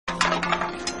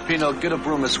Pino, get a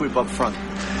broom and sweep up front.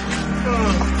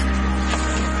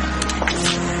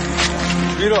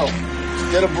 Vito,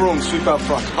 get a broom, sweep out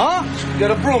front. Huh?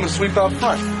 Get a broom and sweep out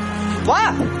front.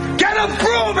 What? Get a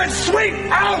broom and sweep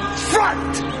out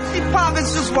front! See, Pop,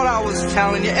 it's just what I was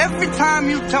telling you. Every time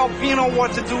you tell Pino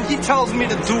what to do, he tells me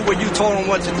to do what you told him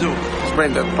what to do.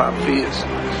 Explain that, Pop, please.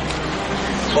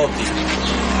 Both of you.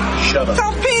 Shut up.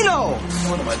 Tell Pino!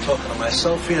 What am I talking to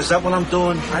myself here? Is that what I'm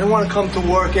doing? I don't want to come to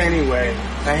work anyway.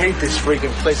 I hate this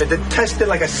freaking place. I detest it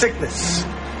like a sickness.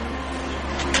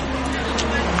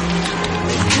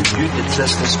 You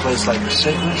detest this place like a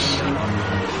sickness?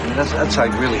 I mean, that's I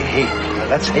really hate.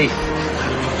 That's hate.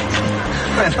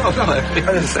 I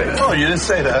didn't say that. Oh, you didn't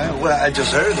say that. Well, I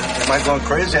just heard it. Am I going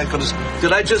crazy?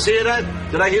 Did I just hear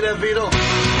that? Did I hear that, Vito?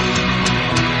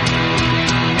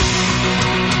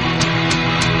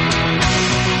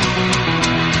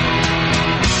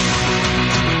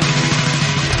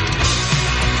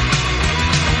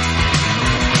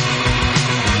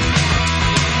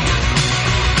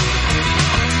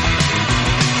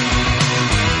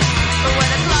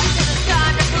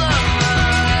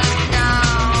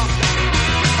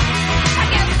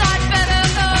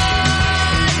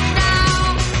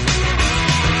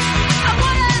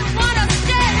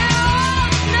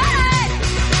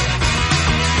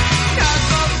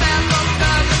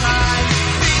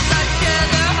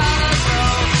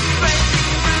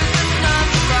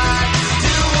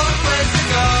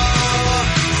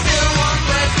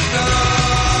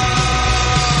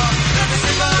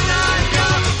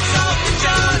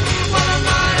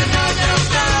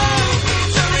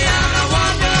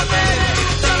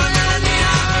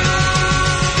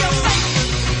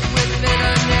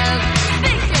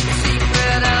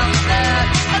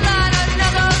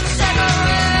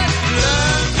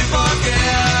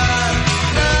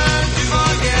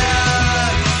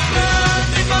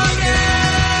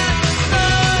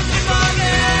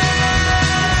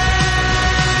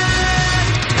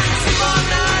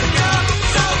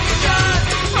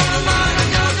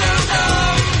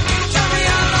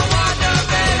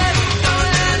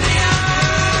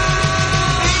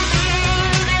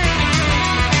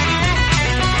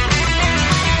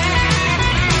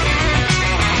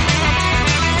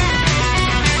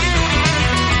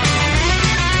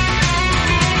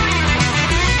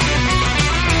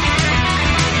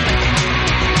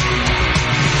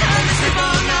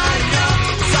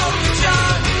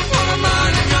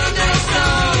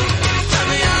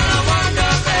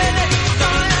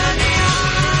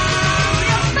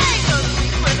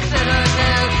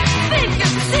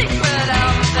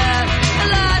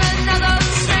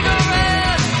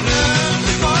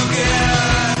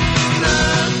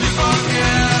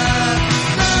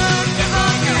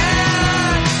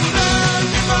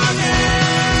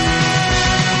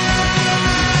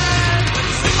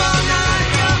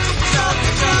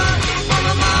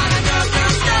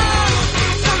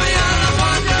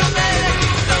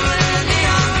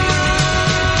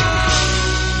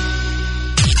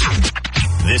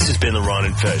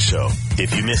 Fez Show.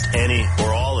 If you missed any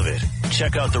or all of it,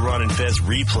 check out the Ron and Fez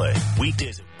replay.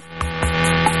 Weekdays.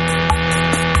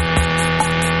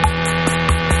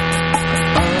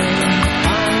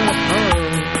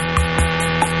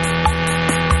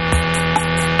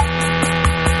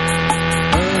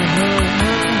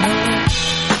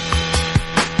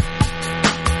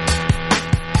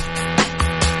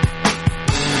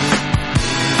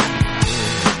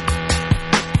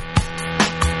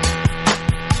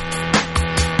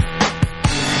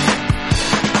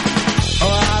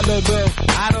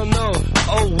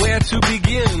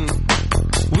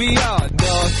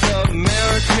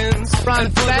 Ron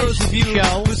Fez Show.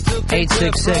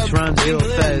 866 Ron Zero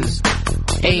Fez.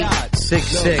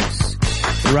 866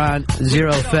 Ron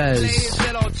Zero Fez.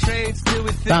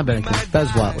 Don Bennington,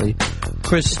 Fez Watley,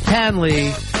 Chris Stanley,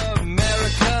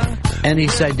 and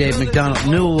Eastside Dave McDonald.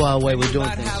 New way we're doing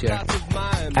things here.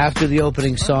 After the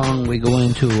opening song, we go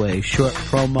into a short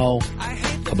promo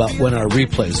about when our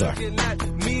replays are.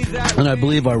 And I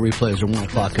believe our replays are 1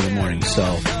 o'clock in the morning,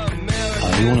 so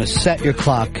you want to set your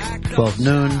clock 12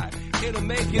 noon,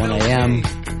 1 a.m.,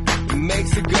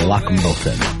 lock them both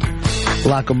in.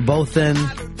 Lock them both in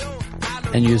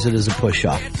and use it as a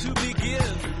push-off.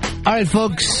 All right,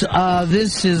 folks,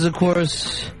 this is, of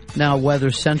course, now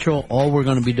Weather Central. All we're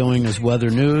going to be doing is weather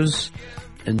news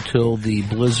until the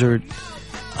blizzard,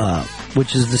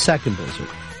 which is the second blizzard,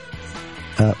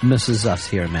 misses us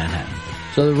here in Manhattan.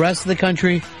 So the rest of the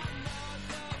country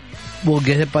will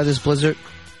get hit by this blizzard,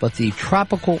 but the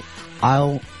tropical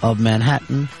Isle of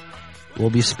Manhattan will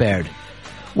be spared.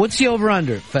 What's the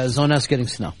over-under, Fez, on us getting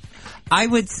snow? I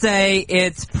would say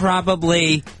it's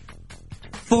probably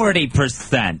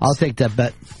 40%. I'll take that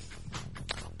bet.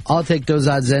 I'll take those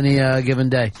odds any given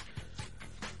day.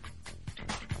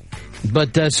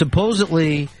 But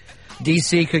supposedly,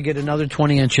 D.C. could get another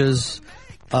 20 inches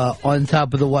on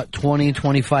top of the, 20,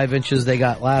 25 inches they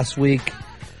got last week.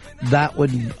 That would,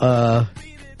 that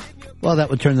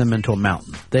would turn them into a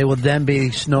mountain. They would then be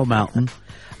Snow Mountain.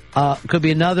 Could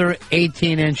be another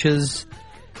 18 inches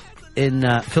in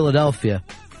Philadelphia.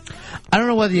 I don't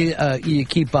know whether you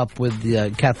keep up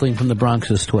with Kathleen from the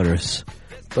Bronx's Twitters,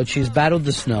 but she's battled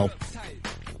the snow.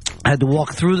 I had to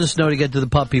walk through the snow to get to the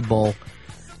Puppy Bowl.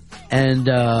 And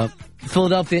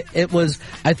Philadelphia, it was,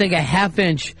 I think, a half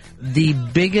inch, the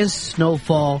biggest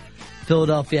snowfall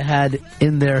Philadelphia had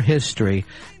in their history.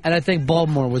 And I think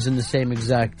Baltimore was in the same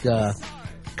exact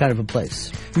kind of a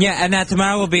place. Yeah, and that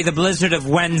tomorrow will be the blizzard of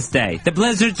Wednesday. The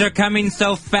blizzards are coming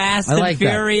so fast and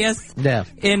furious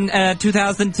in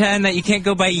 2010 that you can't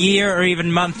go by year or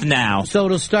even month now. So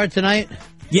it'll start tonight?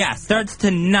 Yeah, starts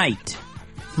tonight.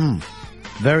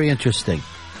 Very interesting.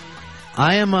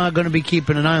 I am going to be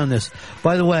keeping an eye on this.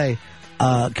 By the way,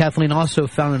 Kathleen also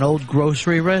found an old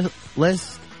grocery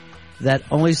list that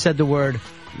only said the word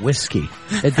whiskey.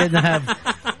 It didn't have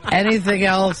anything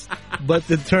else but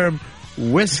the term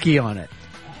whiskey on it.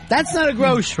 That's not a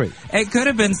grocery. It could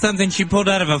have been something she pulled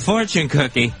out of a fortune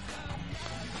cookie.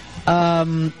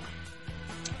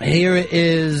 Here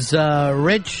is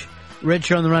Rich. Rich,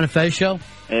 you're on the Ron and Fez show.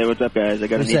 Hey, what's up, guys? I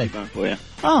got an Ichiban for you.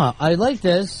 Oh, I like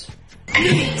this.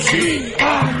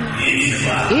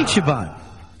 Ichiban.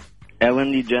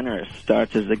 Ellen DeGeneres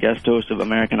starts as the guest host of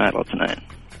American Idol tonight.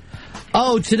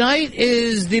 Oh, tonight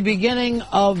is the beginning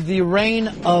of the reign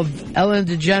of Ellen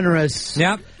DeGeneres.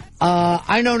 Yep.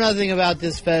 I know nothing about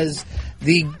this, Fez.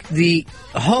 The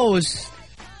hosts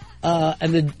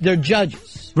and they're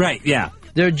judges. Right, yeah.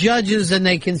 They're judges and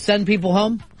they can send people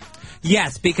home?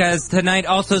 Yes, because tonight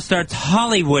also starts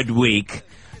Hollywood Week.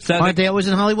 So aren't they always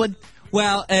in Hollywood?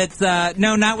 Well, it's,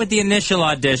 no, not with the initial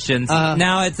auditions.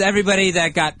 Now it's everybody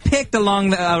that got picked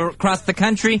along across the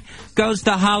country goes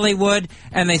to Hollywood,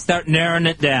 and they start narrowing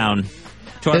it down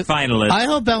to our finalists. I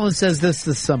hope Ellen says this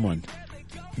to someone.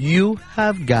 You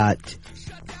have got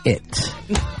it.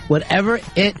 Whatever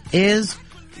it is,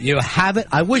 you have it.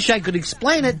 I wish I could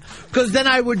explain it, because then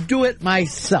I would do it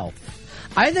myself.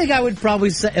 I think I would probably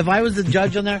say, if I was the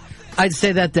judge on there, I'd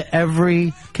say that to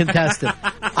every contestant.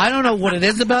 I don't know what it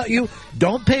is about you.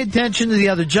 Don't pay attention to the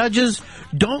other judges.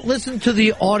 Don't listen to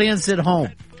the audience at home.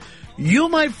 You,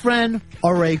 my friend,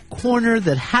 are a corner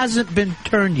that hasn't been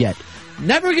turned yet.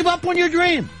 Never give up on your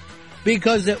dream,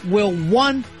 because it will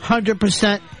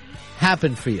 100%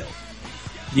 happen for you.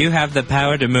 You have the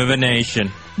power to move a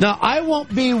nation. Now, I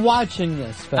won't be watching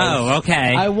this, Fez. Oh,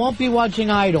 okay. I won't be watching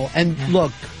Idol. And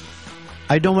look,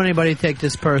 I don't want anybody to take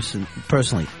this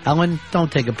personally. Ellen,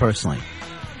 don't take it personally.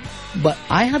 But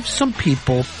I have some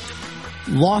people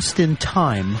lost in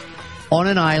time on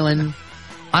an island.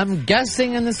 I'm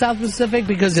guessing in the South Pacific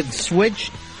because it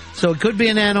switched. So it could be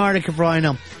in Antarctica for all I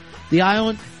know. The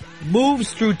island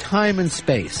moves through time and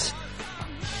space.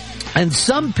 And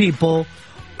some people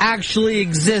actually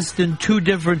exist in two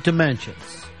different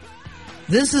dimensions.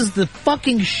 This is the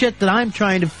fucking shit that I'm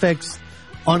trying to fix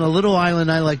on a little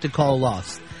island I like to call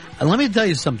Lost. And let me tell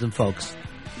you something, folks.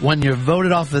 When you're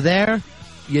voted off of there,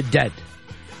 you're dead.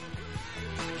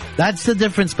 That's the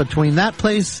difference between that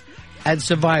place and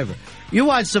Survivor. You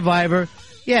watch Survivor,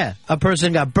 yeah, a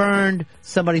person got burned,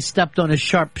 somebody stepped on a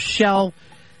sharp shell.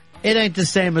 It ain't the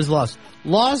same as Lost.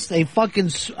 Lost, a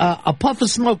fucking, a puff of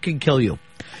smoke can kill you.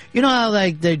 You know how,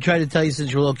 like, they try to tell you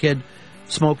since you're a little kid,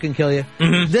 smoke can kill you?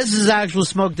 Mm-hmm. This is actual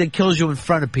smoke that kills you in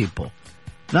front of people.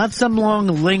 Not some long,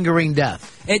 lingering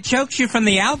death. It chokes you from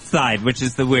the outside, which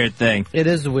is the weird thing. It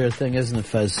is the weird thing, isn't it,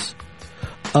 Fez?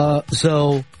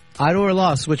 So, Idol or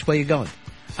Lost, which way you going?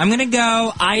 I'm going to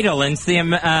go Idol and see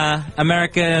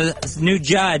America's new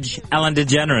judge, Ellen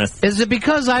DeGeneres. Is it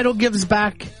because Idol gives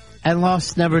back and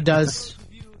Lost never does?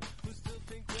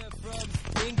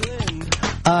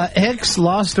 Hicks,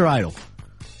 Lost or Idol?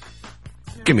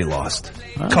 Give me Lost.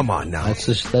 Come on now.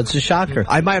 That's a shocker.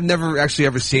 I might have never actually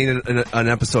ever seen an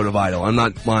episode of Idol. I'm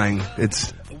not lying.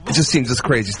 It just seems the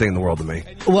craziest thing in the world to me.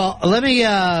 Well, let me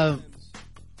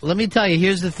tell you.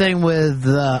 Here's the thing with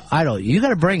Idol. You got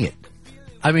to bring it.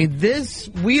 I mean,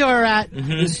 we are at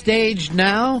the stage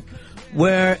now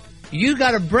where you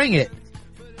got to bring it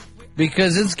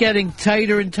because it's getting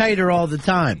tighter and tighter all the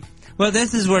time. Well,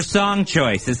 this is where song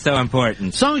choice is so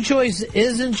important. Song choice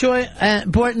is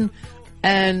important,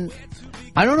 and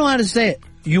I don't know how to say it.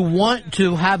 You want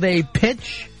to have a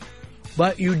pitch,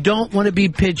 but you don't want to be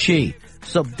pitchy.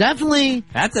 So definitely...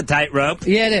 That's a tightrope.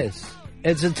 Yeah, it is.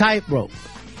 It's a tightrope.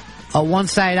 One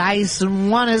side ice and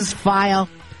one is fire.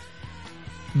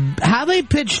 How they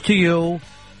pitch to you,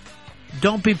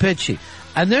 don't be pitchy.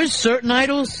 And there's certain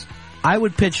idols I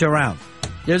would pitch around.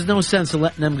 There's no sense of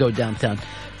letting them go downtown.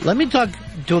 Let me talk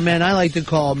to a man I like to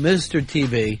call Mr.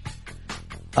 TV,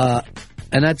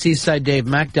 and that's Eastside Dave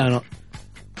McDonald.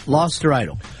 Lost or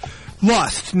idol?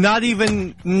 Lost. Not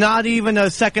even a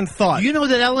second thought. You know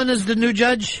that Ellen is the new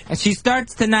judge? She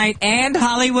starts tonight and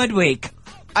Hollywood Week.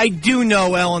 I do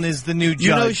know Ellen is the new judge.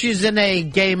 You know she's in a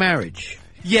gay marriage.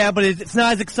 Yeah, but it's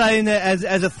not as exciting as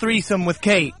a threesome with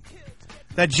Kate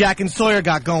that Jack and Sawyer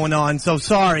got going on. So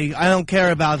sorry, I don't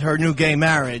care about her new gay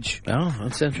marriage. Oh,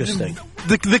 that's interesting.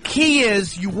 The key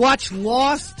is you watch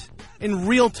Lost in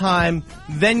real time,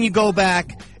 then you go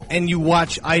back and you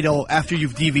watch Idol after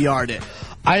you've DVR'd it.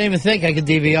 I didn't even think I could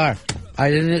DVR.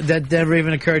 That never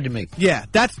even occurred to me. Yeah,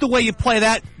 that's the way you play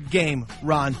that game,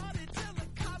 Ron.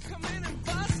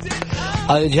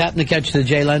 Did you happen to catch the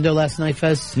Jay Leno last night,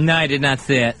 Fez? No, I did not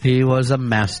see it. He was a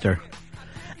master.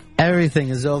 Everything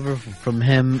is over from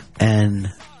him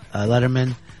and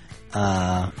Letterman,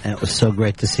 and it was so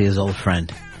great to see his old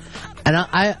friend. And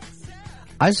I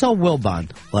saw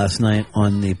Wilbon last night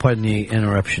on the Pardon the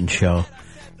Interruption show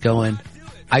going,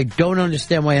 I don't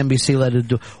understand why NBC let it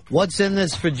do. What's in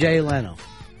this for Jay Leno?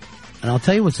 And I'll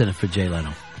tell you what's in it for Jay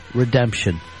Leno.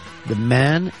 Redemption. The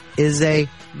man is a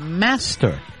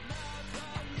master.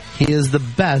 He is the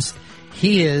best.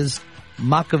 He is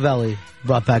Machiavelli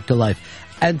brought back to life.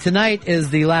 And tonight is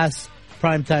the last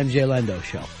primetime Jay Leno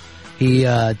show. He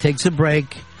takes a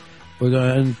break. We're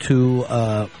going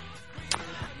to...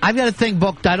 I've got a thing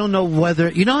booked. I don't know whether...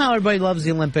 You know how everybody loves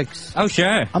the Olympics? Oh,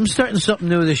 sure. I'm starting something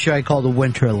new this year I call the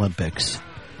Winter Olympics.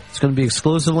 It's going to be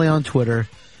exclusively on Twitter.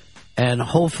 And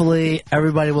hopefully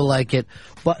everybody will like it.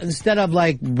 But instead of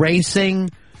like racing,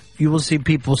 you will see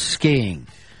people skiing.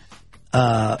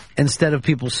 Instead of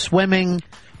people swimming,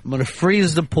 I'm going to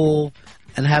freeze the pool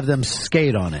and have them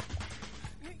skate on it.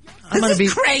 This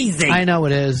is crazy. I know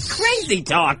it is. Crazy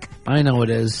talk. I know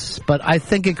it is. But I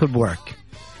think it could work.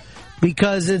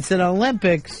 Because it's an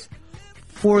Olympics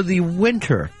for the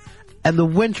winter and the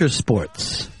winter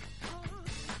sports.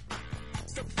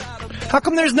 How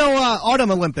come there's no Autumn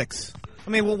Olympics?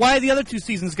 I mean, well, why do the other two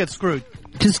seasons get screwed?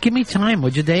 Just give me time,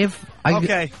 would you, Dave?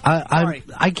 Okay.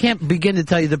 I can't begin to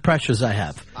tell you the pressures I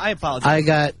have. I apologize. I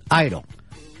got Idol.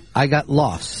 I got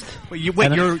Lost. You're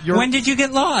when did you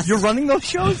get lost? You're running those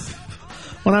shows?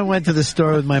 When I went to the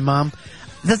store with my mom.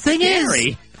 The thing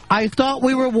is, I thought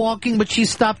we were walking, but she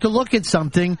stopped to look at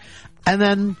something. And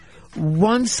then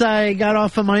once I got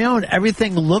off on my own,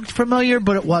 everything looked familiar,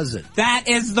 but it wasn't. That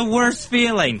is the worst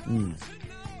feeling.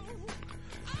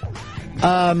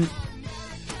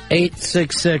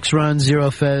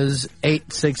 866-RUN-0-FEZ.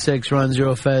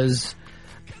 866-RUN-0-FEZ.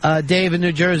 Dave in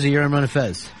New Jersey, you're on Run of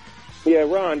Fez. Yeah,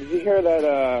 Ron, did you hear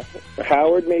that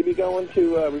Howard may be going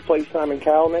to replace Simon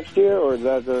Cowell next year, or is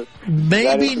that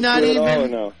maybe not even? All, or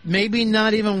no? Maybe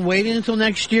not even waiting until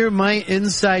next year. My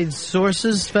inside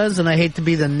sources, Fez, and I hate to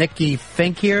be the Nicky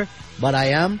Fink here, but I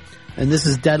am. And this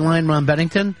is Deadline. Ron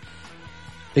Bennington.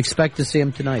 Expect to see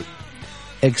him tonight.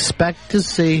 Expect to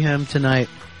see him tonight,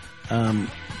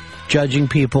 judging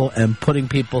people and putting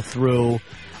people through,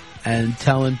 and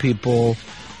telling people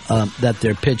that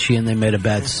they're pitchy and they made a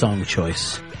bad song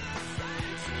choice.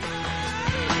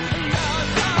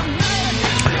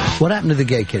 What happened to the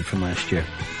gay kid from last year?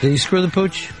 Did he screw the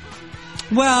pooch?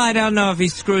 Well, I don't know if he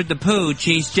screwed the pooch.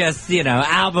 He's just,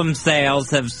 album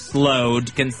sales have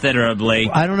slowed considerably.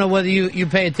 I don't know whether you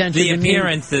pay attention to the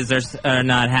appearances are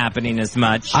not happening as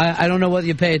much. I don't know whether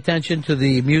you pay attention to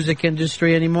the music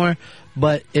industry anymore,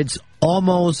 but it's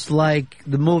almost like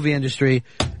the movie industry.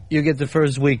 You get the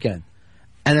first weekend.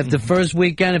 And if the first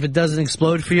weekend, if it doesn't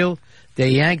explode for you, they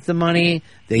yank the money,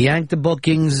 they yank the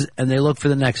bookings, and they look for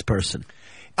the next person.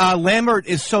 Lambert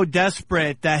is so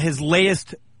desperate that his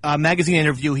latest magazine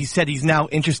interview, he said he's now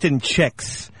interested in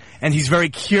chicks. And he's very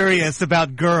curious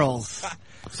about girls.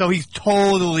 So he's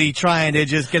totally trying to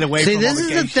just get away from all the gay See,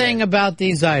 this is the thing about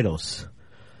these idols.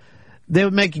 They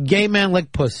would make a gay man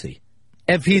lick pussy.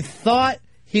 If he thought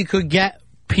he could get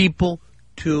people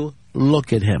to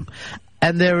look at him.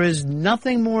 And there is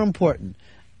nothing more important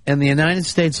in the United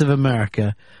States of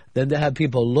America than to have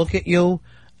people look at you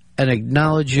and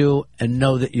acknowledge you and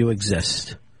know that you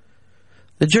exist.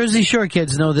 The Jersey Shore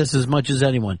kids know this as much as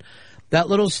anyone. That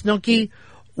little Snooki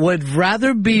would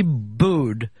rather be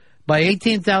booed by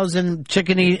 18,000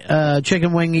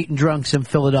 chicken wing eating drunks in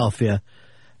Philadelphia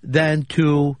than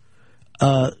to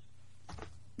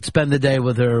spend the day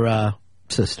with her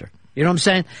sister. You know what I'm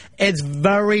saying? It's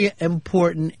very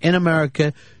important in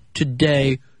America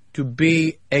today to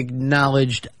be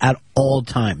acknowledged at all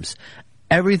times.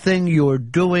 Everything you're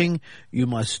doing, you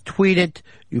must tweet it.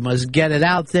 You must get it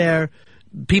out there.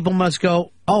 People must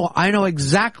go, oh, I know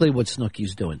exactly what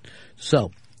Snooki's doing.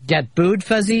 So get booed,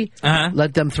 Fezzy.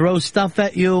 Let them throw stuff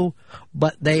at you.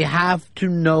 But they have to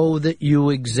know that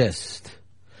you exist.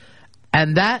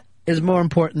 And that is more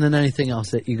important than anything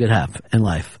else that you could have in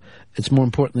life. It's more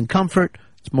important than comfort.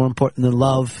 It's more important than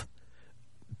love.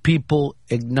 People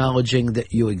acknowledging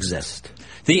that you exist.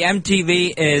 The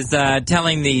MTV is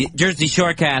telling the Jersey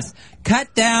Shorecast,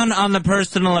 cut down on the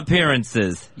personal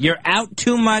appearances. You're out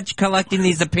too much collecting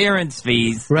these appearance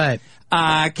fees. Right.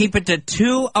 Keep it to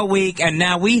 2 a week, and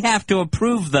now we have to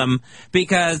approve them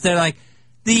because they're like,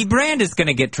 the brand is going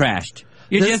to get trashed.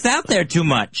 You're just out there too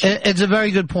much. It's a very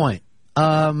good point.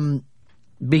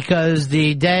 Because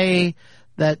the day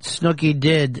that Snooki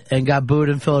did and got booed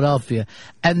in Philadelphia.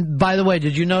 And by the way,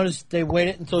 did you notice they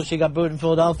waited until she got booed in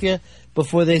Philadelphia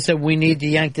before they said we need to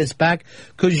yank this back?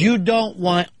 Because you don't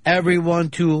want everyone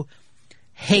to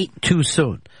hate too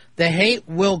soon. The hate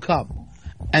will come.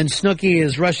 And Snooki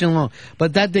is rushing along.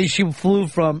 But that day she flew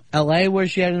from L.A. where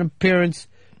she had an appearance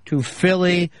to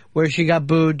Philly where she got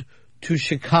booed to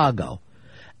Chicago.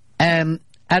 And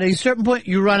at a certain point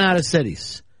you run out of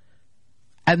cities.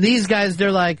 And these guys,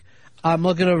 they're like, I'm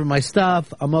looking over my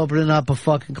stuff. I'm opening up a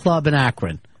fucking club in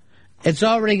Akron. It's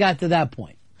already got to that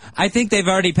point. I think they've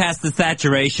already passed the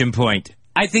saturation point.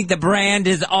 I think the brand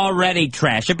is already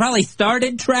trash. It probably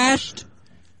started trashed,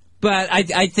 but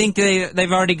I think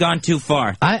they've already gone too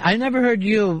far. I never heard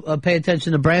you pay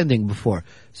attention to branding before.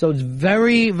 So it's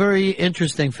very, very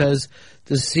interesting, Fez,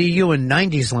 to see you in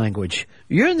 90s language.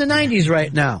 You're in the 90s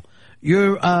right now.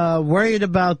 You're worried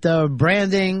about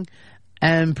branding.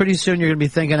 And pretty soon you're going to be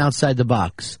thinking outside the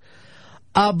box.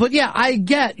 But yeah, I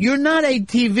get, you're not a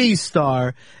TV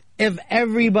star if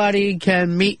everybody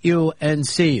can meet you and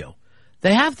see you.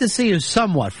 They have to see you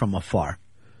somewhat from afar.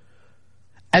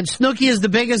 And Snooki is the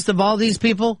biggest of all these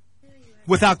people?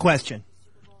 Without question.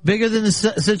 Bigger than the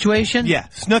situation? Yeah,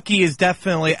 Snooki is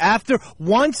definitely,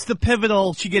 once the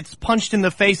pivotal, she gets punched in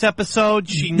the face episode,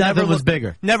 she never was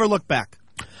bigger. Never looked back.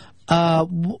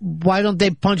 Why don't they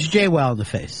punch JWoww in the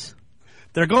face?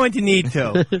 They're going to need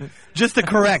to, just to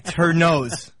correct her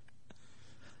nose.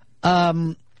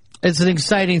 It's an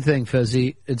exciting thing,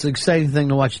 Fezzy. It's an exciting thing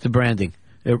to watch the branding.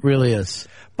 It really is.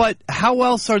 But how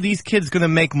else are these kids going to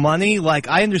make money? Like,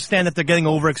 I understand that they're getting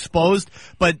overexposed,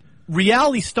 but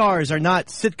reality stars are not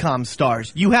sitcom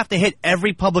stars. You have to hit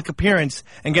every public appearance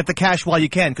and get the cash while you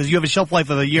can, because you have a shelf life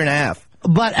of a year and a half.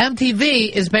 But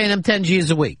MTV is paying them 10 G's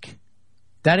a week.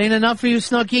 That ain't enough for you,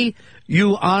 Snooki?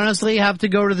 You honestly have to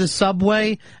go to the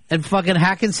subway and fucking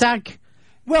Hackensack?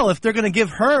 Well, if they're going to give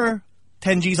her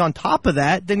 10 G's on top of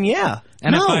that, then yeah.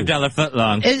 And a $5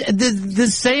 footlong. The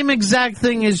same exact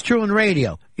thing is true in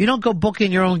radio. You don't go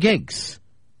booking your own gigs.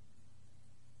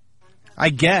 I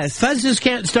guess. Fez just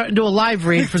can't start and do a live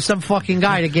read for some fucking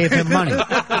guy that gave him money.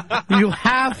 You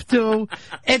have to.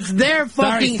 It's their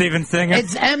fucking... Sorry, Steven Singer.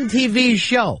 It's MTV's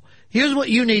show. Here's what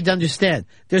you need to understand.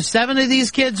 There's 7 of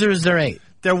these kids, or is there 8?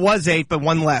 There was 8, but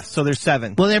 1 left, so there's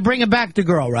 7. Well, they're bringing back the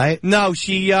girl, right? No,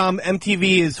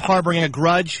 MTV is harboring a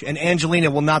grudge, and Angelina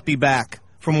will not be back,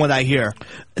 from what I hear.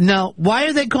 Now, why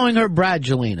are they calling her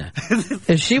Bradgelina?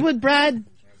 Is she with Brad?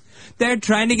 They're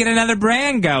trying to get another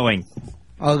brand going.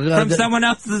 From someone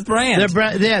else's brand.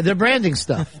 They're branding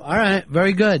stuff. All right,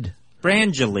 very good.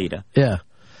 Brangelita. Yeah.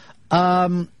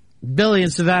 Billy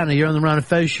and Savannah, you're on the Ron and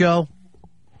Fez show.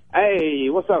 Hey,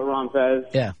 what's up, Ron Fez?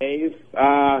 Yeah. Dave,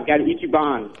 got to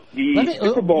Ichiban. The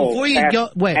Super Bowl. Before you go,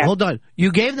 wait, hold on.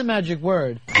 You gave the magic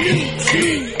word. And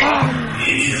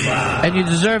you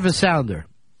deserve a sounder.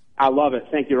 I love it.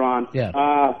 Thank you, Ron. Yeah.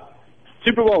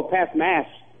 Super Bowl past MASH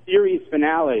series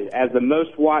finale as the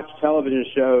most watched television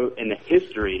show in the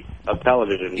history of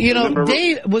television. You know,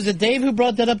 was it Dave who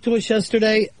brought that up to us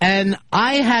yesterday? And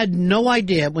I had no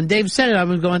idea. When Dave said it, I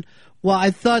was going, well,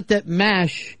 I thought that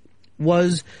MASH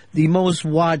was the most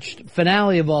watched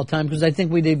finale of all time, because I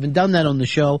think we'd even done that on the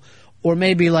show, or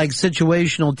maybe like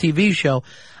situational TV show.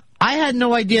 I had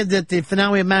no idea that the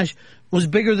finale of MASH was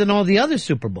bigger than all the other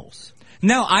Super Bowls.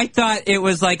 No, I thought it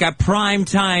was like a prime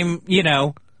time,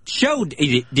 show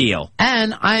deal.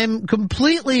 And I'm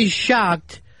completely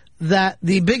shocked that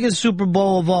the biggest Super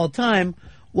Bowl of all time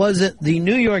was it the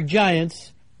New York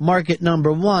Giants, market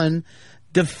number 1,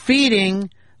 defeating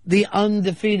the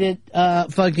undefeated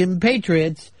fucking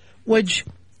Patriots, which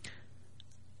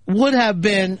would have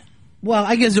been, well,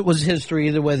 I guess it was history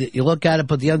either way that you look at it,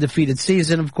 but the undefeated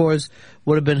season, of course,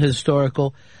 would have been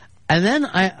historical. And then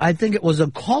I think it was a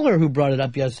caller who brought it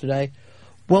up yesterday.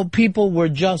 Well, people were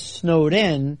just snowed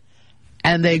in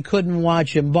and they couldn't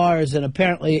watch in bars, and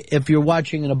apparently if you're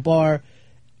watching in a bar,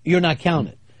 you're not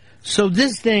counted. So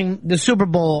this thing, the Super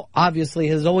Bowl, obviously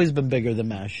has always been bigger than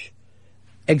MASH,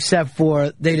 except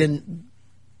for they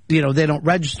don't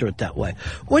register it that way.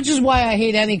 Which is why I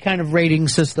hate any kind of rating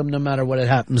system, no matter what it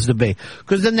happens to be.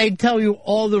 Because then they tell you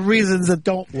all the reasons it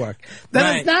don't work.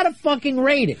 Then it's not a fucking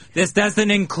rating. This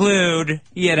doesn't include,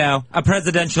 a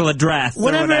presidential address or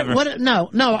whatever. No,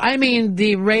 I mean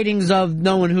the ratings of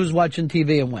knowing who's watching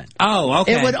TV and when. Oh,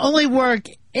 okay. It would only work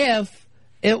if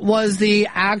it was the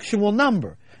actual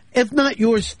number. If not,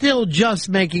 you're still just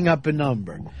making up a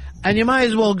number. And you might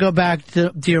as well go back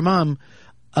to your mom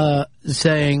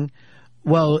saying,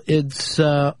 well, it's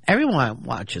everyone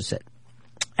watches it.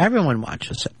 Everyone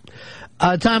watches it.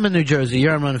 Tom in New Jersey,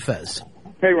 you're on Ron and Fez.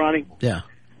 Hey, Ronnie. Yeah.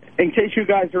 In case you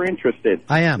guys are interested.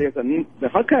 I am. There's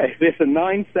a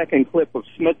 9-second clip of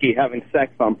Snooki having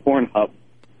sex on Pornhub.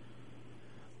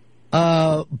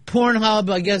 Pornhub,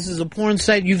 I guess, is a porn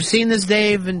site. You've seen this,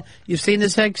 Dave, and you've seen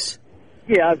this, Hicks?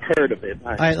 Yeah, I've heard of it.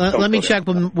 All right, let me check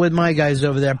with my guys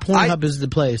over there. Pornhub is the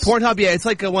place. Pornhub, yeah, it's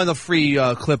like one of the free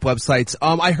clip websites.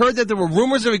 I heard that there were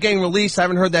rumors of it getting released. I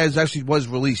haven't heard that it actually was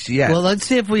released yet. Well, let's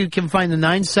see if we can find the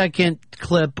 9-second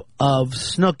clip of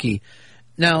Snooki.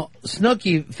 Now,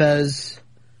 Snooki, Fez,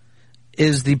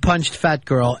 is the punched fat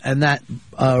girl, and that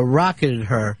rocketed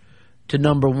her to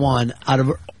number 1 out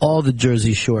of all the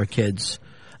Jersey Shore kids.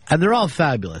 And they're all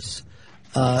fabulous.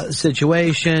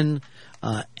 Situation...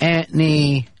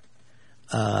 Antony,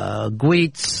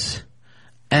 Gweets,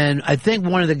 and I think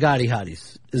one of the Gotti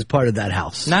Hotties is part of that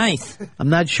house. Nice. I'm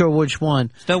not sure which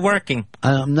one. Still working.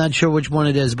 I'm not sure which one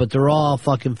it is, but they're all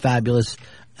fucking fabulous,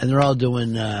 and they're all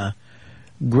doing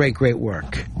great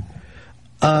work.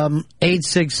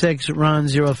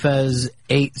 866-RON-0-FEZ,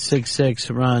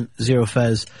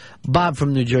 866-RON-0-FEZ. Bob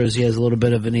from New Jersey has a little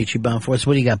bit of an Ichiban for us.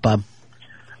 What do you got, Bob?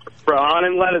 Ron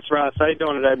and lettuce, Ross. How you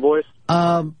doing today, boys?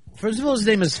 First of all, his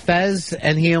name is Fez,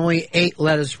 and he only ate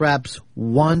lettuce wraps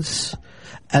once,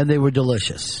 and they were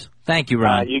delicious. Thank you,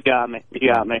 Ron. You got me.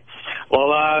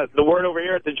 Well, the word over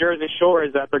here at the Jersey Shore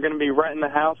is that they're going to be renting the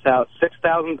house out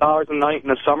 $6,000 a night in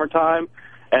the summertime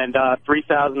and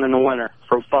 $3,000 in the winter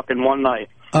for fucking one night.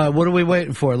 What are we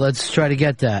waiting for? Let's try to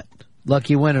get that.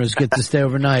 Lucky winners get to stay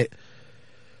overnight.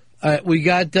 All right, we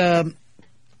got the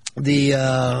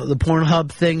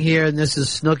Pornhub thing here, and this is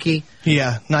Snooki.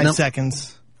 Yeah, 9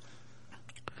 seconds.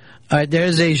 All right,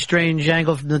 there's a strange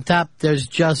angle from the top. There's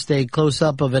just a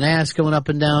close-up of an ass going up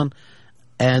and down,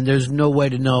 and there's no way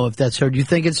to know if that's her. Do you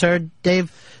think it's her,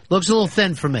 Dave? Looks a little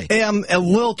thin for me. A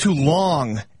little too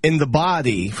long in the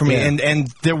body for me, and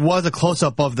there was a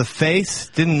close-up of the face.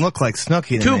 Didn't look like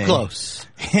Snooki to me. Too close.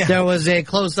 Yeah. There was a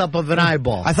close-up of an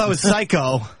eyeball. I thought it was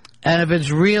Psycho. And if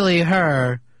it's really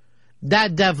her,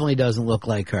 that definitely doesn't look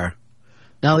like her.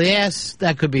 Now, the ass,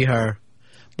 that could be her.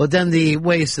 But then the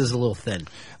waist is a little thin.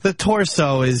 The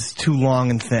torso is too long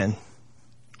and thin.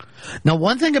 Now,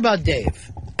 one thing about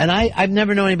Dave, and I've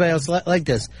never known anybody else like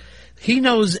this, he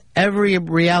knows every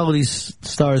reality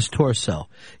star's torso.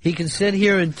 He can sit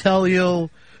here and tell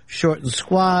you short and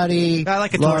squatty, I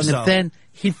like a long torso. and thin.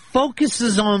 He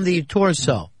focuses on the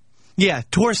torso. Yeah,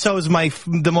 torso is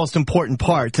the most important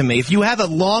part to me. If you have a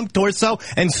long torso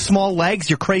and small legs,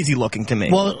 you're crazy looking to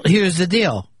me. Well, here's the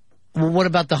deal. Well, what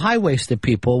about the high-waisted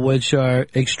people, which are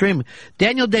extreme?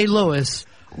 Daniel Day-Lewis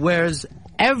wears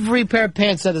every pair of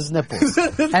pants at his nipples.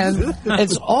 And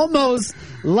it's almost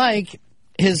like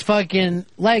his fucking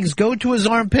legs go to his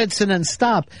armpits and then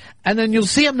stop. And then you'll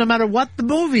see him no matter what the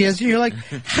movie is. And you're like,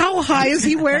 how high is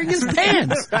he wearing his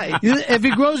pants? Right. If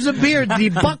he grows a beard, the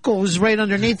buckle is right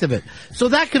underneath of it. So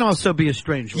that can also be a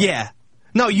strange one. Yeah.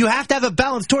 No, you have to have a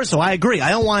balanced torso. I agree. I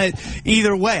don't want it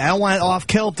either way. I don't want it off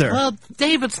kilter. Well,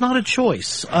 Dave, it's not a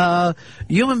choice.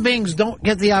 Human beings don't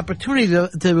get the opportunity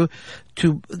to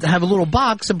have a little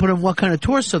box and put in what kind of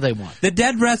torso they want. The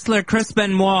dead wrestler Chris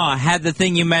Benoit had the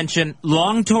thing you mentioned,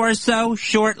 long torso,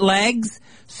 short legs.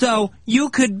 So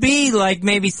you could be like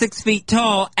maybe 6 feet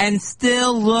tall and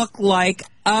still look like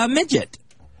a midget.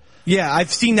 Yeah,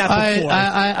 I've seen that before.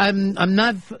 I'm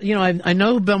not, I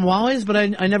know who Benoit is, but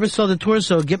I never saw the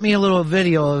torso. Get me a little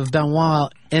video of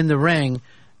Benoit in the ring.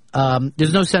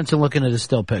 There's no sense in looking at a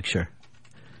still picture.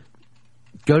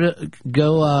 Go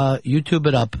YouTube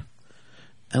it up,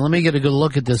 and let me get a good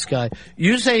look at this guy.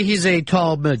 You say he's a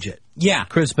tall midget. Yeah.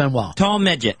 Chris Benoit. Tall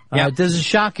midget. Yeah. This is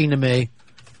shocking to me.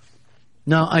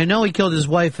 Now, I know he killed his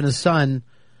wife and his son.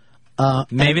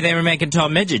 Maybe they were making tall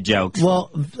midget jokes. Well,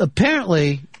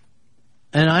 apparently...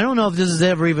 And I don't know if this has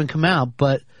ever even come out,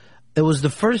 but it was the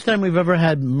first time we've ever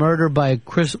had murder by a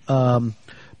crippler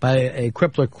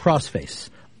crossface.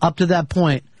 Up to that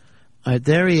point, All right,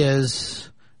 there he is.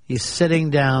 He's sitting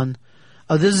down.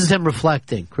 Oh, this is him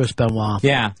reflecting, Chris Benoit.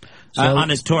 Yeah, So- on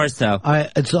his torso.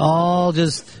 It's all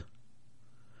just...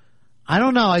 I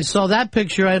don't know. I saw that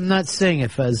picture. I'm not seeing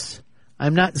it, Fez.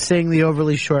 I'm not seeing the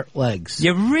overly short legs.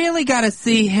 You really got to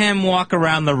see him walk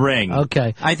around the ring.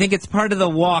 Okay. I think it's part of the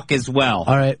walk as well.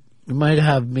 All right. You might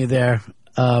have me there.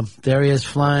 There he is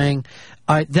flying.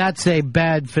 All right, that's a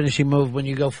bad finishing move when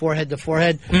you go forehead to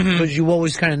forehead because you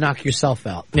always kind of knock yourself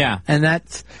out. Yeah. And I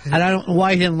don't know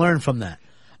why he didn't learn from that.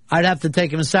 I'd have to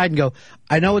take him aside and go,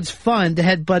 I know it's fun to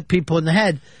headbutt people in the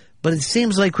head, but it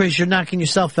seems like, Chris, you're knocking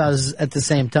yourself out at the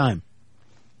same time.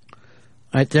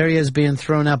 All right, there he is being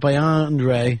thrown out by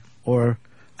Andre, or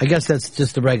I guess that's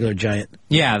just the regular Giant.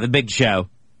 Yeah, the Big Show.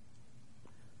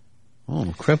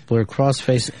 Oh, Crippler,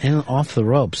 crossface, and off the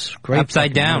ropes. Great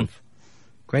Upside down. Move.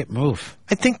 Great move.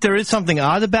 I think there is something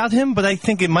odd about him, but I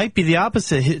think it might be the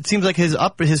opposite. It seems like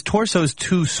his torso is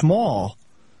too small.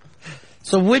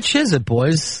 So which is it,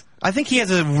 boys? I think he has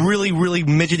a really, really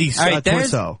midgety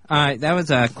torso. All right, that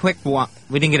was a quick walk.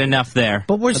 We didn't get enough there.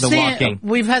 But we're for the seeing, walking.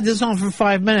 we've had this on for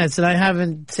 5 minutes, and I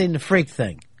haven't seen the freak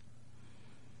thing.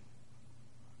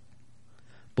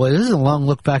 Boy, this is a long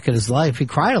look back at his life. He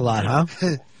cried a lot,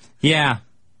 huh? Yeah,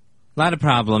 a lot of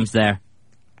problems there.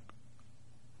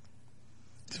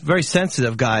 He's a very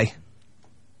sensitive guy.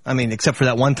 I mean, except for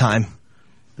that one time.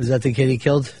 Is that the kid he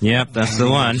killed? Yep, that's the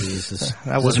one. Jesus.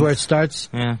 That was where it starts?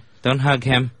 Yeah, don't hug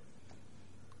him.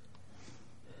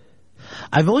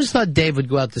 I've always thought Dave would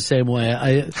go out the same way.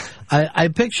 I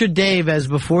picture Dave as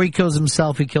before he kills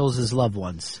himself, he kills his loved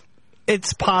ones.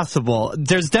 It's possible.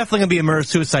 There's definitely going to be a murder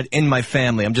suicide in my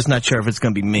family. I'm just not sure if it's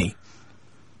going to be me.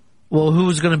 Well,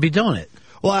 who's going to be doing it?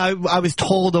 Well, I was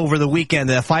told over the weekend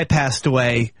that if I passed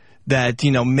away, that,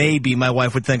 maybe my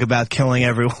wife would think about killing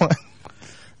everyone.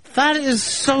 That is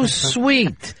so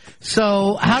sweet.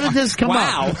 So, how did this come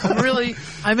up?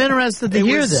 I'm interested to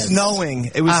hear this. It was snowing.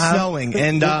 It was snowing,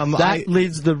 and that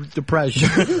leads to depression.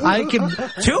 I can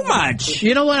too much.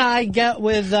 You know what I get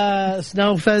with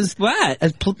snow, Fez? What?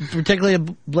 Particularly a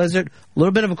blizzard, a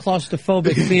little bit of a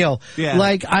claustrophobic feel. Yeah.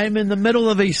 Like I'm in the middle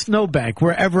of a snowbank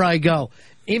wherever I go.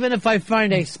 Even if I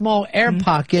find a small air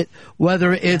pocket,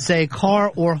 whether it's a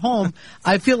car or home,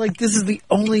 I feel like this is the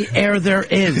only air there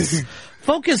is.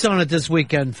 Focus on it this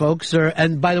weekend, folks.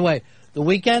 And by the way, the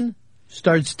weekend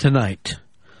starts tonight.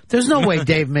 There's no way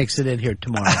Dave makes it in here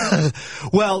tomorrow.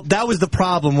 Well, that was the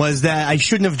problem, was that I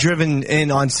shouldn't have driven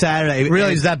in on Saturday.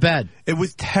 Really? Is that bad? It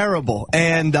was terrible.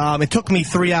 And it took me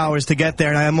 3 hours to get there,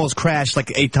 and I almost crashed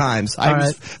like 8 times. I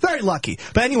was very lucky.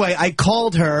 But anyway, I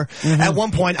called her. At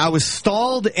one point, I was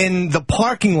stalled in the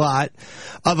parking lot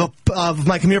of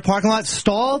my commuter parking lot,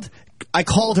 stalled. I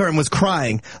called her and was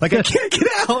crying. Like, I can't get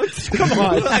out. Come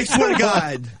on. I swear to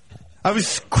God. I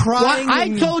was crying. Well,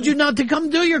 I told you not to come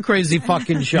do your crazy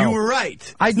fucking show. You were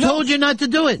right. I told you not to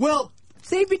do it. Well,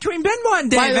 see, between Benoit and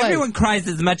Dave, everyone cries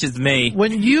as much as me.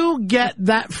 When you get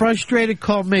that frustrated,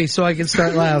 call me so I can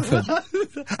start laughing.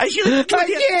 I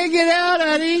can't get out,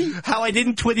 honey. How I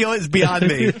didn't twit you is beyond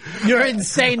me. You're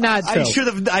insane not to. I should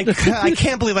have. I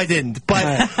can't believe I didn't.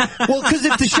 But well, because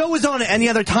if the show was on at any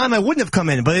other time, I wouldn't have come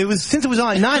in. But since it was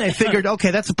on at 9, I figured,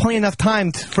 okay, that's plenty enough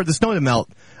time for the snow to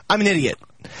melt. I'm an idiot.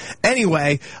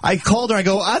 Anyway, I called her. I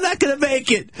go, I'm not going to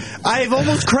make it. I've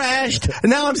almost crashed. And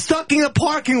now I'm stuck in a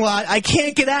parking lot. I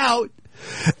can't get out.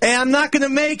 And I'm not going to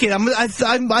make it.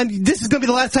 This is going to be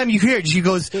the last time you hear it. She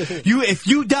goes, if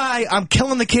you die, I'm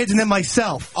killing the kids and then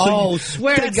myself. So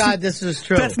swear to God this is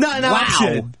true. That's not an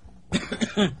option.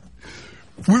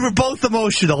 We were both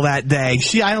emotional that day.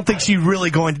 I don't think she really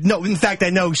going to. No, in fact,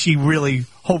 I know she really,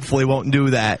 hopefully, won't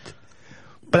do that.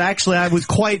 But actually, I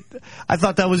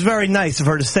thought that was very nice of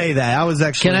her to say that. I was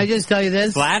actually. Can I just tell you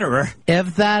this? Flatterer.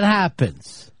 If that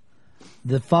happens,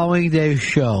 the following day's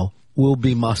show will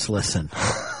be must listen.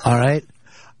 All right?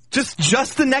 Just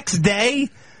the next day?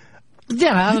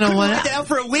 Yeah, I don't know what. Down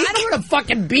for a week? I don't want to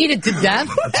fucking beat it to death.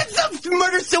 That's a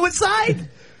murder-suicide.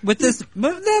 With the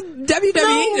WWE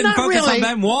didn't focus on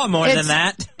Benoit more than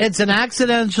that. It's an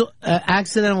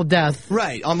accidental death.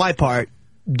 Right, on my part.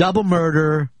 Double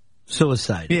murder.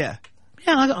 Suicide. Yeah.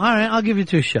 Yeah, all right, I'll give you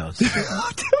 2 shows. 2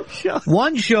 shows.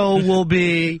 One show will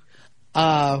be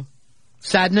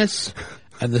sadness,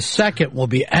 and the second will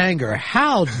be anger.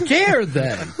 How dare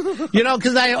they?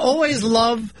 Because I always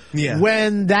love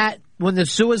when the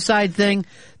suicide thing,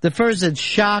 the first it's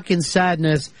shock and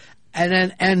sadness, and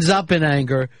then ends up in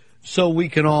anger, so we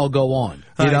can all go on.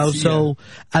 So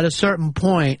at a certain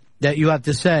point that you have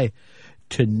to say,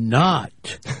 to not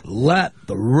let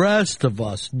the rest of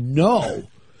us know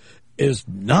is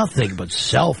nothing but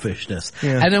selfishness.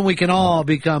 Yeah. And then we can all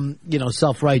become,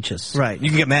 self-righteous. Right. You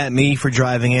can get mad at me for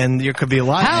driving in. There could be a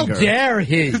lot of How anger. dare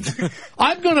he?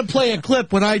 I'm going to play a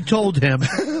clip when I told him,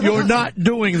 you're not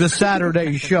doing the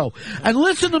Saturday show. And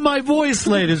listen to my voice,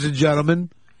 ladies and gentlemen.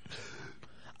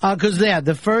 Because,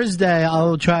 the first day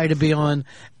I'll try to be on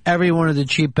every one of the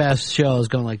cheap-ass shows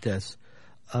going like this.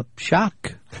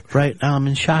 Shock. Right now I'm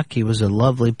in shock. He was a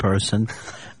lovely person.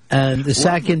 And the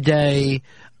second day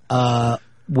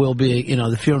will be,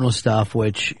 the funeral stuff,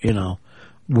 which,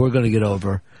 we're going to get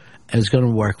over. And it's going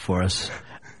to work for us.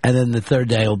 And then the third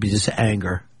day will be just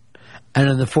anger. And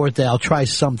then the fourth day I'll try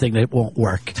something that won't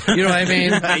work. You know what I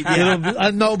mean?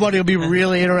 Yeah. Nobody will be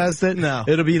really interested. No.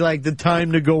 It'll be like the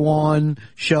time to go on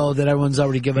show that everyone's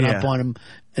already given up on him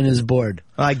and is bored.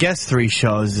 Well, I guess 3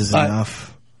 shows is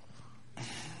enough.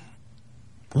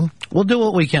 We'll do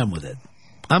what we can with it.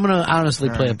 I'm going to honestly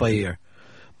play it by ear.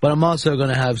 But I'm also going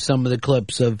to have some of the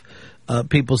clips of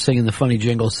people singing the funny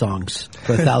jingle songs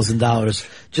for $1,000,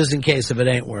 just in case if it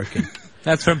ain't working.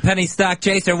 That's from Penny Stock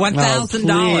Chaser,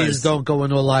 $1,000. Please don't go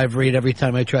into a live read every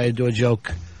time I try to do a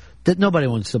joke. Nobody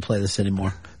wants to play this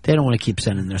anymore. They don't want to keep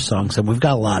sending their songs, and we've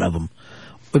got a lot of them.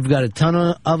 We've got a ton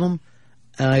of them,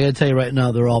 and I got to tell you right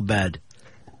now, they're all bad.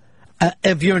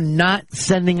 If you're not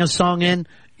sending a song in,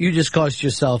 you just cost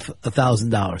yourself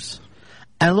 $1,000.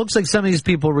 And it looks like some of these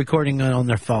people are recording it on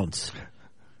their phones.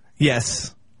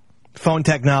 Yes. Phone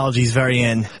technology is very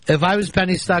in. If I was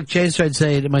Penny Stock Chaser, I'd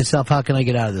say to myself, how can I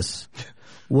get out of this?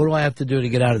 What do I have to do to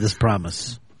get out of this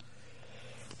promise?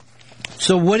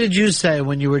 So what did you say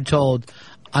when you were told,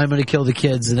 I'm going to kill the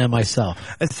kids and then myself?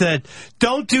 I said,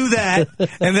 don't do that.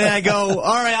 And then I go,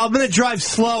 all right, I'm going to drive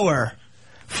slower.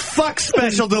 Fuck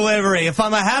special delivery. If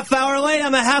I'm a half hour late,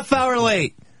 I'm a half hour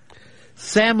late.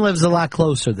 Sam lives a lot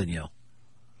closer than you.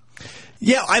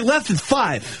 Yeah, I left at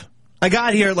 5. I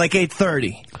got here at like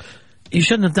 8:30. You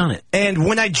shouldn't have done it. And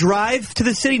when I drive to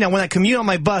the city, now when I commute on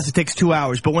my bus, it takes 2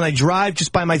 hours. But when I drive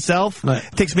just by myself,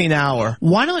 it takes me an hour.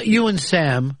 Why don't you and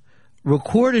Sam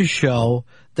record a show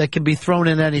that can be thrown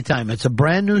in any time? It's a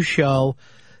brand new show.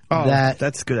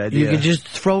 That's a good idea. You can just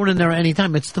throw it in there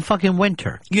anytime. It's the fucking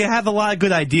winter. You have a lot of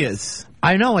good ideas.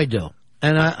 I know I do.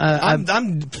 And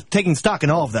I'm taking stock in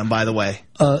all of them, by the way.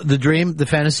 The dream, the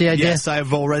fantasy idea? Yes,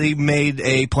 I've already made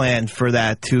a plan for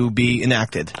that to be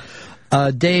enacted.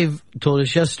 Dave told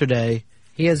us yesterday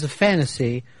he has a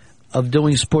fantasy of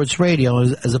doing sports radio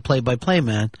as a play-by-play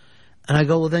man. And I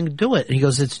go, well, then do it. And he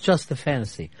goes, it's just a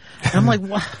fantasy. And I'm like,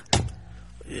 what?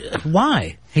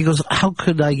 Why? He goes, how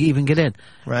could I even get in?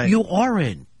 Right. You are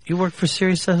in. You work for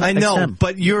Sirius XM. I know,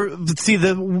 but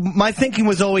my thinking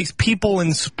was always people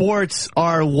in sports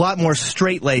are a lot more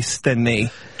straight-laced than me.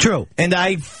 True. And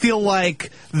I feel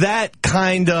like that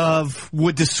kind of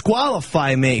would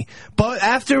disqualify me. But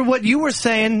after what you were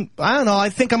saying, I don't know, I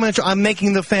think I'm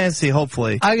making the fantasy,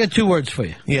 hopefully. I got 2 words for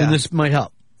you. Yeah. And this might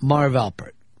help. Marv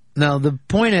Alpert. Now, the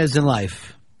point is in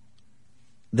life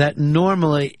that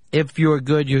normally, if you're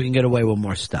good, you can get away with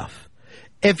more stuff.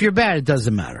 If you're bad, it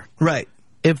doesn't matter. Right.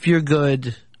 If you're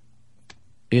good,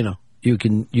 you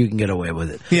can get away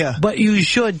with it. Yeah. But you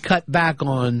should cut back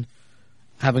on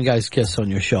having guys kiss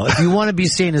on your show. If you want to be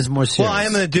seen as more serious. Well, I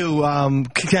am going to do,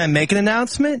 can I make an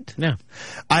announcement? Yeah.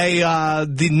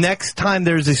 The next time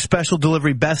there's a special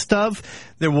delivery best of,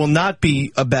 there will not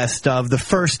be a best of. The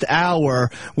first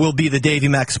hour will be the Davey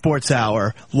Mac Sports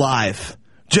Hour live.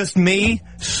 Just me,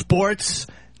 sports,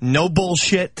 no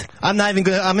bullshit. I'm going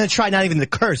to try not even to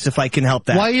curse if I can help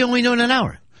that. Why are you only doing an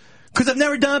hour? Because I've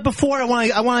never done it before. I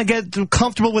want to get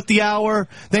comfortable with the hour,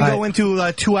 then go into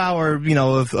a 2 hour,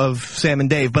 of Sam and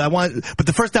Dave. But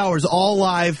the first hour is all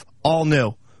live, all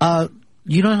new.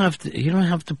 You don't have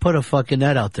to put a fucking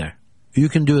net out there. You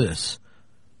can do this.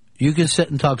 You can sit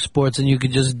and talk sports, and you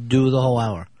can just do the whole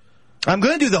hour. I'm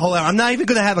going to do the whole hour. I'm not even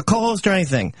going to have a co-host or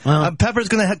anything. Pepper's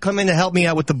going to come in to help me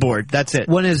out with the board. That's it.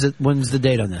 When is it? When's the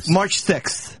date on this? March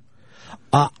 6th.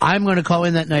 I'm going to call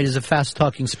in that night as a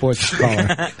fast-talking sports caller.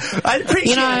 I'd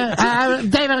appreciate it.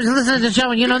 Dave, I was listening to the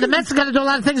show, and, the Mets have got to do a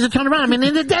lot of things to turn around. I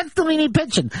mean, the Dead still need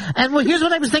pitching. And here's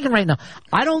what I was thinking right now.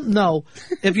 I don't know.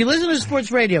 If you listen to sports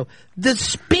radio, the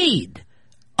speed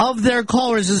of their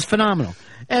callers is phenomenal.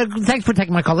 Thanks for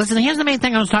taking my call. Listen, here's the main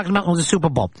thing I was talking about with the Super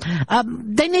Bowl.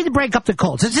 They need to break up the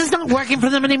Colts. It's just not working for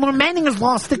them anymore. Manning has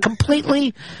lost it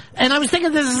completely. And I was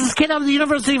thinking there's this kid out of the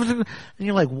University of... And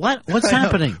you're like, what? What's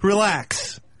happening?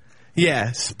 Relax.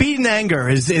 Yeah, speed and anger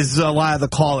is a lot of the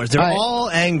callers. They're all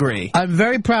angry. I'm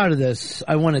very proud of this.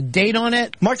 I want a date on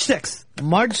it. March 6th.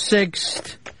 March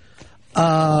 6th,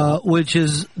 which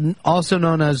is also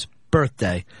known as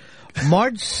birthday.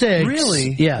 March 6th.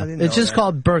 Really? Yeah. It's just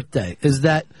called birthday. Is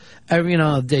that every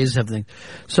days have things.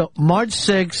 So March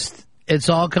 6th, it's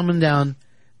all coming down.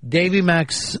 Davey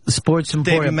Mack's Sports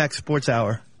Emporium. Davey Mack's Sports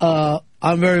Hour.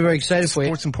 I'm very, very excited for you.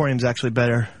 Sports Emporium's actually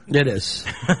better. It is.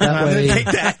 That way. Take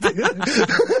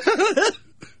that.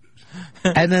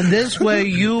 And then this way,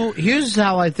 here's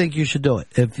how I think you should do it,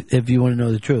 if you want to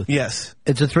know the truth. Yes.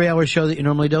 It's a 3-hour show that you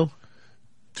normally do?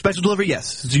 Special delivery,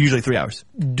 yes. It's usually 3 hours.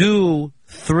 Do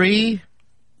 3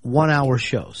 1-hour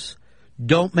shows.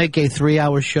 Don't make a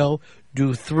 3-hour show.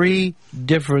 Do 3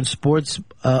 different sports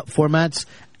formats.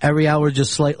 Every hour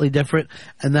just slightly different.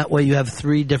 And that way you have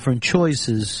 3 different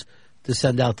choices to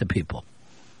send out to people.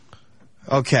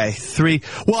 Okay, 3.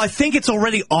 Well, I think it's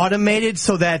already automated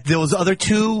so that the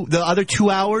other 2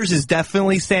 hours is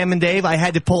definitely Sam and Dave. I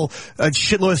had to pull a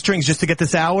shitload of strings just to get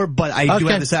this hour, but I do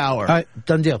have this hour. All right,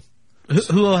 done deal.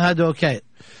 Who had to okay it?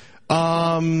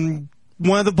 One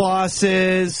of the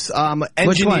bosses,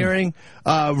 engineering,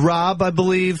 Rob, I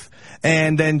believe,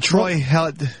 and then Troy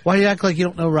held. Why do you act like you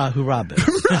don't know who Rob is?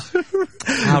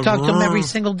 You talk to him every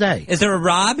single day. Is there a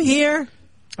Rob here?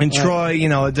 And Troy,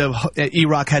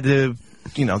 E-Rock had to,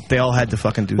 they all had to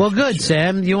fucking do. Well, good, shit.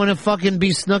 Sam. You want to fucking be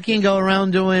Snooki and go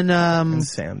around doing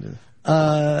Sam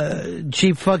did.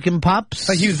 Cheap fucking pops?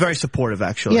 He was very supportive,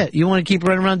 actually. Yeah, you want to keep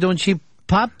running around doing cheap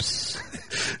pops?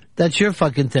 That's your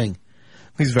fucking thing.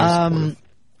 He's very supportive.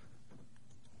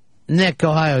 Nick,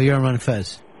 Ohio, you're on Ron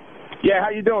Fez. Yeah, how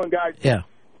you doing, guys? Yeah.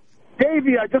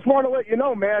 Davey, I just want to let you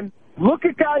know, man, look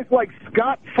at guys like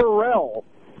Scott Farrell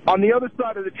on the other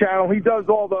side of the channel. He does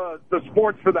all the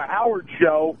sports for the Howard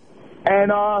Show.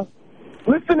 And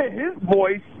listen to his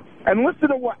voice and listen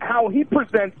to how he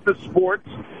presents the sports.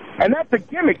 And that's a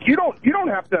gimmick. You don't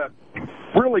have to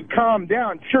really calm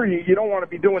down. Sure, you don't want to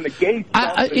be doing the gay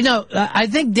stuff. I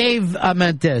think Dave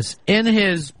meant this. In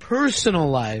his personal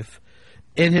life,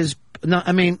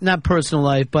 not personal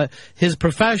life, but his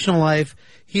professional life,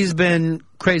 he's been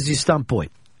crazy stunt boy.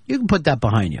 You can put that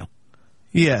behind you.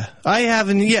 Yeah, I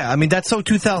haven't. Yeah, I mean that's so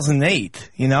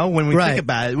 2008. When we think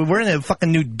about it, we're in a fucking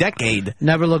new decade.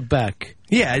 Never look back.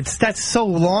 Yeah, that's so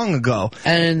long ago.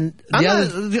 And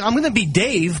I'm going to be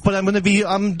Dave, but I'm going to be.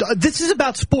 This is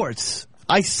about sports.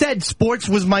 I said sports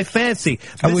was my fancy.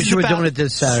 I wish you were doing it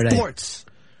this Saturday. Sports.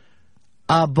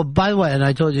 But by the way, and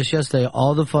I told you this yesterday,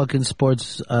 all the fucking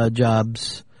sports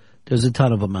jobs, there's a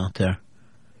ton of them out there.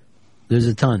 There's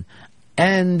a ton.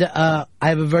 And I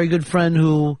have a very good friend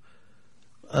who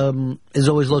is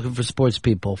always looking for sports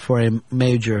people for a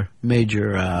major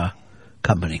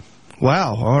company.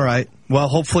 Wow, all right. Well,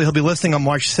 hopefully he'll be listening on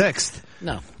March 6th.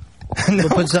 No. We'll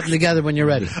put something together when you're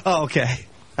ready. Oh, okay.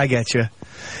 I get you.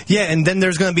 Yeah, and then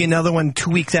there's going to be another one 2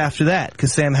 weeks after that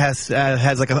because Sam has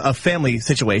like a family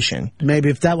situation. Maybe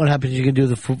if that one happens, you can do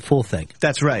the full thing.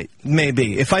 That's right.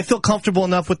 Maybe if I feel comfortable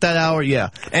enough with that hour, yeah.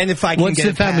 And if I can What's get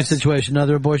the family situation?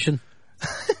 Another abortion?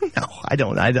 No, I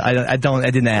don't. I don't. I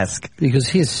didn't ask because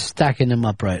he's stacking them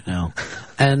up right now.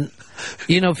 And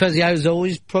Fezzi, I was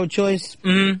always pro-choice.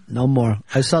 No more.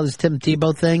 I saw this Tim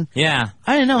Tebow thing. Yeah,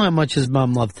 I didn't know how much his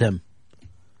mom loved him.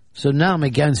 So now I'm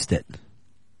against it.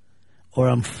 Or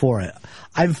I'm for it.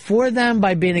 I'm for them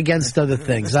by being against other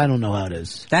things. I don't know how it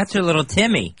is. That's her little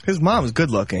Timmy. His mom's good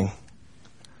looking.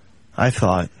 I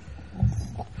thought.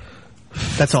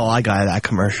 That's all I got out of that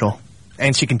commercial.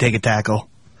 And she can take a tackle.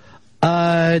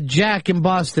 Jack in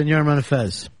Boston, you're on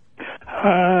Fez.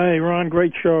 Hi, Ron.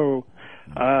 Great show.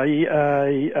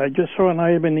 I just saw an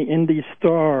item in the Indy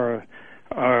Star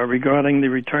regarding the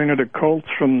return of the Colts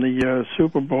from the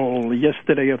Super Bowl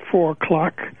yesterday at 4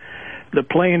 o'clock. The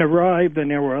plane arrived,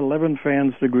 and there were 11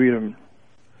 fans to greet him.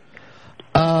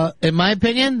 In my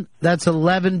opinion, that's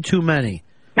 11 too many.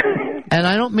 And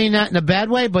I don't mean that in a bad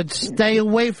way, but stay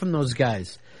away from those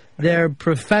guys. They're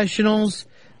professionals.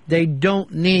 They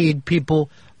don't need people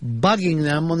bugging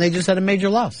them when they just had a major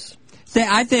loss. See,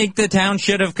 I think the town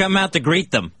should have come out to greet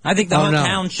them. I think the whole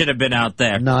town should have been out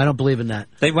there. No, I don't believe in that.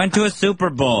 They went to a Super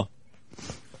Bowl.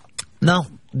 No,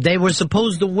 they were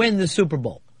supposed to win the Super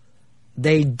Bowl.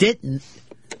 They didn't.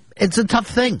 It's a tough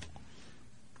thing.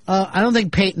 I don't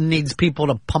think Peyton needs people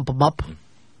to pump him up.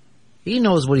 He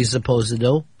knows what he's supposed to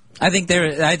do. I think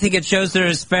it shows they're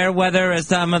as fair weather as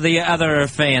some of the other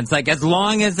fans. Like, as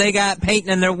long as they got Peyton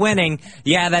and they're winning,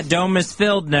 yeah, that dome is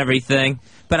filled and everything.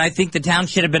 But I think the town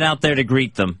should have been out there to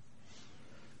greet them.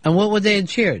 And what would they have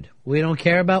cheered? We don't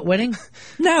care about winning?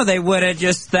 No, they would have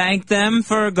just thanked them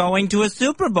for going to a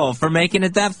Super Bowl, for making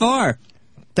it that far.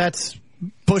 But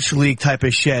Bush League type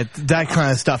of shit, that kind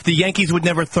of stuff. The Yankees would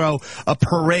never throw a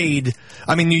parade.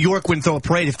 I mean, New York wouldn't throw a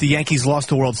parade if the Yankees lost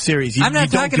the World Series. I'm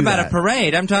not talking about a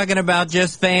parade. I'm talking about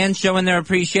just fans showing their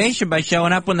appreciation by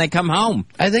showing up when they come home.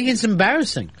 I think it's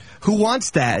embarrassing. Who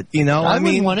wants that? You know, I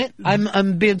wouldn't want it.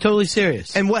 I'm being totally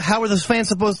serious. And how are those fans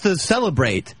supposed to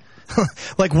celebrate?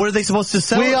 Like, what are they supposed to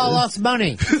celebrate? We all lost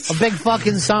money. A big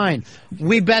fucking sign.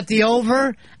 We bet the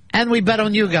over, and we bet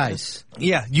on you guys.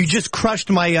 Yeah, you just crushed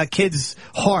my kid's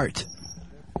heart.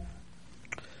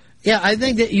 Yeah, I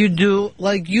think that you do.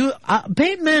 Like,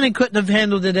 Peyton Manning couldn't have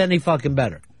handled it any fucking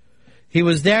better. He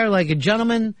was there like a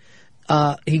gentleman.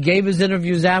 He gave his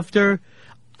interviews after.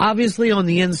 Obviously, on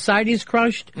the inside, he's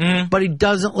crushed, but he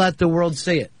doesn't let the world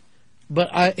see it.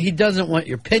 But he doesn't want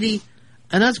your pity.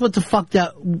 And that's what the fuck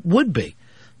that would be.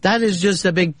 That is just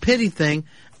a big pity thing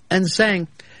and saying,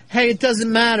 hey, it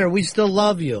doesn't matter. We still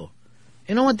love you.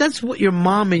 You know what? That's what your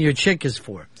mom and your chick is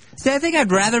for. See, I think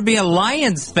I'd rather be a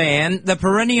Lions fan, the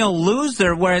perennial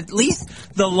loser, where at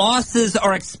least the losses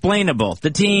are explainable. The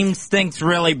team stinks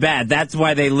really bad. That's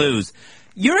why they lose.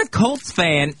 You're a Colts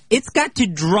fan. It's got to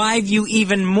drive you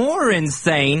even more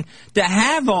insane to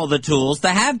have all the tools, to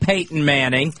have Peyton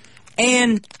Manning,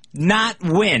 and not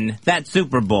win that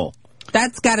Super Bowl.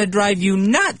 That's got to drive you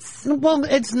nuts. Well,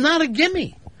 it's not a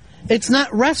gimme. It's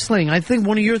not wrestling. I think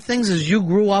one of your things is you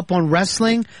grew up on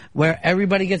wrestling where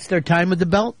everybody gets their time with the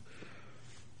belt.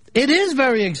 It is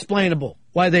very explainable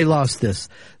why they lost this.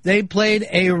 They played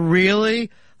a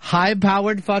really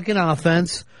high-powered fucking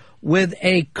offense with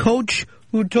a coach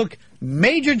who took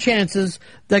major chances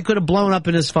that could have blown up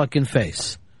in his fucking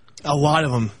face. A lot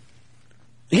of them.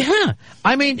 Yeah.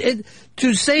 I mean,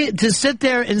 to sit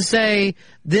there and say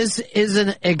this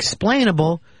isn't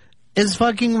explainable is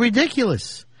fucking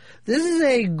ridiculous. This is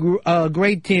a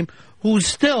great team who's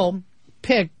still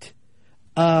picked,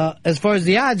 as far as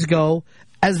the odds go,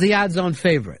 as the odds-on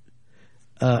favorite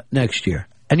next year.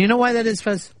 And you know why that is,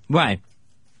 Fez? Why?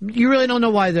 You really don't know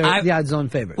why they're the odds-on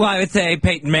favorite. Well, I would say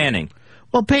Peyton Manning.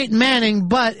 Well, Peyton Manning,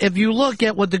 but if you look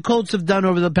at what the Colts have done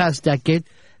over the past decade,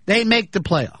 they make the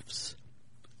playoffs.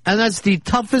 And that's the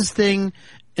toughest thing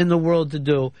in the world to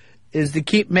do, is to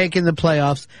keep making the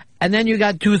playoffs. And then you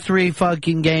got 2-3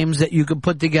 fucking games that you can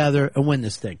put together and win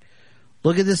this thing.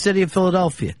 Look at the city of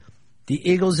Philadelphia.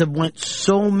 The Eagles have went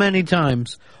so many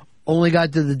times, only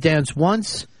got to the dance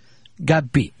once,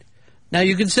 got beat. Now,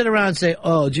 you can sit around and say,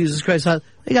 oh, Jesus Christ,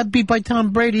 they got beat by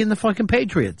Tom Brady and the fucking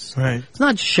Patriots. Right. It's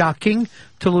not shocking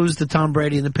to lose to Tom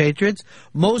Brady and the Patriots.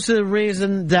 Most of the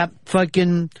reason that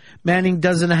fucking Manning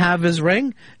doesn't have his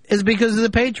ring is because of the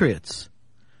Patriots.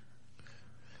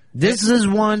 This is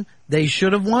one they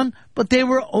should have won, but they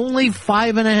were only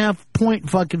 5.5-point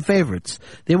fucking favorites.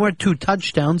 They weren't 2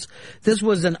 touchdowns. This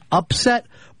was an upset,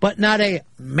 but not a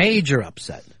major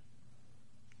upset.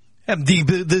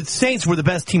 The Saints were the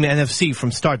best team in the NFC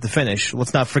from start to finish.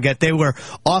 Let's not forget they were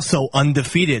also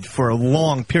undefeated for a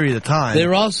long period of time. They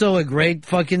were also a great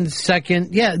fucking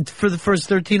second, for the first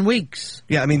 13 weeks.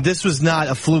 Yeah, I mean, this was not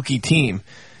a fluky team.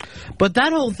 But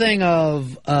that whole thing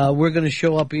of we're going to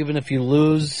show up even if you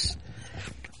lose,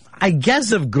 I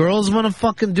guess if girls want to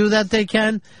fucking do that, they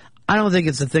can. I don't think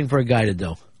it's a thing for a guy to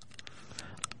do.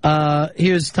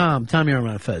 Here's Tom. Tom, you're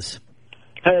on Fez.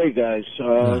 Hey, guys.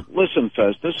 Listen,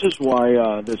 Fez, this is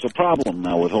why there's a problem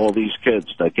now with all these kids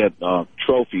that get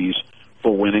trophies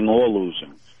for winning or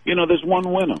losing. You know, there's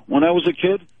one winner. When I was a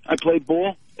kid, I played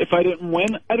ball. If I didn't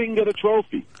win, I didn't get a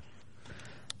trophy.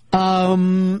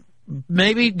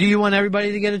 Maybe, do you want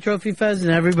everybody to get a trophy, Fez,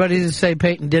 and everybody to say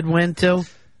Peyton did win, too?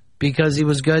 Because he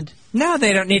was good? No,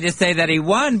 they don't need to say that he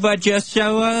won, but just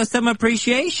show some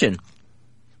appreciation.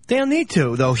 They don't need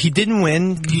to, though. He didn't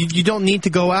win. You don't need to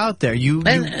go out there.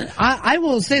 I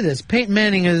will say this. Peyton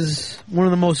Manning is one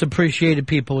of the most appreciated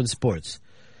people in sports.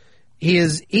 He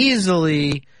is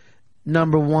easily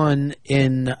number one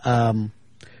in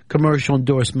commercial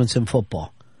endorsements in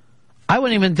football. I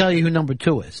wouldn't even tell you who number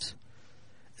 2 is.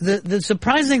 The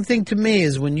surprising thing to me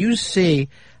is when you see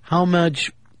how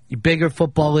much bigger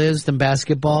football is than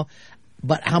basketball,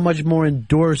 but how much more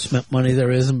endorsement money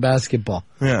there is in basketball.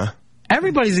 Yeah.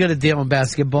 Everybody's got a deal in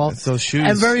basketball. It's those shoes.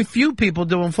 And very few people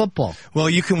do in football.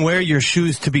 Well, you can wear your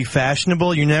shoes to be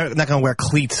fashionable. You're not going to wear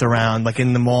cleats around like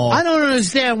in the mall. I don't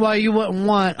understand why you wouldn't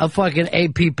want a fucking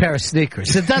AP pair of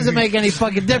sneakers. It doesn't make any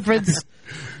fucking difference.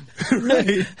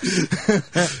 Right.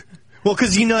 Well,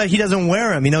 because, he doesn't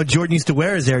wear them. Jordan used to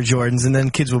wear his Air Jordans, and then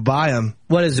kids would buy them.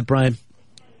 What is it, Brian?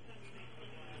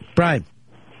 Brian.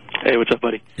 Hey, what's up,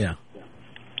 buddy? Yeah.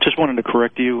 Just wanted to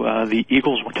correct you. The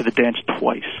Eagles went to the dance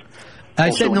twice. I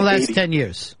said in the last 10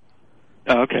 years.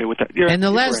 Oh, okay, with that. In the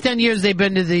last 10 years, they've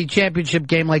been to the championship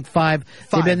game like five.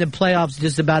 They've been to playoffs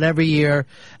just about every year,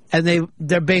 and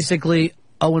they're basically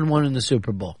 0-1 in the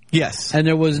Super Bowl. Yes. And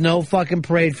there was no fucking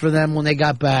parade for them when they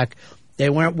got back. They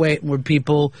weren't waiting with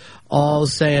people all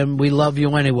saying, we love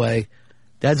you anyway.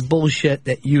 That's bullshit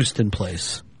that Houston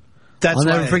plays. I'll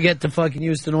never forget the fucking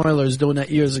Houston Oilers doing that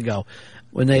years ago,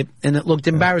 and it looked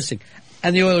embarrassing.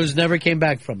 And the Oilers never came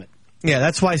back from it. Yeah,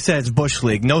 that's why I said it's Bush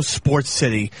League. No sports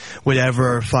city would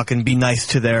ever fucking be nice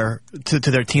to their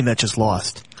team that just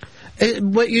lost.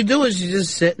 What you do is you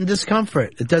just sit in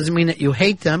discomfort. It doesn't mean that you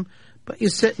hate them, but you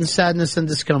sit in sadness and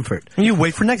discomfort. And you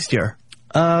wait for next year.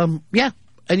 Yeah.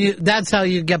 And that's how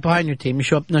you get behind your team. You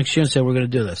show up next year and say, we're going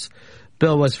to do this.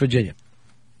 Bill, West Virginia.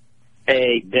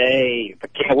 Hey, Dave. I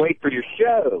can't wait for your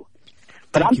show.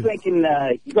 But I'm thinking you're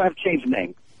going to have to change the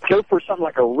name. Go for something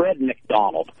like a Red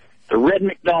McDonald. The Red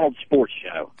McDonald Sports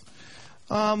Show.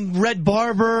 Red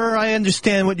Barber, I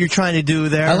understand what you're trying to do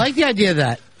there. I like the idea of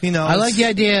that. I like the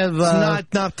idea of...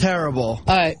 It's not terrible.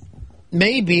 All right.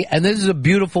 Maybe, and this is a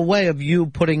beautiful way of you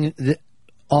putting it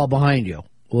all behind you,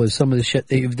 was some of the shit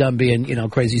that you've done being,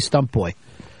 crazy stump boy.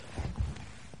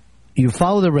 You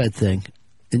follow the red thing,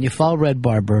 then you follow Red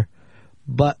Barber,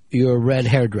 but you're a red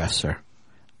hairdresser.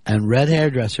 And red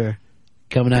hairdresser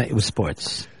coming at you with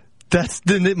sports.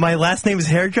 My last name is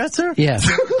hairdresser? Yeah.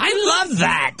 I love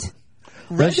that.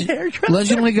 Red hairdresser?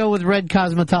 Let's only go with red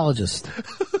cosmetologist.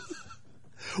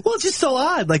 Well, it's just so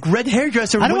odd. Like, red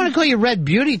hairdresser... I don't want to call you red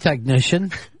beauty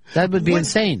technician. That would be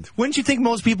insane. Wouldn't you think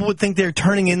most people would think they're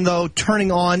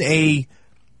turning on a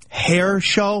hair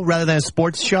show rather than a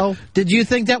sports show? Did you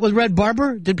think that was Red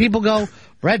Barber? Did people go,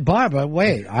 Red Barber?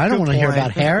 Wait, I don't want to hear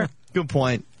about hair. Good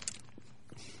point.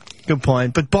 Good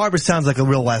point. But Barber sounds like a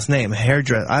real last name.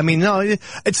 Hairdresser. I mean, no,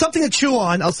 it's something to chew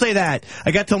on. I'll say that.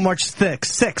 I got till March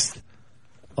 6th.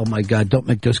 Oh, my God. Don't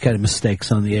make those kind of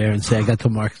mistakes on the air and say I got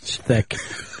till March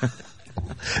 6th.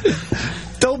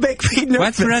 Don't make me nervous.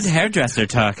 What's Red Hairdresser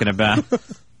talking about?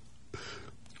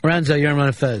 Renzo, you're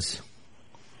on Fez.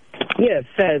 Yeah,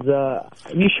 Fez,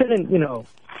 you shouldn't,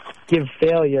 give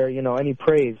failure, any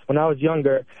praise. When I was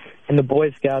younger in the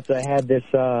Boy Scouts, I had this,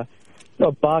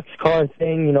 box car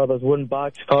thing, those wooden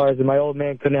box cars, and my old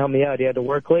man couldn't help me out. He had to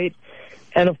work late.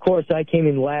 And, of course, I came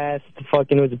in last.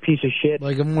 Fucking, it was a piece of shit.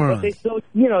 Like a moron. But they still,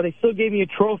 they still gave me a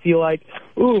trophy like,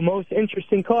 ooh, most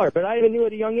interesting car. But I even knew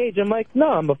at a young age, I'm like, no,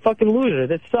 I'm a fucking loser.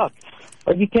 This sucks.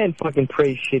 Like, you can't fucking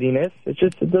praise shittiness. It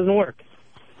doesn't work.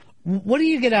 What do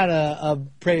you get out of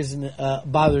praising,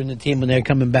 bothering the team when they're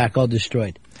coming back all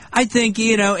destroyed? I think,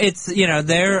 it's,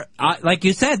 they're, like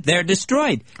you said, they're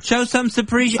destroyed. Show some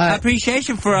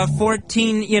appreciation for a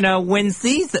 14, win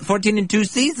season, 14-2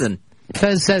 season.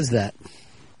 Fez says that.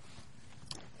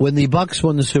 When the Bucks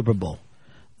won the Super Bowl,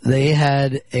 they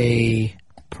had a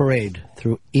parade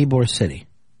through Ybor City.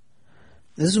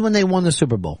 This is when they won the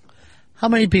Super Bowl. How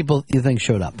many people do you think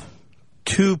showed up?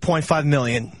 2.5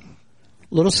 million.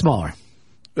 A little smaller.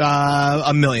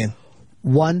 1 million.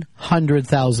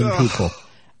 100,000 people.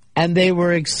 And they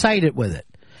were excited with it.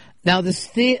 Now, the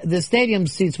stadium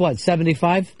seats, what,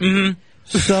 75? Mm-hmm.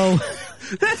 So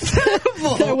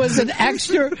there was an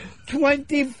extra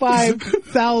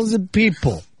 25,000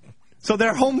 people. So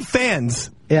they're home fans.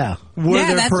 Yeah.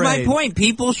 That's my point.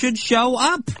 People should show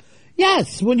up.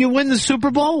 Yes. When you win the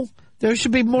Super Bowl, there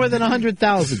should be more than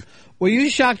 100,000. Were you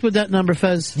shocked with that number,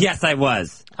 Fez? Yes, I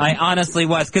was. I honestly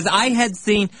was. Because I had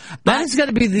seen... That's going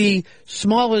to be the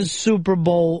smallest Super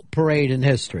Bowl parade in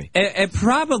history. It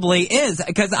probably is.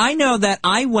 Because I know that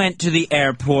I went to the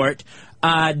airport...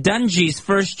 Dungy's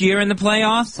first year in the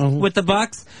playoffs with the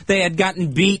Bucks. They had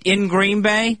gotten beat in Green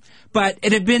Bay, but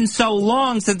it had been so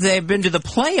long since they had been to the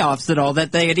playoffs at all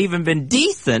that they had even been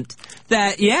decent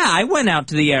that, I went out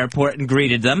to the airport and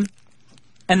greeted them.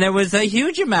 And there was a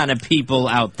huge amount of people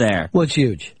out there. What's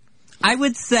huge? I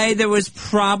would say there was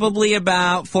probably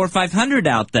about 400 or 500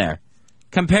 out there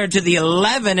compared to the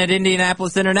 11 at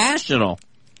Indianapolis International.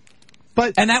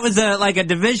 And that was like a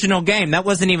divisional game. That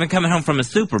wasn't even coming home from a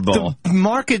Super Bowl. The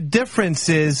market difference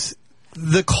is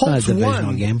the Colts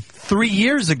won 3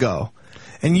 years ago.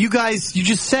 And you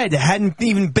just said hadn't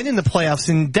even been in the playoffs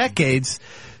in decades.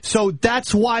 So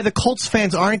that's why the Colts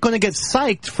fans aren't going to get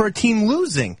psyched for a team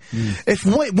losing.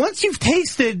 Once you've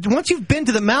been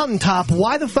to the mountaintop,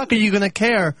 why the fuck are you going to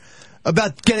care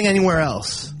about getting anywhere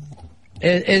else?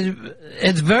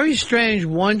 It's very strange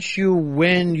once you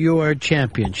win your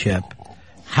championship.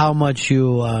 How much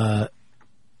you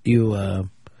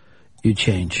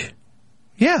change?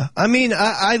 Yeah, I mean,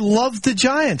 I love the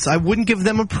Giants. I wouldn't give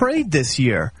them a parade this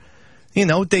year. You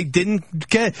know, they didn't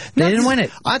get... They didn't win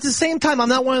it. At the same time, I'm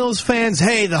not one of those fans,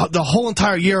 hey, the whole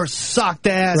entire year sucked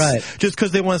ass just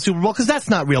because they won a Super Bowl, because that's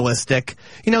not realistic.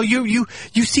 You know, you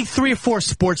see 3 or 4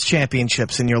 sports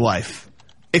championships in your life.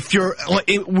 If you're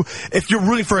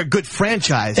rooting for a good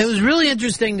franchise. It was really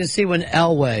interesting to see when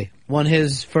Elway won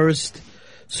his first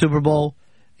Super Bowl.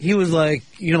 He was like,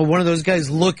 you know, one of those guys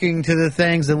looking to the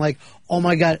things and like, oh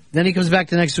my God. Then he comes back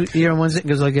the next year and wins it and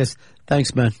goes like this,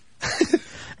 thanks, man.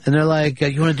 And they're like,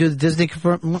 you want to do the Disney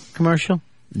commercial?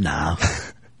 No.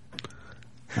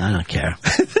 I don't care.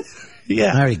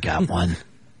 Yeah. I already got one.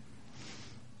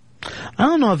 I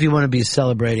don't know if you want to be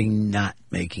celebrating not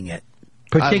making it.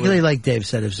 Particularly like Dave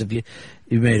said, if you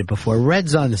made it before.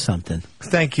 Red's onto something.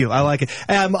 Thank you. I like it.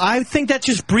 I think that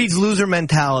just breeds loser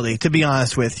mentality, to be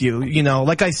honest with you. You know,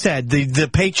 like I said, the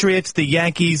Patriots, the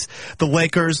Yankees, the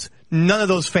Lakers, none of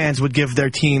those fans would give their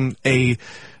team an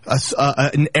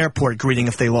airport greeting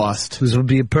if they lost. This would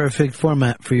be a perfect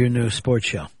format for your new sports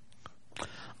show.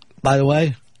 By the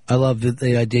way, I love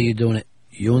the idea you're doing it.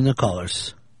 You and the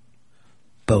callers.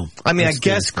 Boom. I mean, I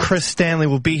guess Chris Stanley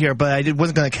will be here, but I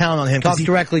wasn't going to count on him. Talk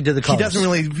directly to the callers. He doesn't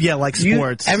really, like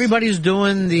sports. Everybody's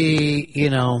doing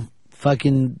the,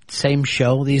 fucking same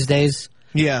show these days.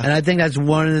 Yeah. And I think that's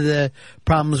one of the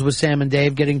problems with Sam and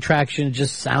Dave getting traction. It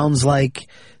just sounds like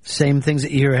same things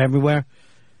that you hear everywhere.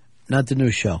 Not the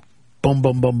new show. Boom,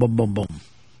 boom, boom, boom, boom, boom.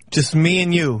 Just me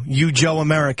and you Joe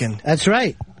American. That's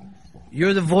right.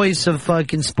 You're the voice of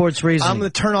fucking sports reasoning. I'm going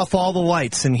to turn off all the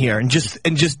lights in here and just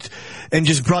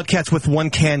broadcast with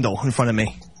one candle in front of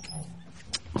me.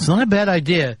 It's not a bad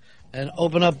idea. And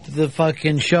open up the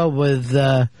fucking show with,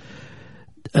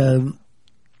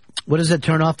 what is it,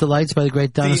 Turn Off the Lights by the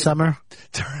great Donna Summer?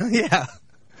 Yeah.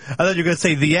 I thought you were going to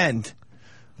say The End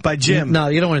by Jim. No,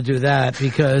 you don't want to do that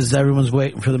because everyone's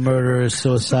waiting for the murder,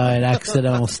 suicide,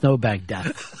 accidental snowbank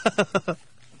death.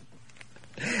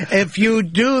 If you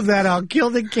do that, I'll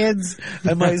kill the kids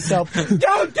and myself. Don't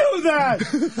do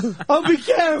that! I'll be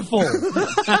careful.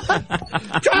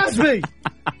 Trust me.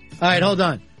 All right, hold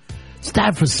on. It's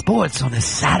time for sports on a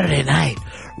Saturday night.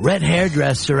 Red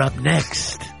Hairdresser up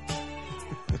next.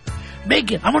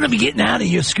 Make it. I want to be getting out of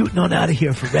here, scooting on out of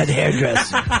here for Red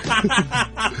Hairdresser.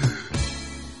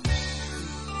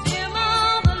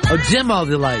 Dim all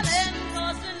the lights.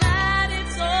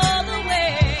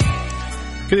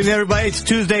 Good evening, everybody. It's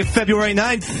Tuesday, February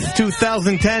 9th,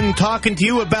 2010, talking to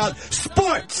you about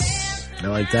sports. I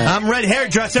like that. I'm Red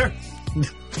Hairdresser.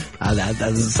 That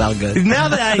doesn't sound good. Now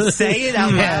that I say it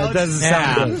out loud. It doesn't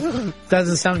sound good.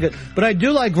 Doesn't sound good. But I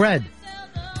do like red.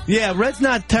 Yeah, red's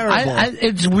not terrible.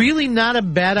 It's really not a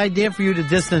bad idea for you to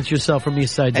distance yourself from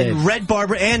Eastside Dave. And Red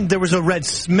Barber, and there was a Red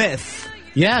Smith.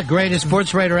 Yeah, greatest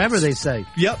sports writer ever, they say.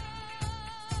 Yep.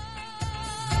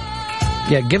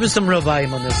 Yeah, give us some real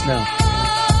volume on this now.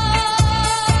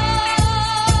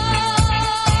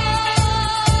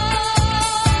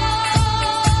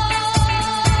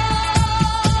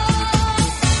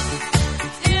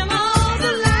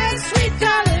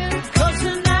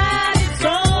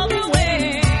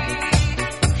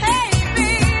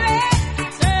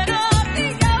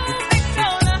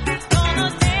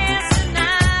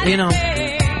 You know,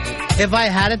 if I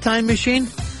had a time machine,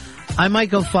 I might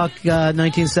go fuck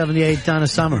 1978 Donna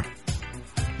Summer.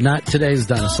 Not today's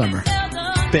Donna Summer.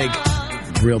 Big.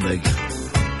 Real big.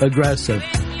 Aggressive.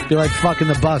 You're like fucking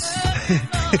the bus.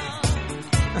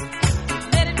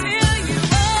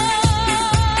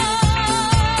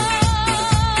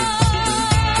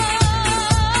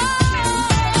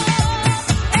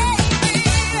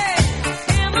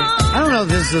 I don't know if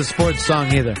this is a sports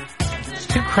song either. It's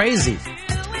too crazy.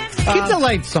 Keep the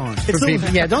lights on for people.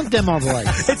 Yeah, don't dim all the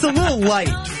lights. It's a little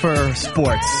light for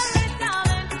sports.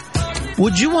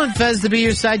 Would you want Fez to be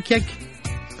your sidekick?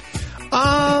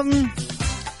 I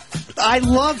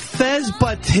love Fez,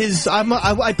 but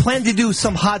I plan to do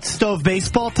some hot stove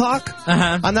baseball talk.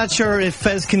 Uh-huh. I'm not sure if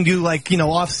Fez can do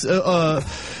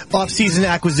off-season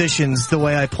acquisitions the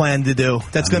way I plan to do.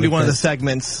 That's going to be one of the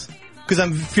segments because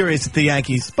I'm furious at the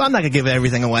Yankees, but I'm not going to give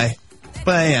everything away.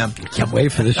 But I am. I can't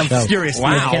wait for this show. I'm furious.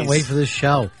 Wow. I can't wait for this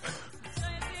show.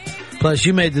 Plus,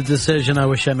 you made the decision I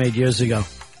wish I made years ago.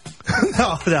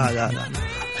 No.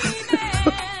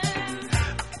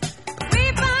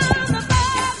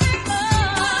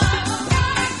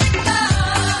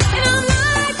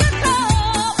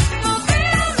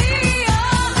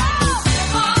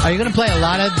 Are you going to play a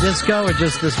lot of disco or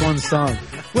just this one song?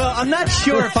 Well, I'm not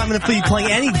sure if I'm going to be playing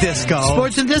any disco.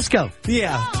 Sports and disco.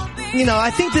 Yeah. You know,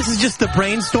 I think this is just the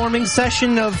brainstorming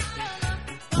session of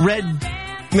Red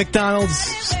McDonald's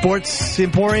Sports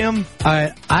Emporium. All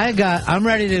right, I'm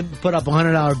ready to put up a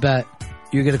 $100 bet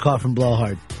you're going to call from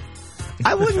Blowhard.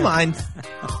 I wouldn't mind.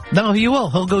 No, he will.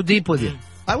 He'll go deep with you.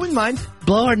 I wouldn't mind.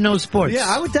 Blowhard knows sports. Yeah,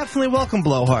 I would definitely welcome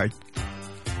Blowhard.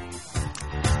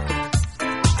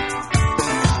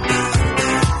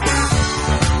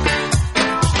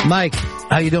 Mike,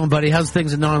 how you doing, buddy? How's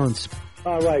things in New Orleans?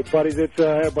 All right, buddies. It's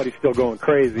everybody's still going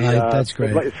crazy. That's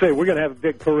great. Like I say, we're going to have a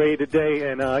big parade today,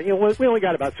 and we only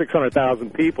got about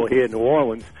 600,000 people here in New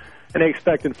Orleans, and they're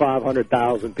expecting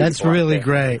 500,000 people. That's really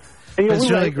great. And, That's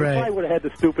really we great. probably would have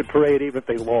had the stupid parade even if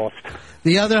they lost.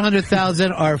 The other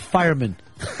 100,000 are firemen.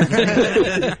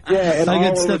 Yeah, and I all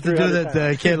got over stuff to do 300 that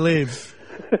I can't leave.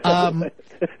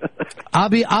 I'll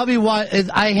be.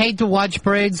 I hate to watch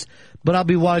parades, but I'll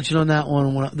be watching on that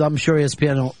one. I'm sure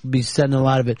ESPN will be sending a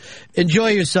lot of it. Enjoy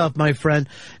yourself, my friend.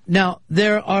 Now,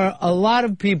 there are a lot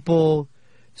of people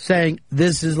saying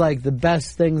this is like the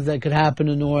best things that could happen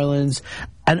in New Orleans,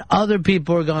 and other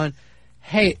people are going,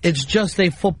 hey, it's just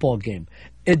a football game.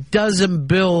 It doesn't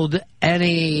build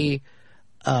any,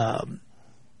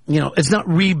 it's not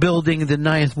rebuilding the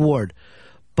Ninth Ward.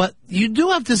 But you do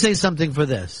have to say something for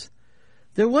this.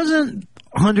 There wasn't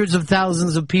hundreds of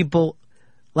thousands of people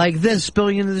like this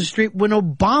spilling into the street when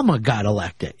Obama got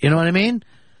elected. You know what I mean?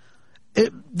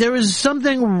 There is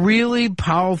something really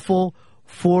powerful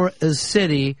for a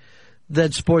city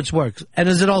that sports works. And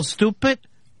is it all stupid?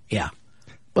 Yeah.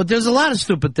 But there's a lot of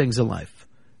stupid things in life.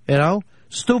 You know?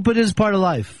 Stupid is part of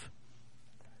life.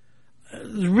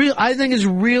 I think it's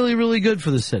really, really good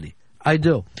for the city. I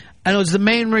do. And it was the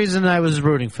main reason I was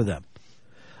rooting for them.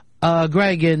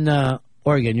 Greg in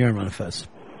Oregon, you're in Run Fest.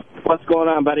 What's going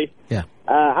on, buddy? Yeah.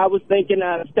 I was thinking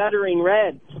Stuttering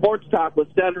Red. Sports Talk with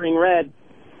Stuttering Red.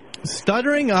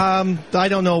 Stuttering? I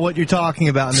don't know what you're talking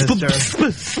about, mister.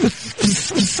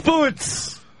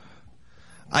 Sports.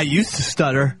 I used to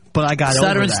stutter, but I got over that.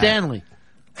 Stutter and Stanley.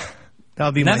 That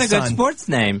would be Another my son. good sports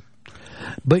name.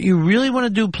 But you really want to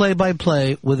do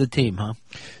play-by-play with a team, huh?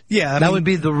 Yeah. That would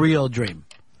be the real dream.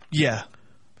 Yeah.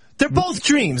 They're both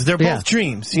dreams. They're both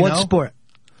dreams, you what know? sport?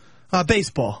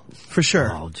 Baseball, for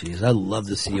sure. Oh, jeez. I'd love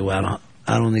to see you out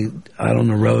on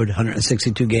the road,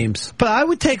 162 games. But I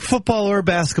would take football or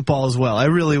basketball as well. I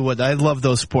really would. I love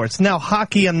those sports. Now,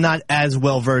 hockey I'm not as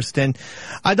well-versed in.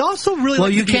 I'd also really Well,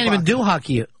 like you to can't even do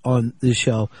hockey on this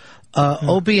show.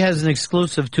 Opie has an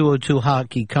exclusive 202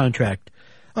 hockey contract.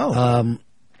 Oh.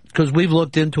 Because we've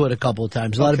looked into it a couple of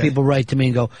times. A lot of people write to me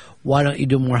and go, why don't you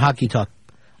do more hockey talk?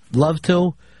 Love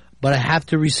to, but I have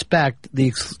to respect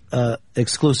the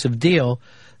exclusive deal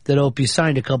that Opie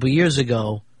signed a couple years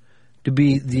ago to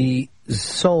be the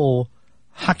sole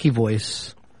hockey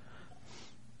voice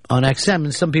on XM.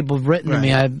 And some people have written to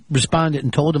me. I've responded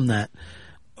and told them that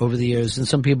over the years. And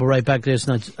some people write back there, it's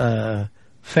not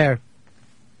fair.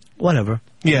 Whatever.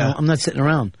 Yeah. You know, I'm not sitting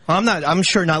around. I'm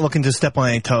sure not looking to step on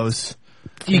any toes.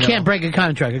 You can't break a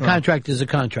contract. A contract is a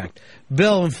contract.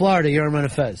 Bill in Florida, you're on Run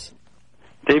of Fez.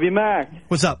 Davey Mack.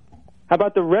 What's up? How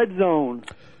about the Red Zone?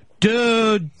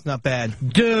 Dude. Not bad.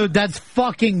 Dude, that's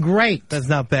fucking great. That's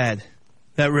not bad.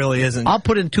 That really isn't. I'll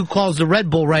put in 2 calls to Red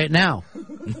Bull right now.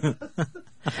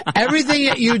 Everything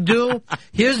that you do,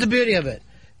 here's the beauty of it.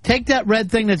 Take that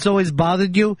red thing that's always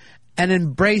bothered you and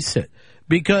embrace it.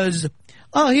 Because,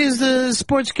 here's the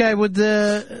sports guy with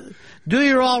the Do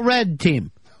Your All Red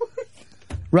team.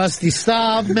 Rusty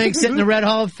Staub makes it in the Red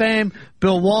Hall of Fame.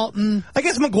 Bill Walton. I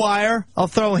guess McGuire. I'll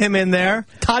throw him in there.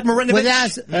 Todd Marinovich. With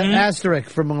asterisk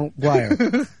for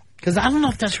McGuire. Because I don't know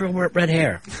if that's real red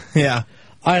hair. Yeah.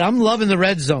 All right, I'm loving the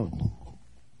Red Zone.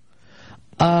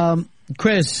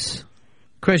 Chris,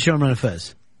 you're on Run of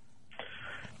Fez.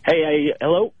 Hey,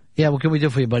 hello? Yeah, what can we do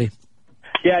for you, buddy?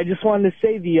 Yeah, I just wanted to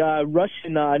say the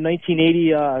Russian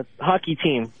 1980 hockey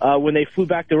team, when they flew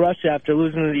back to Russia after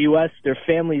losing to the U.S., their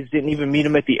families didn't even meet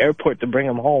them at the airport to bring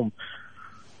them home.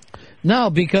 No,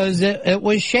 because it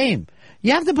was shame.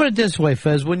 You have to put it this way,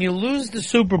 Fez. When you lose the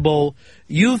Super Bowl,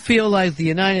 you feel like the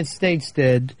United States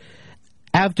did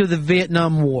after the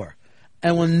Vietnam War.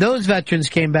 And when those veterans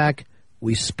came back,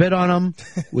 we spit on them.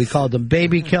 We called them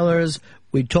baby killers.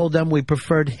 We told them we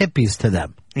preferred hippies to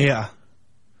them. Yeah.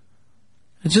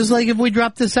 It's just like if we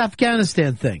dropped this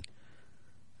Afghanistan thing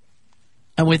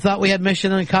and we thought we had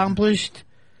mission accomplished.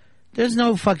 There's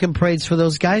no fucking parades for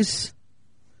those guys.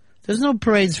 There's no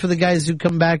parades for the guys who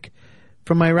come back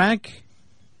from Iraq.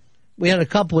 We had a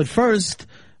couple at first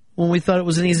when we thought it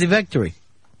was an easy victory.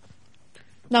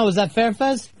 Now, is that fair,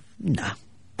 Fez? No.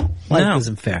 Life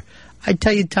isn't fair. I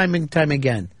tell you time and time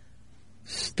again,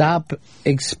 stop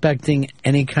expecting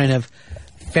any kind of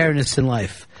fairness in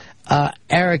life.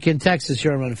 Eric in Texas,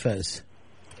 you're on Run Fez.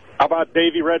 How about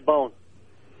Davey Redbone?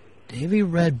 Davey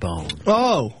Redbone.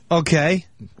 Oh, okay.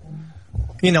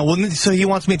 So he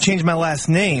wants me to change my last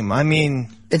name. I mean...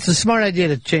 It's a smart idea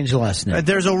to change the last name.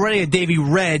 There's already a Davey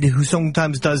Red who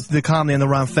sometimes does the comedy on the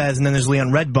Ron Fez, and then there's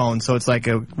Leon Redbone, so it's like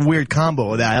a weird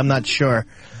combo of that. I'm not sure.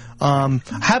 How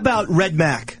about Red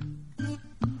Mac?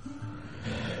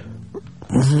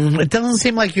 It doesn't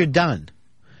seem like you're done.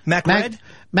 Mac Red?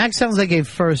 Mac sounds like a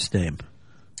first name.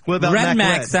 What about Red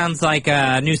Mac Mac sounds like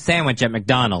a new sandwich at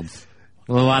McDonald's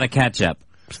with a lot of ketchup.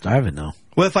 Starving though.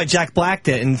 What if I Jack Blacked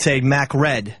it and say Mac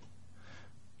Red?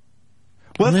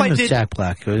 What if I did Jack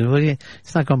Black?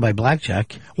 It's not going by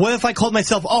Blackjack. What if I called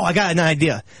myself? Oh, I got an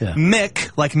idea. Yeah.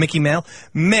 Mick, like Mickey Mail.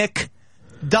 Mick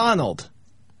Donald.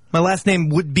 My last name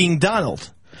would being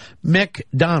Donald. Mick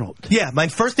Donald. Yeah, my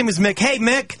first name is Mick. Hey,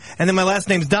 Mick, and then my last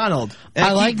name's Donald. And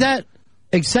I like that,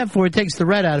 except for it takes the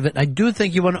red out of it. I do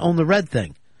think you want to own the red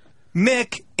thing.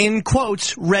 Mick, in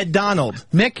quotes, Red Donald.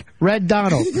 Mick Red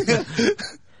Donald.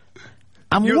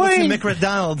 You're listening to Mick Red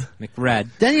Donald. McRed.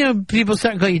 Then people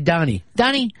start to call you Donnie.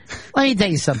 Donnie, let me tell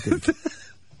you something.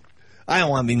 I don't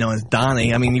want to be known as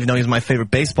Donnie. I mean, even though he's my favorite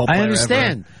baseball player I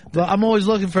understand, but I'm always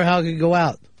looking for how it could go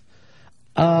out.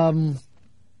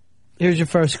 Here's your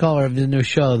first caller of the new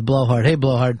show, the Blowhard. Hey,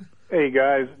 Blowhard. Hey,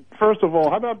 guys. First of all,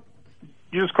 how about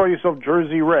you just call yourself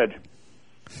Jersey Red?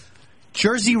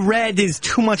 Jersey Red is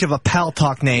too much of a pal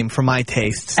talk name for my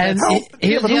tastes. And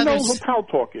here's who knows what pal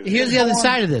talk is? Here's the other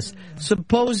side of this.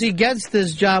 Suppose he gets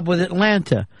this job with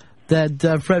Atlanta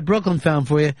that Fred Brooklyn found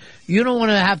for you. You don't want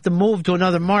to have to move to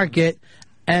another market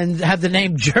and have the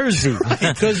name Jersey.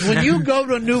 Because when you go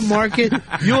to a new market,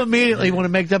 you immediately want to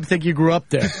make them think you grew up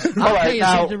there. I'll tell you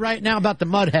something right now about the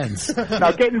Mud Hens.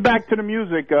 Now, getting back to the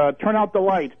music, Turn Out the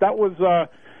Lights. That was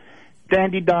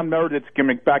Dandy Don Meredith's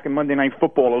gimmick back in Monday Night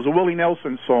Football. It was a Willie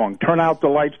Nelson song, Turn Out the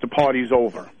Lights, the Party's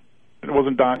Over. It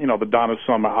wasn't, the Donna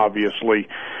Summer, obviously.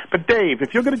 But, Dave,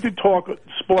 if you're going to do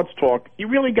sports talk, you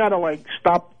really got to,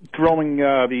 stop throwing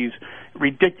these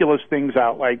ridiculous things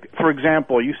out. Like, for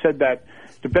example, you said that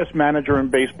the best manager in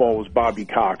baseball was Bobby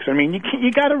Cox. I mean,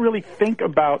 you got to really think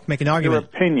about your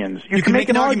opinions. You can make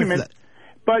an argument.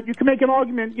 But you can make an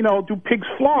argument, do pigs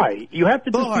fly? You have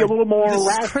to just be a little more rational.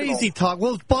 This is crazy talk.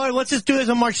 Well, Bart, let's just do this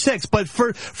on March 6th. But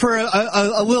for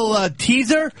a little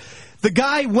teaser, the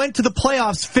guy went to the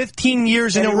playoffs 15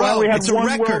 years in a row. It's a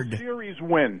record. World Series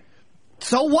win.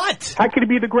 So what? How could he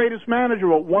be the greatest manager?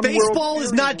 Baseball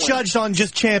is not judged on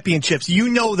just championships. You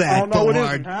know that, no, it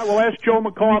isn't, huh? Well, ask Joe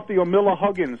McCarthy or Miller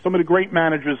Huggins, some of the great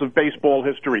managers of baseball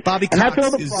history. Bobby Cox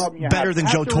is better than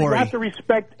Joe Torre. You have to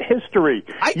respect history.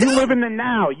 You live in the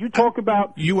now. You talk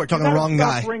about... You are talking to the wrong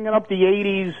guy. Bringing up the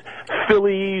 80s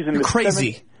Phillies and You're the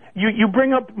crazy. 70s. You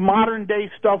bring up modern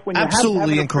day stuff when you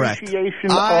absolutely have incorrect.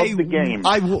 Appreciation of the game.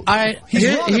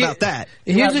 He's wrong about that.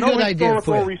 Here's a good idea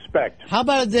for you. Respect. How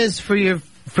about this for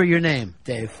your name,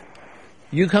 Dave?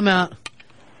 You come out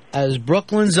as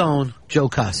Brooklyn's own Joe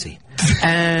Cossey,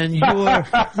 and you're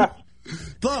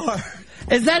Blowhard.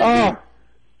 Is that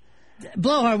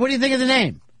Blowhard? What do you think of the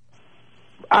name?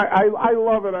 I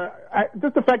love it.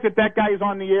 Just the fact that guy is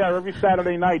on the air every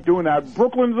Saturday night doing that.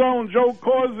 Brooklyn's own Joe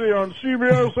Cossey on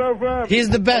CBS FM. He's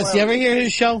the best. You ever hear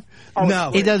his show?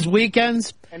 No. He does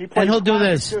weekends, and he'll do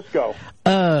this. Disco.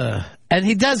 And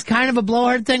he does kind of a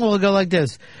Blowhard thing. We'll go like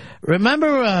this.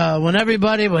 Remember when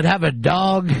everybody would have a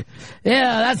dog?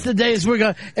 Yeah, that's the days we're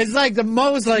going. It's like the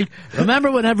most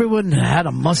remember when everyone had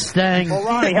a Mustang? Well,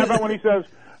 Ronnie, how about when he says,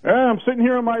 I'm sitting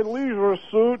here in my leisure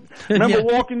suit. Remember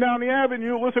walking down the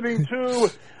avenue listening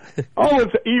to,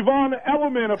 it's Yvonne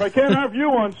Elliman, If I Can't Have You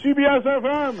on CBS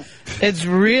FM. It's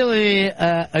really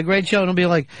a great show. It'll be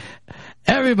like,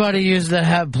 everybody used to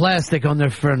have plastic on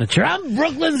their furniture. I'm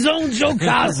Brooklyn's own Joe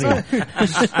Cossey.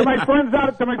 to my friends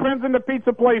in the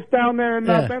pizza place down there in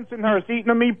Bensonhurst eating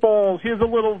the meatballs. Here's a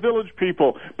little village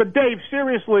people. But Dave,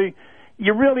 seriously,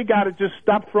 you really got to just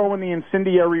stop throwing the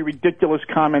incendiary, ridiculous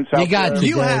comments out there. You got to.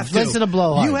 You have to. Listen to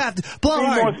Blowhard. You have to.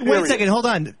 Blowhard, wait a second. Hold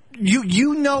on.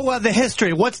 You know the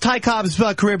history. What's Ty Cobb's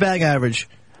career batting average?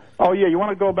 Oh, yeah, you want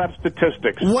to go about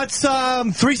statistics. What's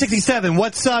 367?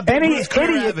 What's any career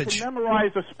idiot average? can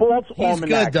memorize a sports almanac.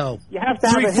 He's good, though. You have to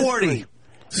have 340. a history.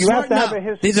 You have to have a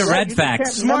history. These are red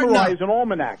facts. You can't memorize an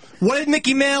almanac. What did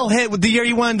Mickey Mail hit with the year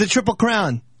he won the Triple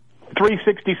Crown?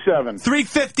 367.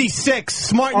 356.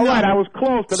 Smart All enough. right, I was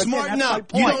close. But Smart again, enough.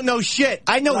 You don't know shit.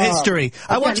 I know history.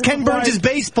 I watch Ken Burns'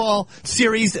 baseball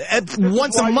series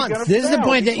once a month. This is the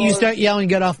point that you start yelling,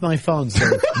 "Get off my phone!" So.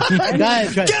 Go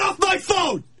ahead, try. Get off my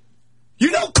phone! You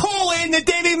don't call in the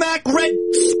Davey Mac Red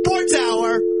Sports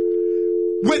Hour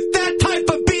with that type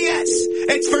of BS.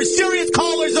 It's for serious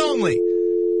callers only.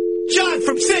 John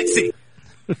from Cincy.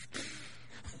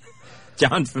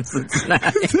 John from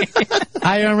Cincinnati.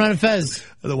 Hi, I'm Ron and Fez.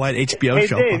 The white HBO Hey,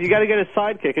 show. Dave, you got to get a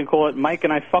sidekick and call it Mike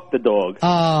and I fucked the dog.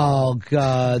 Oh,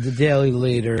 God, the Daily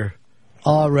Leader.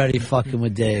 Already fucking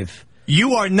with Dave.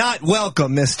 You are not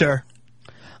welcome, mister.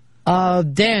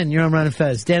 Dan, you're on Ron and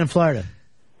Fez. Dan in Florida.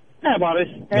 Hi,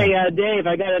 Bobbis. Hey, Dave,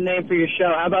 I got a name for your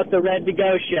show. How about the Red to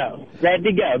Go show? Red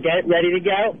to Go. Get ready to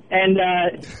go? And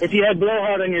if you had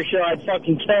Blowhard on your show, I'd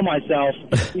fucking kill myself.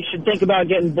 You should think about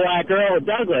getting Black Earl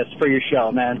Douglas for your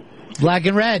show, man. Black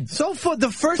and Red. So for the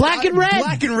first Black and Red.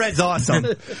 Black and Red's awesome.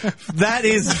 That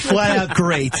is flat out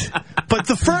great. But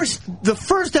the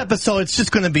first episode, it's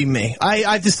just going to be me.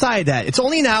 I decided that. It's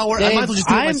only an hour. Dave, I might as well just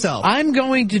do it myself. I'm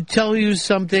going to tell you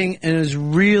something, and it's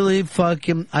really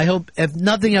fucking... I hope, if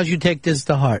nothing else, you take this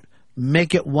to heart.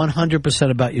 Make it 100%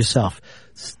 about yourself.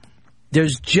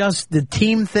 There's just... The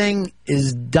team thing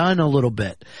is done a little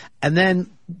bit. And then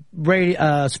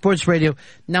sports radio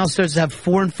now starts to have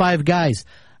 4 and 5 guys.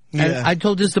 Yeah. And I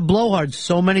told this to Blowhard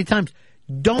so many times.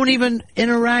 Don't even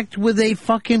interact with a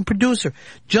fucking producer.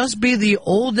 Just be the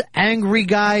old angry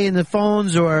guy in the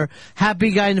phones or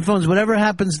happy guy in the phones, whatever it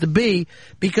happens to be,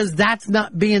 because that's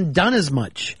not being done as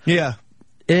much. Yeah.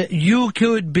 You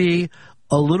could be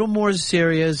a little more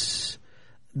serious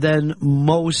than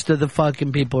most of the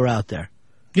fucking people are out there.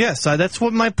 Yes, that's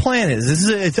what my plan is. This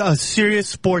is a serious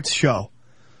sports show.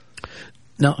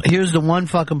 Now, here's the one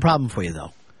fucking problem for you,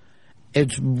 though.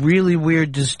 It's really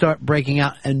weird to start breaking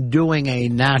out and doing a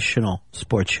national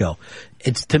sports show.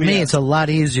 To me, it's a lot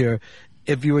easier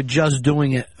if you were just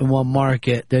doing it in one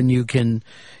market. Then you can,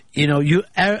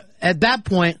 at that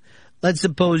point, let's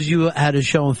suppose you had a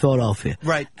show in Philadelphia.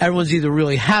 Right. Everyone's either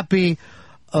really happy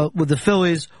with the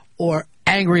Phillies or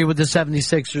angry with the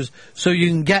 76ers, so you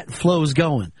can get flows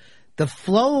going. The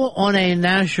flow on a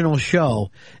national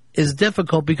show is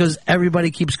difficult because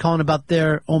everybody keeps calling about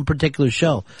their own particular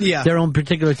show, their own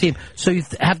particular team. So you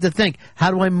have to think,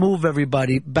 how do I move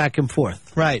everybody back and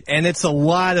forth? Right, and it's a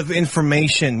lot of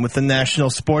information with the national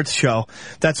sports show.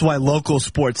 That's why local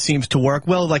sports seems to work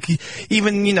well. Like,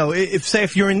 even,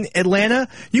 if you're in Atlanta,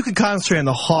 you can concentrate on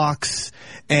the Hawks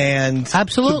and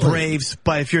Absolutely. the Braves,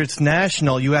 but if it's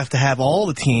national, you have to have all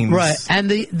the teams. Right, and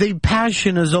the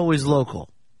passion is always local.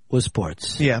 With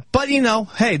sports. Yeah, but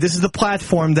hey, this is the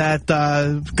platform that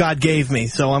God gave me,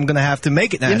 so I'm going to have to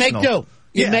make it national. You make do.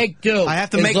 You make do. I have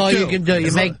to It's make do. all you can do.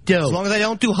 You make do. As long as I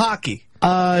don't do hockey.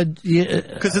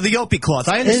 Because of the Opie clause.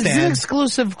 I understand. Is an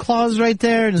exclusive clause right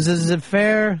there? Is it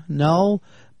fair? No,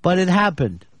 but it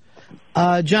happened.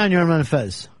 John, you're on Ron and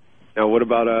Fez. Now, what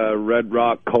about a Red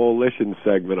Rock Coalition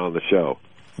segment on the show?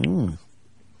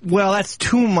 Well, that's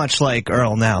too much like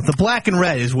Earl now. The Black and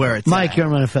Red is where it's Mike, at. you're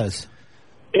on Ron and Fez.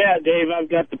 Yeah, Dave, I've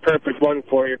got the perfect one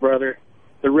for you, brother.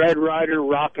 The Red Rider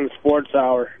Rockin' Sports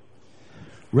Hour.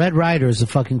 Red Rider is a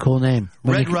fucking cool name.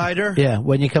 Rider? Yeah,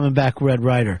 when you're coming back, Red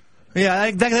Rider.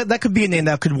 Yeah, that could be a name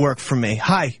that could work for me.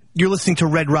 Hi, you're listening to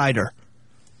Red Rider.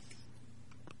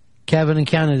 Kevin and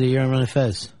Kennedy, you're on Ron and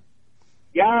Fez.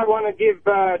 Yeah, I want to give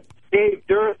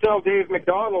Duracell Dave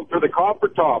McDonald for the copper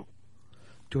top.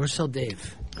 Duracell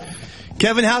Dave.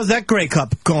 Kevin, how's that Grey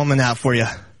Cup coming out for you?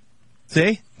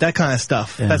 See? That kind of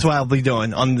stuff. Yeah. That's what I'll be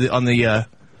doing on the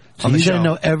So show. you gotta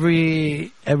know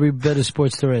every bit of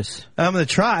sports there is. I'm going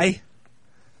to try.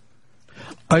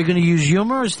 Are you going to use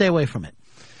humor or stay away from it?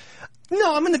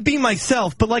 No, I'm going to be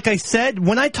myself. But like I said,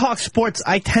 when I talk sports,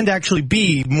 I tend to actually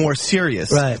be more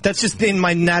serious. Right. That's just in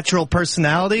my natural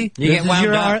personality. This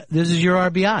is your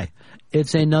RBI.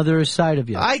 It's another side of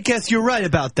you. I guess you're right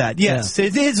about that. Yes,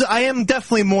 It is. I am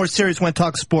definitely more serious when I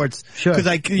talk sports. Sure.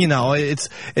 Because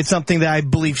it's something that I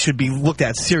believe should be looked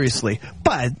at seriously.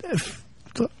 But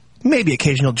maybe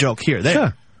occasional joke here or there.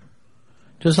 Sure.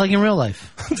 Just like in real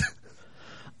life.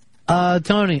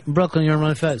 Tony, in Brooklyn, you're on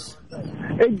Ron and Fez.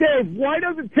 Hey, Dave, why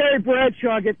doesn't Terry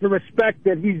Bradshaw get the respect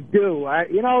that he's due?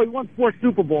 He won 4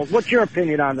 Super Bowls. What's your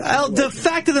opinion on that? Well, the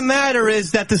fact of the matter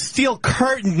is that the Steel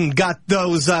Curtain got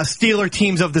those Steeler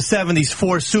teams of the 70s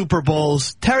 4 Super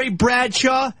Bowls. Terry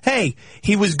Bradshaw, hey,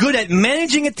 he was good at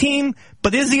managing a team,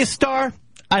 but is he a star?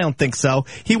 I don't think so.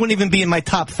 He wouldn't even be in my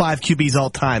top 5 QBs all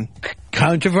time.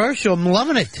 Controversial. I'm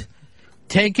loving it.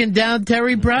 Taking down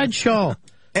Terry Bradshaw.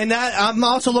 And I'm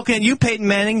also looking at you, Peyton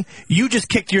Manning. You just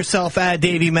kicked yourself out of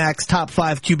Davey Mack's top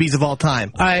 5 QBs of all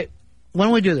time. All right. Why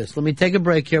don't we do this? Let me take a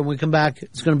break here. When we come back,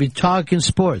 it's going to be Talking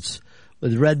Sports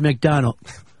with Red McDonald.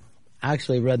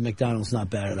 Actually, Red McDonald's not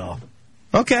bad at all.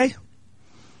 Okay.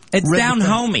 It's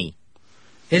down-homey.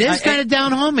 It is kind of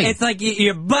down-homey. It's like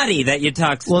your buddy that you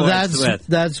talk sports with.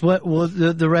 That's what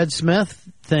the Red Smith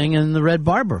thing and the Red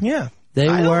Barber. Yeah. They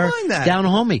I don't were mind that.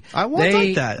 down-homey. I won't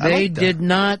like that. They did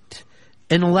not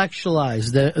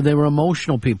intellectualized. They were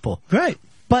emotional people. Right.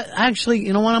 But actually,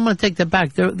 you know what? I'm going to take that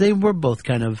back. They were both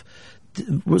kind of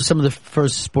some of the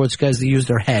first sports guys that used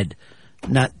their head,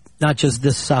 not just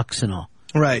this sucks and all.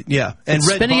 Right, yeah. And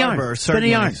Red Barber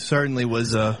certainly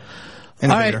was a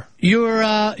innovator. All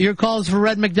right, your calls for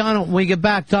Red McDonald. When we get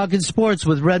back, talking sports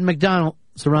with Red McDonald.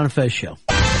 It's the Ron and Fez Show.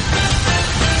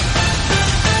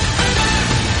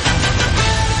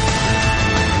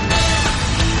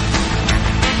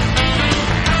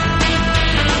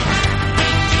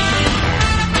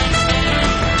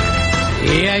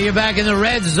 Yeah, you're back in the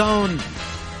red zone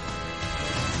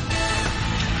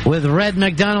with Red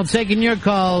McDonald taking your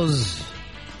calls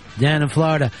down in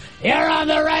Florida. You're on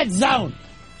the red zone.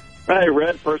 Hey,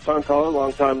 Red, first-time caller,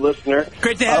 long-time listener.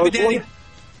 Great to have you, Danny.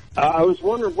 I was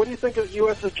wondering, what do you think of the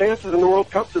U.S.'s chances in the World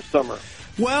Cup this summer?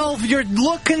 Well, you're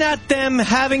looking at them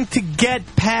having to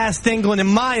get past England, in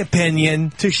my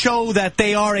opinion, to show that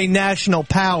they are a national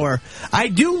power. I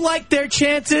do like their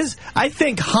chances. I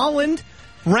think Holland,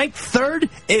 ranked third,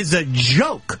 is a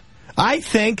joke. I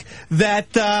think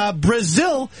that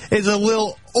Brazil is a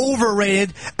little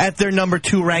overrated at their number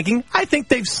 2 ranking. I think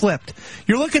they've slipped.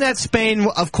 You're looking at Spain,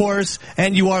 of course,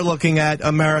 and you are looking at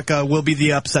America will be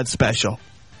the upset special.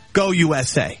 Go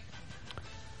USA.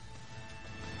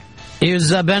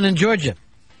 Here's Ben in Georgia.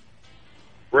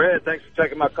 Red, thanks for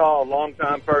taking my call. Long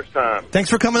time, first time. Thanks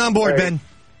for coming on board, Ben.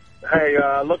 Hey,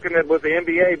 looking at with the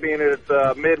NBA being at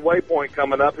its midway point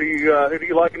coming up, who do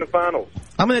you like in the finals?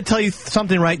 I'm going to tell you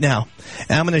something right now,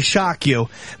 and I'm going to shock you,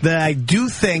 that I do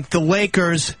think the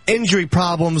Lakers' injury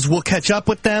problems will catch up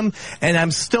with them, and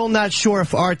I'm still not sure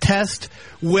if Artest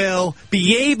will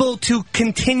be able to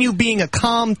continue being a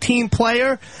calm team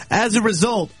player. As a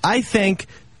result, I think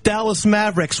Dallas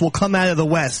Mavericks will come out of the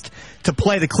West to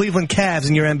play the Cleveland Cavs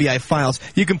in your NBA Finals.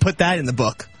 You can put that in the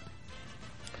book.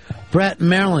 Brett,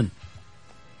 Maryland.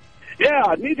 Yeah,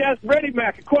 I need to ask Freddie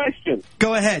Mac a question.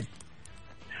 Go ahead.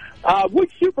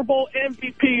 Which Super Bowl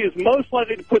MVP is most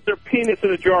likely to put their penis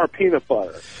in a jar of peanut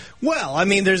butter? Well, I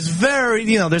mean, there's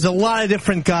there's a lot of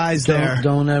different guys there.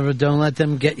 Don't let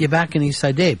them get you back in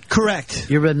Eastside Dave. Correct.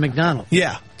 You're Red McDonald.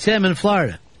 Yeah. Tim in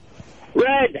Florida.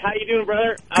 Red, how you doing,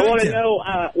 brother? I want to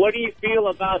know, what do you feel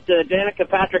about Danica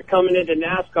Patrick coming into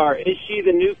NASCAR? Is she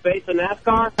the new face of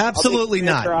NASCAR? Absolutely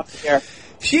not.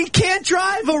 She can't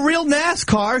drive a real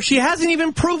NASCAR. She hasn't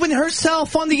even proven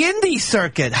herself on the Indy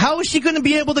circuit. How is she going to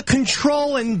be able to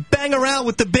control and bang around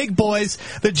with the big boys,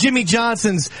 the Jimmy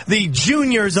Johnsons, the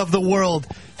juniors of the world?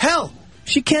 Hell,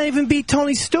 she can't even beat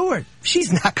Tony Stewart.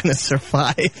 She's not going to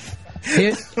survive.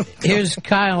 Here's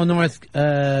Kyle in North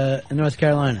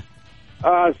Carolina.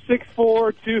 6'4",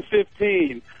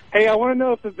 215. Hey, I want to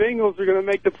know if the Bengals are going to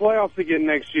make the playoffs again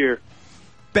next year.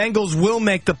 Bengals will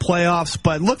make the playoffs,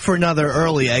 but look for another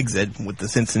early exit with the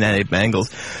Cincinnati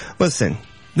Bengals. Listen,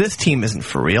 this team isn't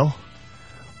for real.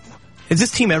 Is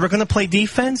this team ever going to play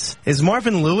defense? Is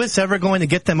Marvin Lewis ever going to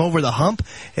get them over the hump?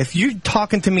 If you're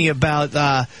talking to me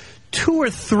about 2 or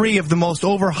 3 of the most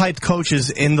overhyped coaches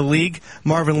in the league,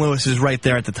 Marvin Lewis is right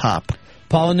there at the top.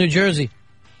 Paul in New Jersey.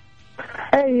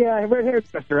 Hey, Red Hair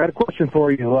Tester, I had a question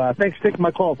for you. Thanks for taking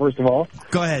my call, first of all.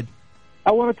 Go ahead.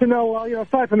 I wanted to know,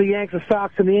 aside from the Yanks, the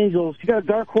Sox, and the Angels, you got a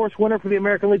dark horse winner for the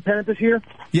American League pennant this year?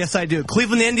 Yes, I do.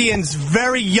 Cleveland Indians,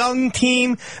 very young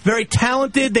team, very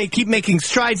talented. They keep making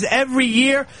strides every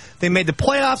year. They made the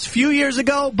playoffs a few years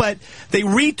ago, but they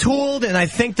retooled, and I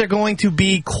think they're going to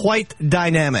be quite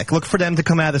dynamic. Look for them to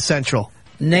come out of the Central.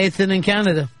 Nathan in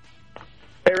Canada.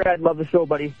 Hey, Red, love the show,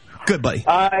 buddy. Good, buddy.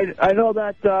 I know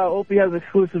that Opie has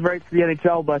exclusive rights to the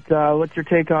NHL, but what's your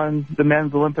take on the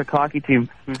men's Olympic hockey team?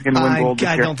 Who's going to win gold this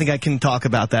year? I don't think I can talk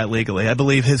about that legally. I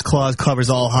believe his clause covers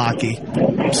all hockey.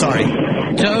 Sorry.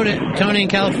 Tony in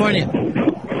California.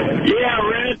 Yeah,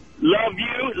 Red, love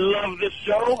you, love this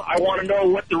show. I want to know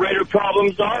what the Raider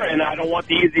problems are, and I don't want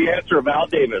the easy answer of Al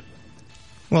Davis.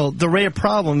 Well, the Raider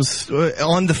problems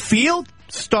on the field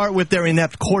start with their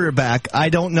inept quarterback. I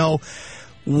don't know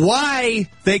why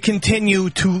they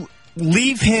continue to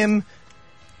leave him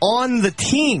on the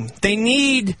team. They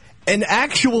need an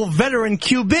actual veteran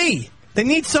QB. They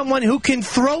need someone who can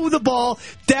throw the ball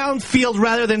downfield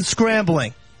rather than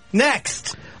scrambling.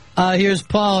 Next. Here's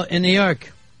Paul in New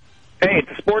York. Hey, it's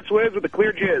a Sports Wiz with a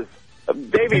clear jizz.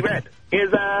 Davey, Red,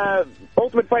 is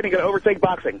Ultimate Fighting going to overtake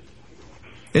boxing?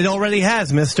 It already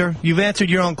has, mister. You've answered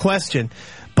your own question.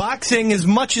 Boxing, as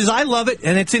much as I love it,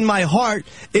 and it's in my heart,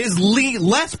 is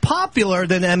less popular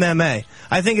than MMA.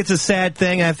 I think it's a sad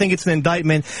thing. I think it's an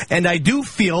indictment. And I do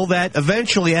feel that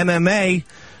eventually MMA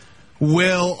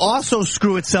will also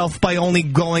screw itself by only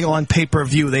going on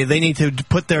pay-per-view. They need to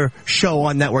put their show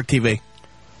on network TV.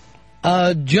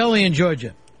 Joey in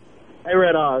Georgia. Hey,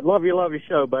 Red, love your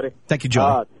show, buddy. Thank you,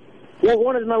 Joey.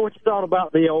 Wanted to know what you thought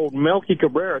about the old Melky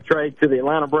Cabrera trade to the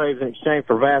Atlanta Braves in exchange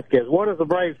for Vasquez. What is the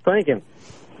Braves thinking?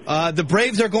 The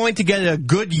Braves are going to get a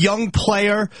good young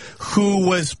player who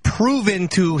was proven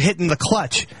to hit in the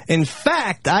clutch. In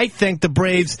fact, I think the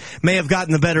Braves may have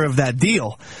gotten the better of that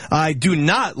deal. I do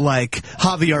not like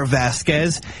Javier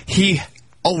Vasquez. He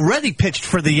already pitched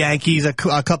for the Yankees a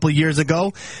couple of years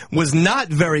ago, was not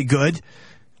very good,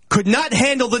 could not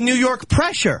handle the New York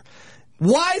pressure.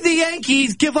 Why the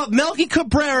Yankees give up Melky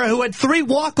Cabrera, who had 3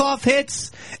 walk-off hits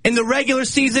in the regular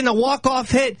season, a walk-off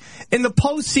hit in the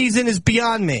postseason, is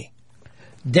beyond me.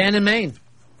 Dan in Maine.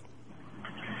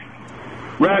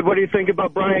 Red, what do you think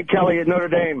about Brian Kelly at Notre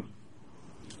Dame?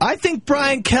 I think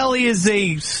Brian Kelly is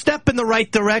a step in the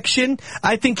right direction.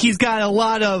 I think he's got a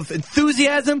lot of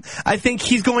enthusiasm. I think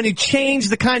he's going to change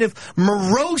the kind of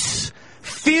morose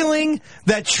feeling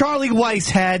that Charlie Weiss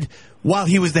had while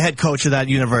he was the head coach of that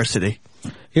university.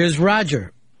 Here's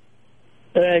Roger.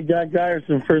 Hey, Doc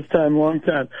Dyerson, first time, long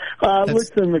time.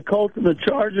 Listen, the Colts and the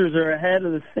Chargers are ahead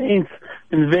of the Saints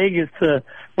in Vegas to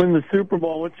win the Super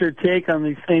Bowl. What's your take on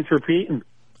these Saints repeating?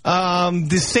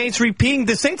 The Saints repeating.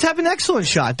 The Saints have an excellent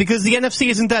shot because the NFC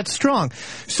isn't that strong.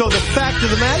 So the fact of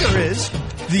the matter is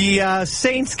the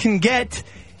Saints can get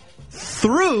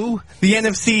through the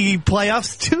NFC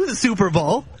playoffs to the Super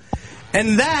Bowl.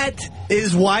 And that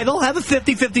is why they'll have a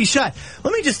 50-50 shot.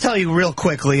 Let me just tell you real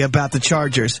quickly about the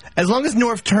Chargers. As long as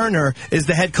Norv Turner is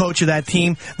the head coach of that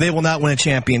team, they will not win a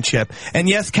championship. And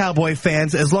yes, Cowboy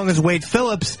fans, as long as Wade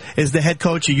Phillips is the head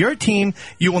coach of your team,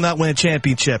 you will not win a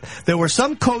championship. There were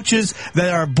some coaches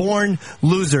that are born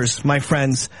losers, my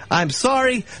friends. I'm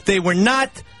sorry, they were not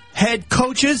head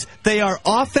coaches. They are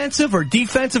offensive or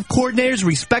defensive coordinators,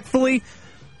 respectfully.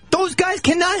 Those guys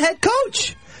cannot head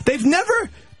coach. They've never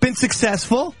been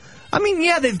successful. I mean,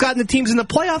 yeah, they've gotten the teams in the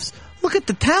playoffs. Look at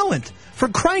the talent. For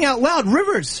crying out loud,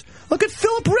 Rivers. Look at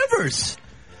Phillip Rivers.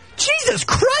 Jesus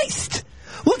Christ.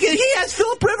 Look at, he has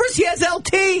Phillip Rivers, he has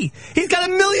LT. He's got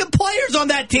 1 million players on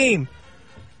that team.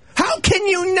 How can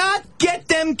you not get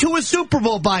them to a Super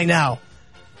Bowl by now?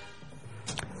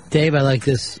 Dave, I like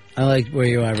this. I like where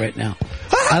you are right now.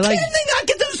 How can they not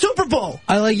get to the Super Bowl?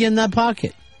 I like you in that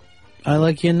pocket.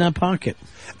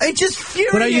 It just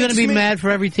furiates me. But are you going to be mad for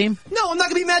every team? No, I'm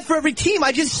not going to be mad for every team.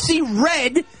 I just see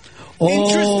red.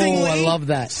 Oh, I love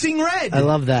that. Seeing red. I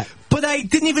love that. But I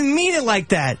didn't even mean it like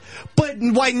that. But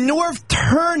why Norv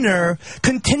Turner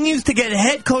continues to get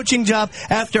head coaching job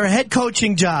after head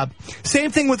coaching job.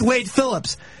 Same thing with Wade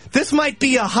Phillips. This might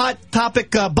be a hot topic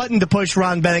button to push,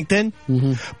 Ron Bennington.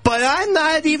 Mm-hmm. But I'm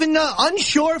not even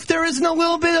unsure if there isn't a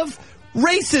little bit of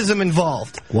racism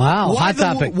involved. Wow, hot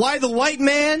topic. Why the white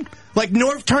man, like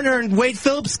Norv Turner and Wade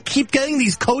Phillips, keep getting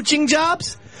these coaching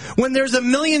jobs when there's 1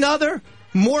 million other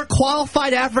more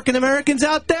qualified African Americans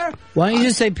out there? Why don't you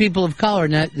just say people of color,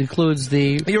 and that includes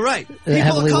the You're right.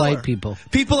 heavily white people.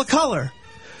 People of color.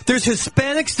 There's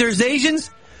Hispanics, there's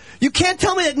Asians. You can't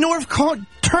tell me that Norv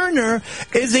Turner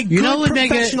is a good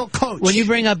professional coach. When you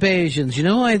bring up Asians, you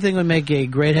know who I think would make a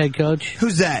great head coach?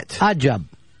 Who's that? Ajab.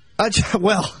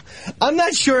 Well, I'm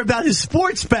not sure about his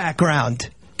sports background.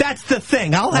 That's the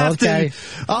thing. I'll have to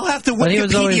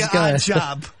Wikipedia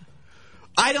Ajab.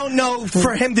 I don't know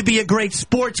for him to be a great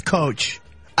sports coach.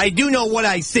 I do know what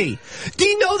I see. Do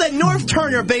you know that Norv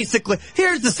Turner basically...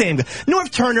 Here's the same guy.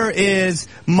 Norv Turner is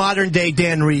modern-day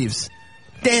Dan Reeves.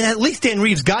 At least Dan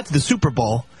Reeves got to the Super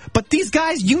Bowl. But these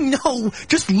guys,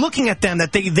 just looking at them,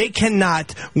 that they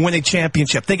cannot win a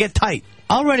championship. They get tight.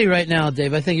 Already right now,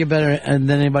 Dave, I think you're better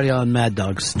than anybody on Mad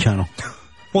Dog's channel.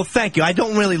 Well, thank you. I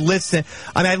don't really listen.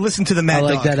 I mean, I listen to the Mad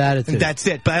Dog. I like that attitude. And that's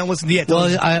it, but I don't listen to it.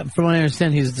 Well, from what I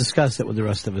understand, he's discussed it with the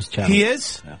rest of his channel. He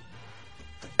is? Yeah.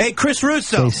 Hey, Chris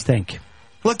Russo. They stink.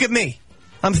 Look at me.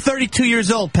 I'm 32 years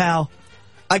old, pal.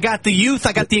 I got the youth.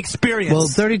 I got the experience. Well,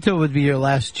 32 would be your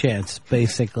last chance,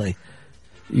 basically.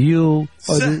 You're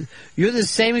the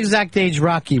same exact age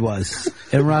Rocky was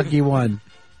in Rocky 1.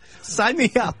 Sign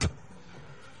me up.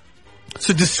 It's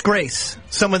a disgrace.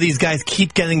 Some of these guys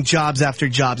keep getting jobs after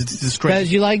jobs. It's a disgrace.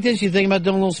 Guys, you like this? You think about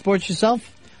doing a little sports yourself?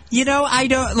 You know, I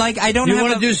don't You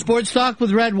want to do sports talk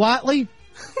with Red Watley?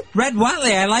 Red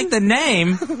Watley, I like the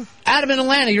name. Adam in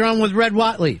Atlanta, you're on with Red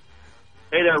Watley.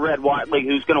 Hey there, Red Watley.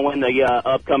 Who's going to win the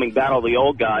upcoming battle of the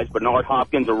old guys, Bernard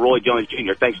Hopkins or Roy Jones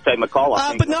Jr.? Thanks for taking my call.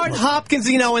 Bernard Hopkins,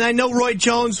 and I know Roy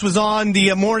Jones was on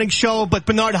the morning show, but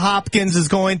Bernard Hopkins is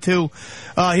going to,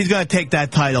 he's going to take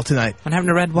that title tonight. What happened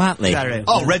to Red Watley? Saturday.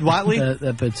 Oh, Red Watley?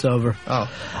 That bit's over. Oh.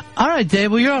 All right,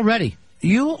 Dave, well, you're all ready.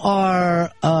 You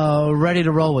are ready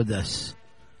to roll with this.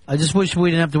 I just wish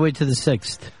we didn't have to wait to the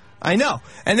 6th. I know.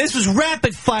 And this was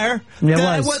rapid fire that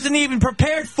I wasn't even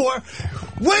prepared for.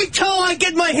 Wait till I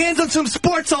get my hands on some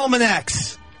sports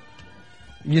almanacs.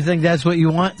 You think that's what you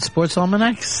want, sports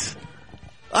almanacs?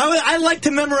 I like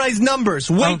to memorize numbers.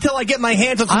 Wait till I get my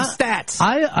hands on some stats.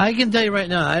 I can tell you right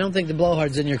now, I don't think the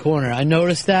blowhard's in your corner. I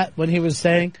noticed that when he was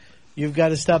saying, you've got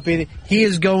to stop eating. He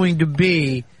is going to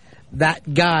be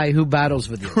that guy who battles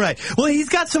with you. Right. Well, he's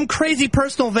got some crazy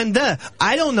personal vendetta.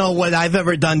 I don't know what I've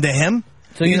ever done to him.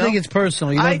 So you think it's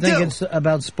personal? You don't think it's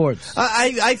about sports?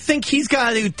 I think he's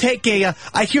got to take a...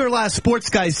 I hear a lot of sports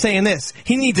guys saying this.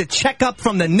 He needs a check-up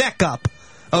from the neck up.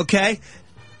 Okay?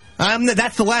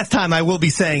 That's the last time I will be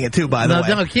saying it, too, by the way.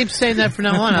 No, keep saying that from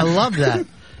now on. I love that.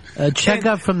 Check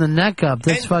up from the neck up.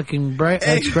 That's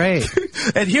that's great.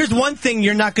 And here's one thing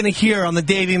you're not going to hear on the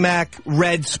Davey Mack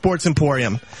Red Sports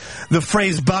Emporium. The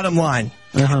phrase bottom line.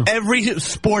 Every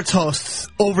sports host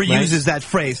overuses that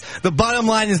phrase. The bottom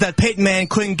line is that Peyton Manning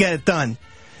couldn't get it done.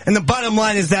 And the bottom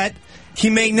line is that he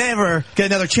may never get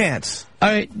another chance. All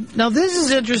right. Now, this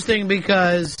is interesting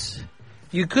because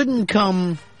you couldn't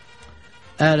come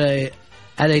at a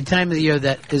time of the year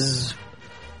that is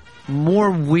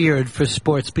more weird for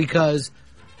sports, because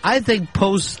I think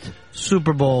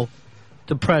post-Super Bowl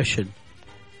depression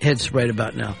hits right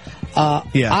about now.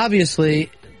 Obviously,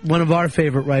 one of our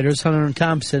favorite writers, Hunter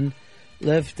Thompson,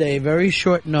 left a very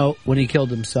short note when he killed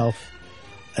himself.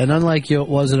 And unlike you, it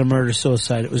wasn't a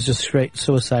murder-suicide. It was just straight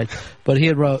suicide. But he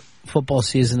had wrote, football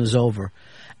season is over.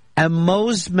 And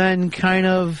most men kind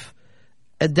of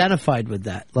identified with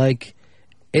that. Like,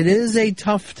 it is a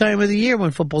tough time of the year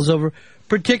when football's over,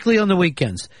 particularly on the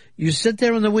weekends. You sit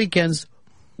there on the weekends,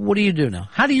 what do you do now?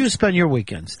 How do you spend your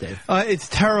weekends, Dave? It's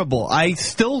terrible. I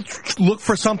still look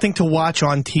for something to watch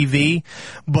on TV,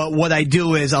 but what I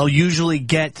do is I'll usually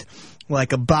get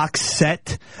like a box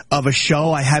set of a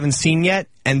show I haven't seen yet,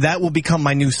 and that will become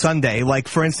my new Sunday. Like,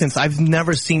 for instance, I've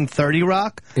never seen 30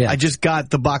 Rock. I just got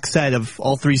the box set of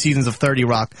all 3 seasons of 30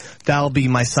 Rock. That'll be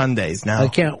my Sundays now. I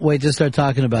can't wait to start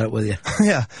talking about it with you.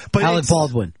 But Alec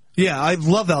Baldwin. Yeah, I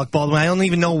love Alec Baldwin. I don't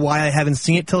even know why I haven't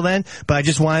seen it till then, but I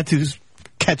just wanted to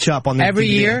catch up on the Every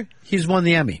DVD. year, he's won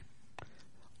the Emmy.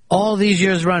 All these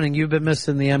years running, you've been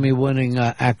missing the Emmy-winning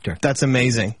actor. That's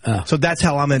amazing. So that's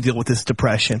how I'm going to deal with this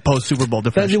depression, post-Super Bowl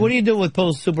depression. What do you do with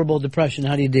post-Super Bowl depression?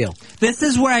 How do you deal? This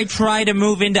is where I try to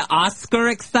move into Oscar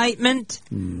excitement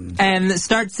and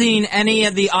start seeing any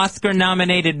of the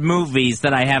Oscar-nominated movies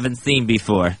that I haven't seen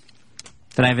before,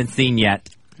 that I haven't seen yet.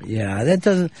 Yeah, that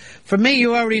doesn't... For me,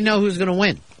 you already know who's going to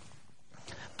win.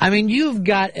 I mean, you've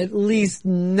got at least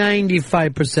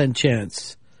 95%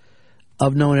 chance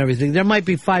of knowing everything. There might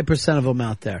be 5% of them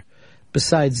out there,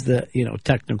 besides the,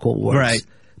 technical awards. Right.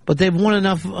 But they've won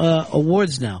enough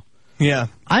awards now. Yeah.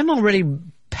 I'm already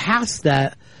past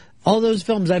that. All those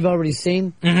films I've already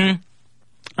seen, I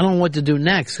don't know what to do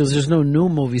next, because there's no new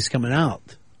movies coming out.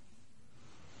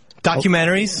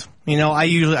 Documentaries?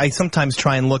 I sometimes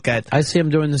try and look at... I see them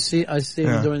during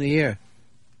the year.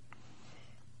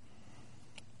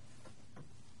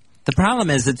 The problem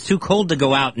is it's too cold to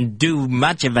go out and do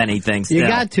much of anything still. You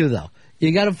got to, though.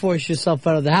 You got to force yourself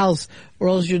out of the house, or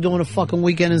else you're doing a fucking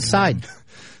weekend inside.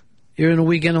 You're in a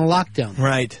weekend of lockdown.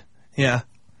 Right. Yeah.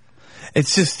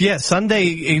 It's just, Sunday,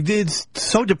 it's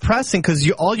so depressing because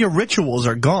all your rituals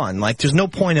are gone. Like, there's no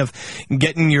point of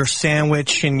getting your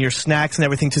sandwich and your snacks and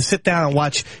everything to sit down and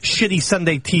watch shitty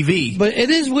Sunday TV. But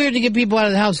it is weird to get people out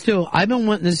of the house, too. I've been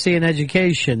wanting to see an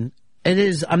education. It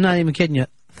is, I'm not even kidding you,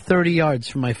 30 yards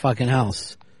from my fucking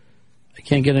house. I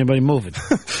can't get anybody moving.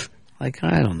 I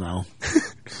don't know.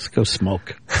 Let's go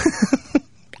smoke.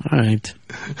 All right.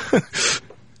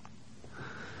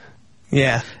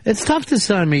 Yeah. It's tough this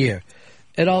time of year.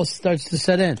 It all starts to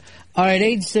set in. All right,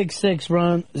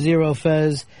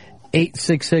 866-RUN-0-FEZ.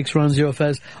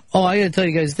 866-RUN-0-FEZ. Oh, I got to tell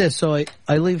you guys this. So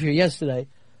I leave here yesterday,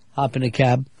 hop in a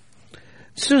cab.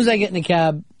 As soon as I get in the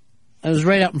cab, I was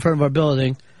right out in front of our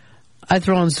building. I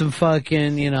throw on some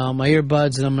fucking, my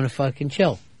earbuds, and I'm going to fucking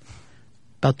chill.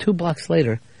 About 2 blocks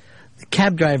later, the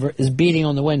cab driver is beating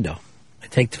on the window. I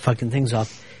take the fucking things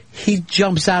off. He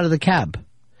jumps out of the cab.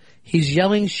 He's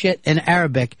yelling shit in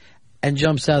Arabic and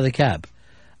jumps out of the cab.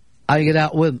 I get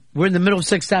out with him. We're in the middle of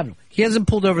 6th Avenue. He hasn't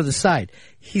pulled over the side.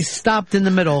 He stopped in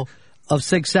the middle of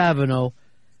 6th Avenue.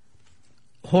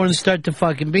 Horns start to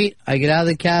fucking beat. I get out of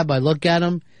the cab. I look at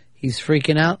him. He's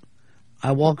freaking out.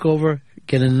 I walk over,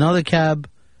 get in another cab,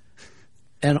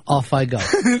 and off I go.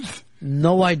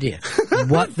 No idea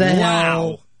what the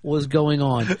hell was going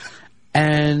on.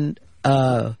 And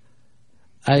I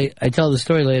tell the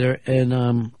story later,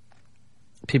 and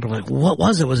people are like, what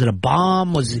was it? Was it a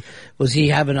bomb? Was he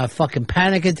having a fucking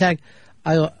panic attack?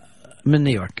 I I'm in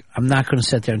New York. I'm not going to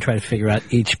sit there and try to figure out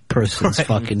each person's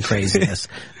fucking craziness.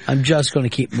 I'm just going to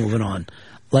keep moving on.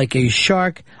 Like a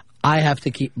shark, I have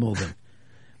to keep moving.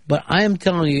 But I am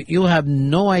telling you, you have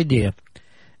no idea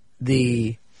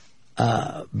the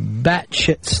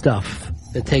batshit stuff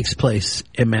that takes place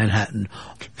in Manhattan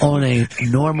on a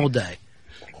normal day.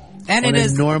 And on it a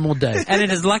is normal day. And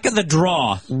it is luck of the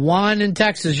draw. Juan in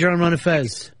Texas, you're on Run of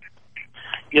Fez.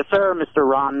 Yes, sir, Mr.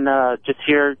 Ron. Just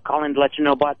here calling to let you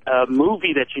know about a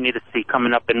movie that you need to see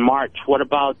coming up in March. What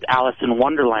about Alice in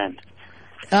Wonderland?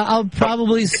 I'll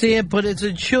probably see it, but it's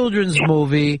a children's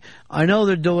movie. I know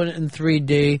they're doing it in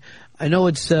 3D. I know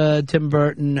it's Tim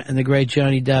Burton and the great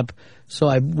Johnny Depp, so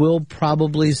I will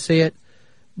probably see it,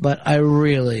 but I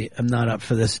really am not up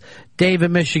for this. Dave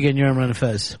in Michigan, you're on Run of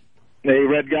Fez. Hey,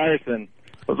 Red Guyerson.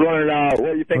 I was wondering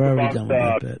what you think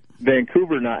about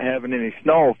Vancouver not having any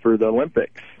snow for the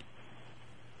Olympics.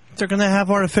 They're going to have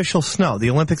artificial snow. The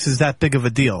Olympics is that big of a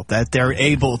deal that they're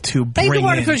able to They bring do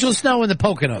artificial snow in the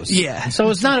Poconos. Yeah. So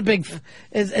it's not a big...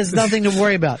 It's nothing to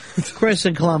worry about. Chris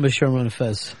in Columbus, you're on Run of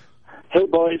Fez. Hey,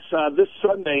 boys. This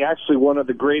Sunday, actually, one of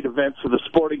the great events of the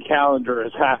sporting calendar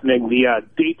is happening, the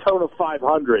Daytona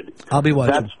 500. I'll be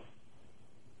watching.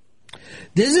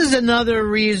 This is another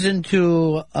reason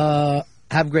to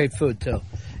have great food, too.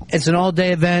 It's an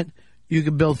all-day event. You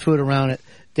can build food around it.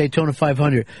 Daytona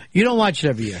 500. You don't watch it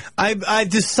every year. I've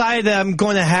decided that I'm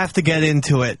going to have to get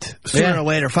into it sooner or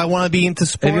later if I want to be into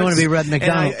sports. If you want to be Red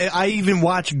McDonald. And I even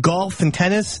watch golf and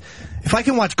tennis. If I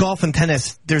can watch golf and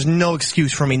tennis, there's no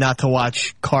excuse for me not to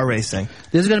watch car racing.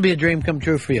 This is going to be a dream come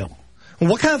true for you.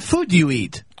 What kind of food do you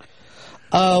eat?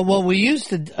 Well, we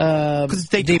used to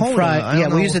deep fry. Yeah,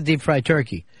 we used to deep fry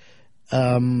turkey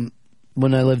when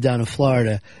I lived down in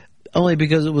Florida, only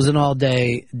because it was an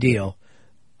all-day deal.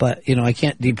 But, you know, I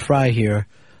can't deep fry here.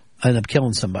 I end up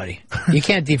killing somebody. You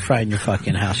can't deep fry in your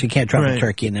fucking house. You can't drop a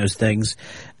turkey in those things.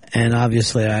 And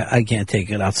obviously, I can't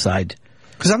take it outside.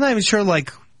 Because I'm not even sure,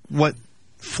 like, what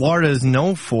Florida is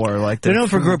known for. Like, they're known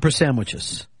for grouper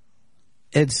sandwiches.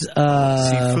 It's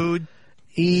seafood?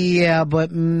 Yeah,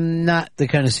 but not the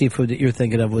kind of seafood that you're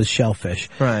thinking of with shellfish.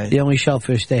 Right. The only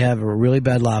shellfish they have are really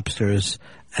bad lobsters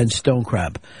and stone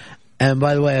crab. And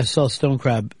by the way, I saw stone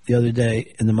crab the other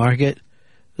day in the market.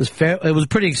 It was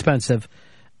pretty expensive,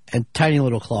 and tiny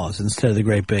little claws instead of the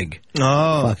great big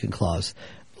fucking claws.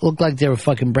 Looked like they were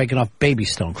fucking breaking off baby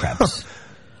stone crabs.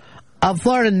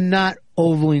 Florida not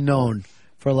overly known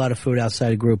for a lot of food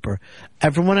outside of grouper.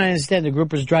 And from what I understand, the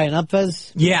grouper's drying up,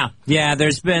 Fez? Yeah.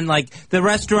 There's been, like, the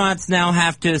restaurants now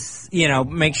have to,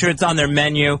 make sure it's on their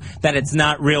menu that it's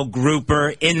not real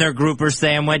grouper in their grouper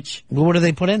sandwich. Well, what do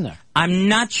they put in there? I'm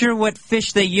not sure what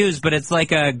fish they use, but it's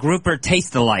like a grouper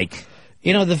taste-alike.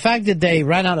 You know, the fact that they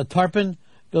ran out of tarpon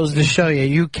goes to show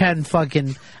you can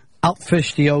fucking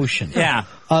outfish the ocean. Yeah.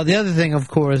 The other thing, of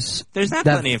course... There's not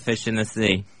plenty of fish in the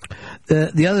sea.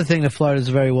 The other thing that Florida is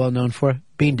very well known for,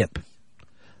 bean dip.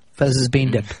 Fez's bean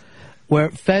dip.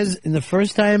 Where Fez, in the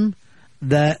first time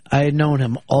that I had known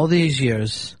him all these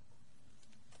years,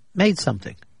 made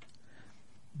something.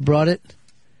 Brought it.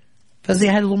 Fez, I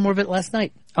had a little more of it last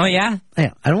night. Oh, yeah?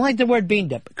 Yeah. I don't like the word bean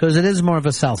dip because it is more of a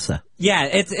salsa. Yeah,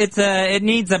 it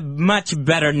needs a much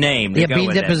better name to go bean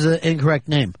with dip it. is the incorrect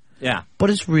name. Yeah. But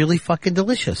it's really fucking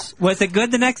delicious. Was it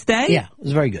good the next day? Yeah, it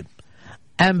was very good.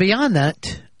 And beyond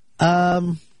that,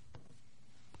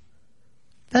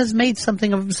 Fez made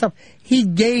something of himself. He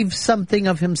gave something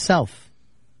of himself.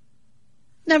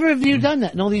 Never have you done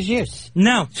that in all these years.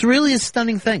 No. It's really a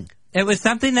stunning thing. It was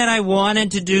something that I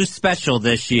wanted to do special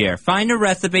this year. Find a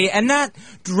recipe and not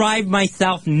drive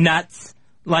myself nuts,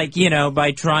 like,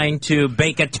 by trying to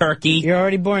bake a turkey. You're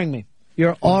already boring me.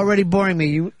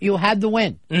 You had the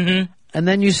win. Mm-hmm. And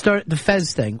then you start the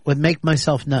Fez thing with make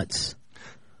myself nuts.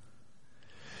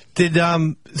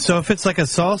 So if it's like a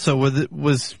salsa,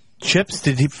 was chips?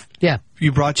 Yeah.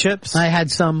 You brought chips? I had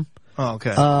some. Oh,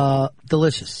 okay.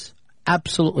 Delicious.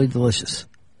 Absolutely delicious.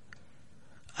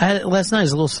 I had it last night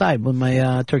as a little side with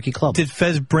my turkey club. Did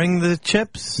Fez bring the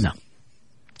chips? No.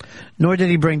 Nor did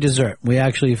he bring dessert. We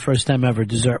actually, first time ever,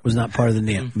 dessert was not part of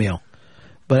the meal.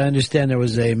 But I understand there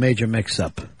was a major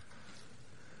mix-up.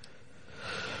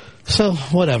 So,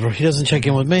 whatever. He doesn't check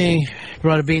in with me.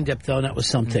 Brought a bean dip, though, and that was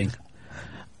something.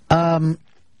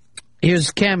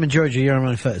 Here's Cam in Georgia. You're on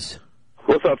Run Fez.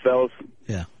 What's up, fellas?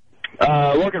 Yeah.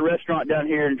 Work at a restaurant down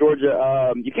here in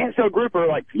Georgia. You can't sell grouper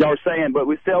like y'all were saying, but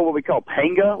we sell what we call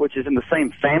panga, which is in the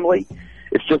same family.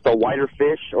 It's just a whiter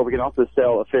fish, or we can also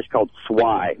sell a fish called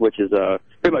swai, which is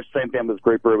pretty much the same family as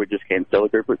grouper. We just can't sell the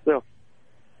grouper itself.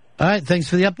 All right, thanks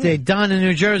for the update. Don in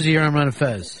New Jersey, you're on Run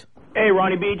Fez. Hey,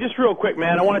 Ronnie B, just real quick,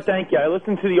 man. I want to thank you. I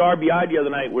listened to the RBI the other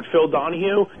night with Phil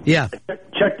Donahue. Yeah.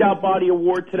 Checked out Body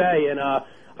Award today, and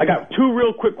I got two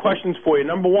real quick questions for you.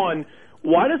 Number one,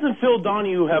 why doesn't Phil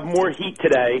Donahue have more heat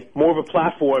today, more of a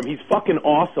platform? He's fucking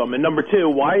awesome. And number two,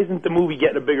 why isn't the movie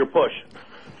getting a bigger push?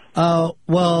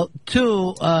 Well,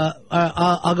 two,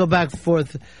 I'll go back and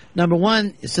forth. Number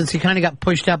one, since he kind of got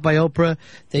pushed out by Oprah,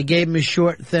 they gave him a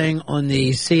short thing on the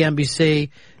CNBC.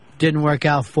 Didn't work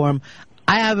out for him.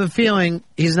 I have a feeling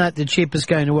he's not the cheapest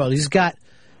guy in the world.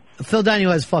 Phil Donahue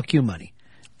has fuck you money.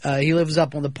 He lives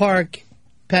up on the Park,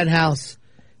 penthouse.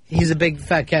 He's a big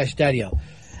fat cash daddy-o.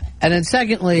 And then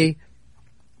secondly,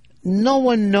 no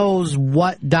one knows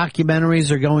what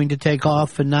documentaries are going to take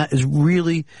off, and that is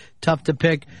really tough to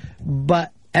pick.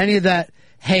 But any of that,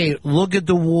 hey, look at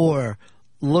the war,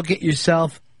 look at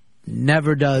yourself,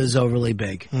 never does overly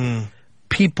big.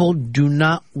 People do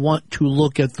not want to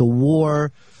look at the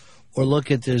war or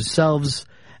look at themselves.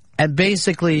 And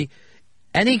basically,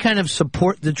 any kind of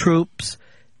support the troops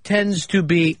tends to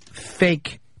be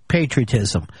fake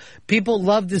patriotism. People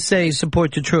love to say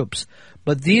support the troops,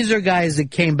 but these are guys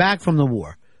that came back from the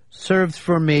war, served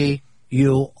for me,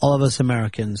 you, all of us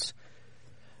Americans,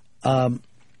 and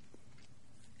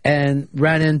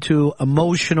ran into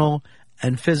emotional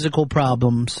and physical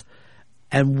problems,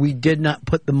 and we did not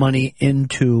put the money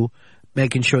into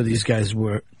making sure these guys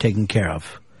were taken care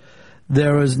of.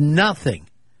 There is nothing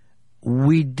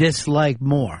we dislike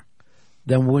more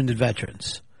than wounded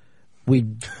veterans. We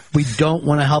don't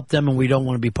want to help them, and we don't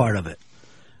want to be part of it.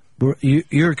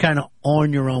 You're kind of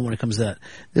on your own when it comes to that.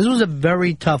 This was a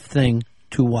very tough thing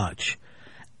to watch.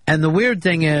 And the weird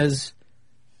thing is,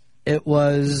 it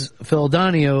was Phil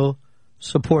Donahue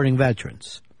supporting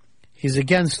veterans. He's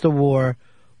against the war,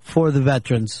 for the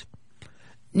veterans.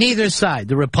 Neither side.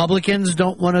 The Republicans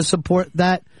don't want to support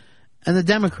that, and the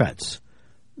Democrats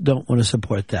don't want to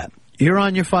support that. You're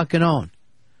on your fucking own.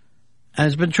 And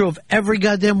it's been true of every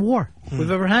goddamn war we've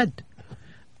ever had.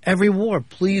 Every war.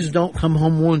 Please don't come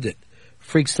home wounded.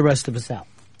 Freaks the rest of us out.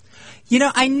 You know,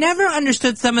 I never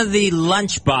understood some of the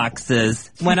lunch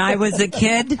boxes when I was a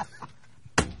kid.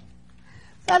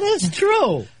 That is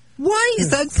true. Why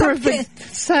is that perfect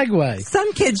segue?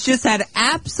 Some kids just had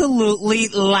absolutely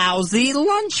lousy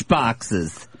lunch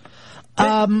boxes.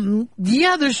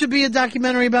 Yeah, there should be a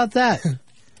documentary about that.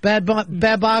 Bad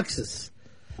boxes.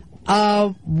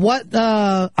 I'm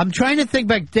trying to think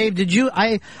back, Dave. Did you?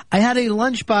 I had a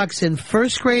lunchbox in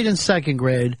first grade and second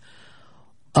grade,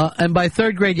 and by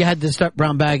third grade you had to start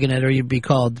brown bagging it, or you'd be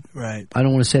called. Right. I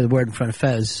don't want to say the word in front of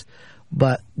Fez,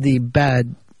 but the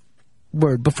bad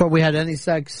word. Before we had any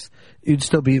sex, you'd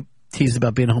still be teased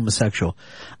about being a homosexual.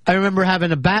 I remember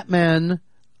having a Batman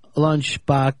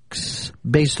lunchbox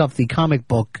based off the comic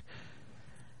book.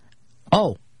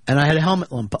 Oh, and I had a helmet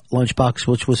lunchbox,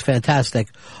 which was fantastic.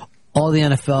 All the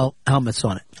NFL helmets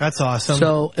on it. That's awesome.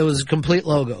 So it was complete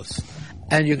logos.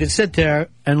 And you could sit there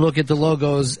and look at the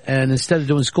logos and instead of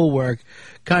doing schoolwork,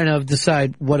 kind of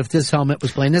decide what if this helmet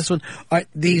was playing this one. All right,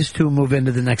 these two move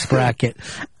into the next bracket.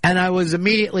 And I was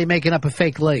immediately making up a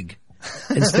fake leg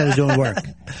instead of doing work.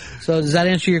 So does that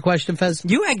answer your question, Fez?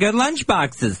 You had good lunch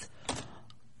boxes.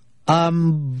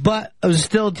 But I was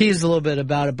still teased a little bit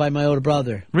about it by my older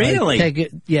brother. Really? Take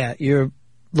it, yeah, you're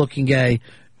looking gay.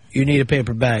 You need a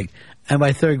paper bag. And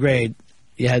by third grade,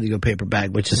 you had to go paper bag,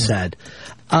 which is sad.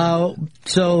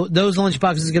 So those lunch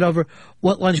boxes get over.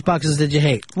 What lunch boxes did you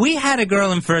hate? We had a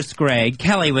girl in first grade.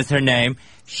 Kelly was her name.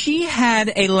 She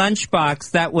had a lunch box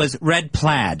that was red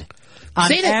plaid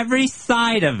on every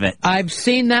side of it. I've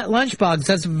seen that lunch box.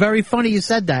 That's very funny you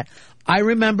said that. I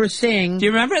remember seeing... Do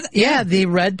you remember that? Yeah, the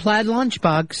red plaid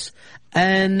lunchbox.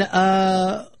 And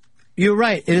you're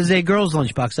right. It is a girl's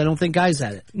lunchbox. I don't think guys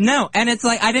had it. No, and it's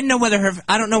like, I don't know whether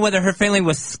her family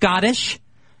was Scottish,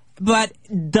 but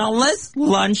dullest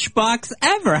lunchbox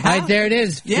ever. Right, there it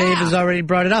is. Yeah. Dave has already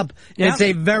brought it up. Yep. It's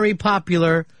a very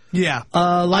popular... Yeah.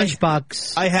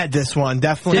 Lunchbox. I had this one,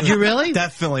 definitely. Did you really?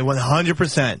 Definitely,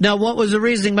 100%. Now, what was the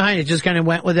reasoning behind it? Just kind of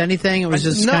went with anything? It was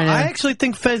just kind of... I actually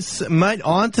think Fez might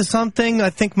onto something. I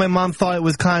think my mom thought it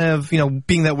was kind of,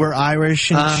 being that we're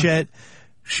Irish and shit,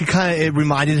 it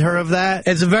reminded her of that.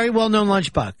 It's a very well-known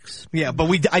lunchbox. Yeah, but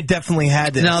I definitely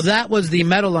had this. Now, that was the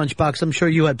metal lunchbox. I'm sure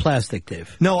you had plastic,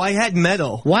 Dave. No, I had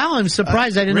metal. Wow, I'm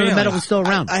surprised. I didn't know the metal was still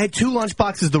around. I had two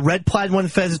lunchboxes, the red plaid one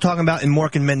Fez is talking about, and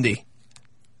Mork and Mindy.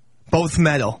 Both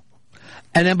metal.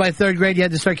 And then by third grade, you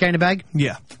had to start carrying a bag?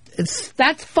 Yeah.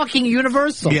 That's fucking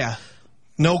universal. Yeah.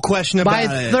 No question about it.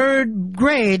 By third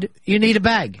grade, you need a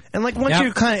bag. And once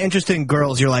you're kind of interested in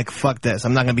girls, you're like, fuck this.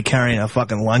 I'm not going to be carrying a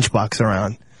fucking lunchbox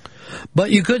around.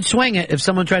 But you could swing it if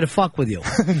someone tried to fuck with you.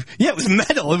 Yeah, it was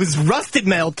metal. It was rusted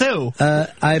metal, too.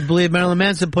 I believe Marilyn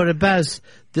Manson put it best.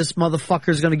 This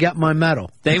motherfucker's going to get my medal.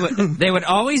 They would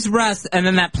always rust, and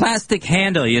then that plastic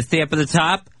handle you see up at the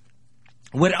top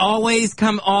would always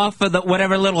come off of the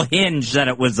whatever little hinge that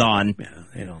it was on.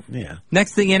 Yeah.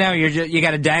 Next thing you know, you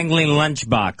got a dangling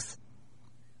lunchbox.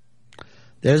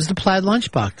 There's the plaid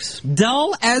lunchbox.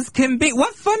 Dull as can be.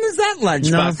 What fun is that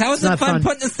lunchbox? No, How is it fun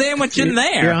putting a sandwich in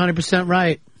there? You're 100%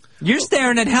 right. You're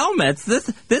staring at helmets.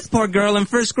 This poor girl in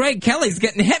first grade, Kelly's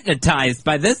getting hypnotized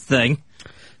by this thing.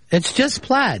 It's just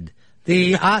plaid.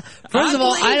 First of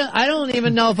all, I don't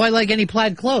even know if I like any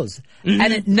plaid clothes. Mm-hmm.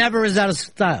 And it never is out of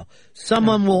style.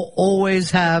 Someone will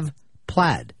always have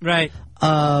plaid. Right.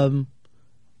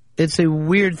 It's a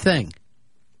weird thing.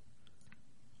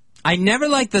 I never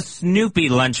liked the Snoopy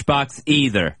lunchbox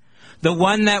either. The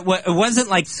one that it wasn't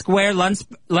like square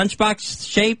lunchbox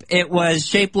shape. It was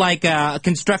shaped like a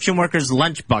construction worker's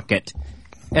lunch bucket.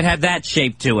 It had that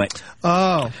shape to it.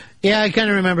 Oh. Yeah, I kind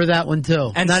of remember that one,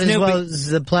 too. And Not Snoopy, as well as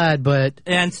the plaid, but...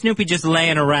 And Snoopy just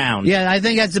laying around. Yeah, I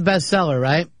think that's the best seller,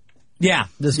 right? Yeah.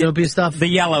 The Snoopy stuff? The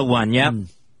yellow one, yep.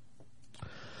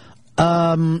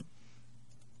 Terry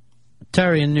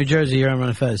in New Jersey, you're on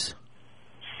Run Fez.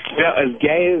 Yeah, as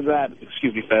gay as that,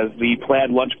 Fez, the plaid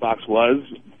lunchbox was,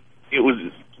 it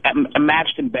was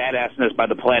matched in badassness by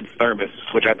the plaid thermos,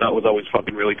 which I thought was always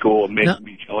fucking really cool and made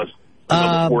me jealous. It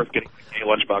was worth getting a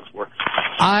lunchbox for.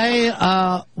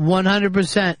 I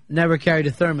 100% never carried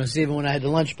a thermos, even when I had the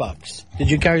lunchbox.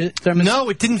 Did you carry a thermos? No,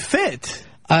 it didn't fit.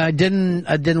 I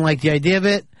didn't like the idea of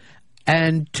it.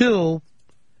 And two,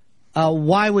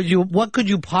 what could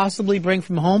you possibly bring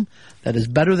from home that is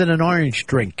better than an orange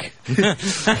drink? Yeah,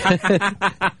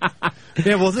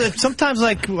 well, sometimes,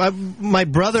 like, my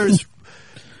brothers,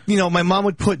 my mom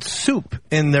would put soup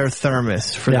in their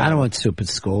thermos for them. I don't want soup at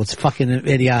school. It's fucking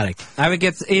idiotic. I would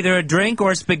get either a drink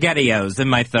or SpaghettiOs in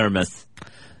my thermos.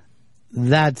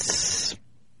 That's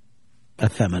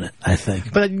effeminate, I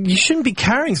think. But you shouldn't be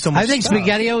carrying so much I think stuff.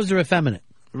 SpaghettiOs are effeminate.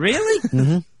 Really?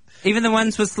 Mm-hmm. Even the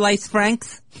ones with sliced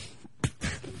franks?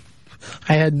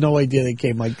 I had no idea they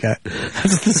came like that.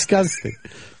 That's disgusting.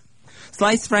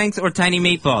 Sliced franks or tiny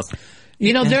meatballs?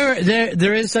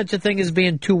 There is such a thing as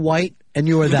being too white, and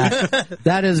you are that.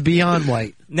 That is beyond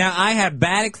white. Now, I had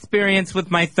bad experience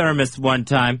with my thermos one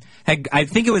time. I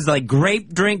think it was like grape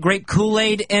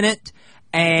Kool-Aid in it,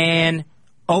 and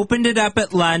opened it up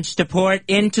at lunch to pour it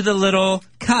into the little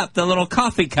cup, the little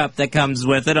coffee cup that comes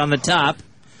with it on the top,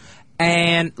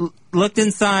 and looked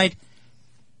inside.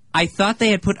 I thought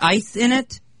they had put ice in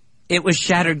it. It was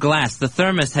shattered glass. The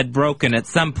thermos had broken at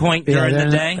some point during the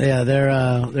day. Yeah,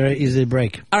 they're easy to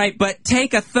break. All right, but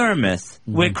take a thermos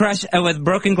with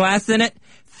broken glass in it,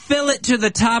 fill it to the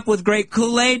top with grape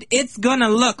Kool-Aid. It's gonna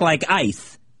look like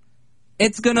ice.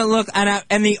 It's gonna look,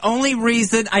 and the only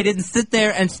reason I didn't sit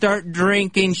there and start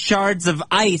drinking shards of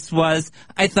ice was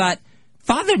I thought,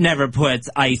 Father never puts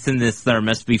ice in this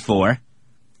thermos before.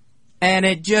 And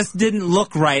it just didn't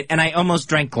look right, and I almost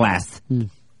drank glass.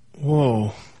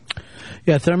 Whoa.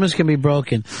 Yeah, thermos can be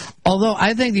broken. Although,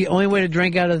 I think the only way to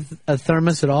drink out of a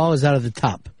thermos at all is out of the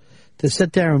top. To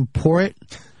sit there and pour it,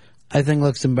 I think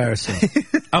looks embarrassing.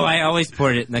 Oh, I always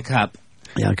poured it in the cup.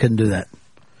 Yeah, I couldn't do that.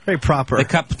 Very proper. The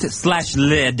cup /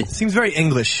 lid. Seems very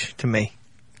English to me.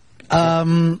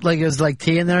 Like it was like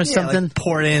tea in there or something? Like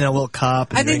pour it in a little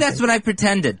cup. I think that's what I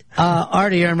pretended.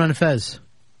 Artie, you're on Fez.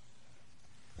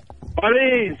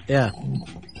 Buddies. Yeah.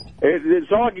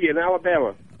 It's Augie in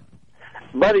Alabama.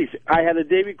 Buddies, I had a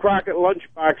Davy Crockett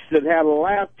lunchbox that had a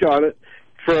latch on it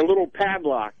for a little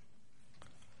padlock.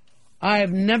 I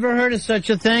have never heard of such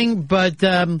a thing, but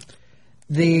the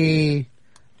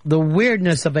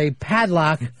weirdness of a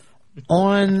padlock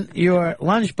on your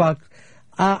lunchbox,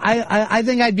 I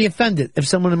think I'd be offended if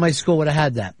someone in my school would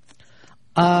have had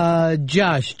that.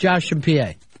 Josh from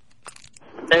PA.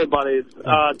 Hey, buddies.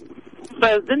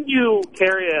 Fez, didn't you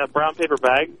carry a brown paper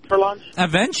bag for lunch?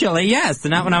 Eventually, yes.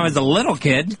 Not when I was a little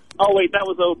kid. Oh, wait, that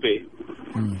was Opie.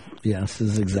 Yes,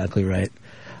 this is exactly right.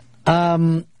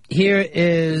 Here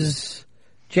is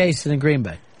Jason in Green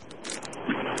Bay.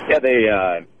 Yeah, they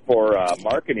for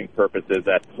marketing purposes,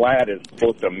 that plaid is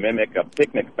supposed to mimic a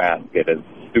picnic basket, as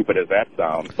stupid as that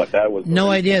sounds, but that was... No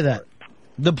idea that.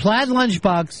 The plaid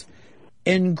lunchbox,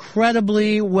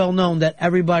 incredibly well known that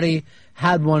everybody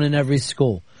had one in every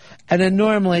school. And then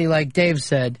normally, like Dave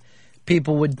said,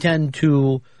 people would tend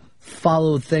to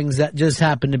follow things that just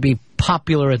happen to be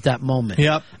popular at that moment.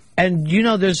 Yep. And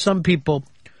there's some people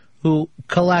who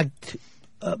collect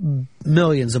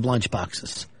millions of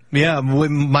lunchboxes. Yeah,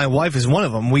 my wife is one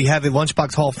of them. We have a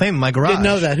Lunchbox Hall of Fame in my garage. Didn't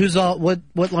know that.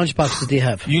 What lunchboxes do you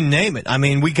have? You name it. I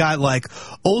mean, we got like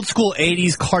old school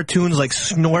 80s cartoons like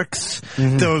Snorks,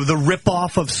 the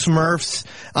rip-off of Smurfs.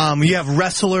 You have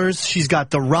wrestlers. She's got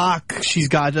The Rock. She's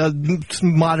got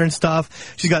modern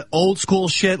stuff. She's got old school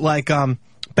shit like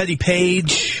Betty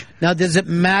Page. Now, does it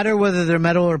matter whether they're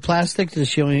metal or plastic? Does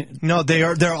she only... No,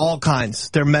 they're all kinds.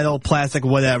 They're metal, plastic,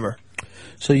 whatever.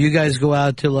 So you guys go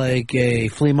out to like a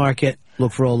flea market,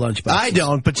 look for old lunchboxes? I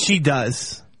don't, but she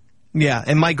does. Yeah,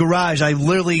 in my garage, I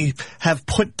literally have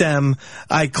put them,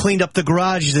 I cleaned up the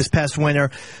garage this past winter,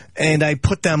 and I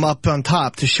put them up on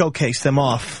top to showcase them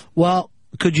off. Well,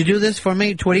 could you do this for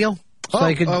me, Twitio? So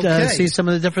I could see some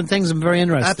of the different things. I'm very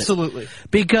interested. Absolutely.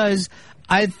 Because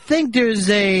I think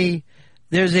there's a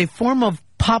form of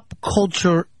pop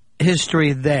culture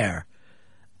history there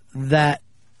that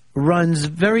runs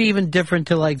very even different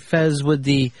to like Fez with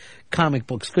the comic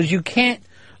books. Because you can't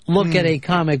look at a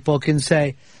comic book and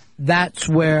say, that's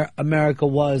where America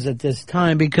was at this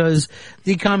time, because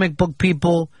the comic book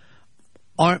people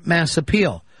aren't mass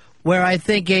appeal. Where I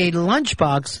think a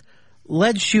lunchbox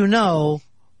lets you know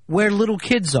where little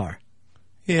kids are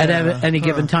at any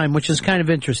given time, which is kind of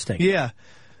interesting. Yeah.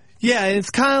 Yeah, it's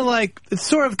kind of like, it's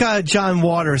sort of got a John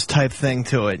Waters type thing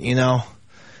to it, you know?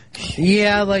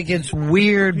 Yeah, like it's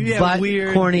weird, but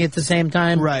corny at the same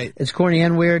time. Right. It's corny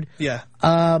and weird. Yeah.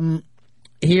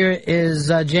 Here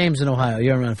is James in Ohio.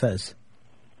 You're on Fez.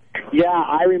 Yeah,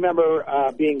 I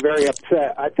remember being very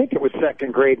upset. I think it was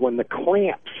second grade when the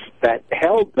clamps that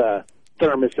held the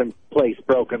thermos in place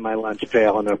broke in my lunch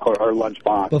pail and or lunch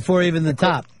box. Before even the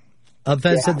top.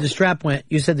 Fez said the strap went.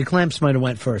 You said the clamps might have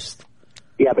went first.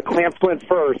 Yeah, the clamps went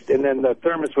first, and then the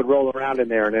thermos would roll around in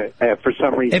there, and for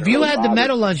some reason... If you had the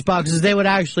metal lunch boxes, they would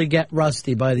actually get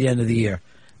rusty by the end of the year,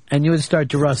 and you would start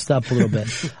to rust up a little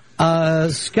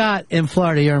bit. Scott in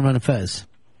Florida, you're on Fez.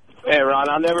 Hey, Ron,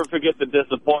 I'll never forget the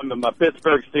disappointment. My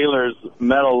Pittsburgh Steelers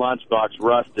metal lunchbox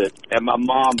rusted, and my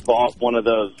mom bought one of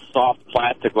those soft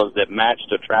plastic ones that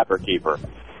matched a Trapper Keeper.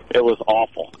 It was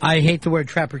awful. I hate the word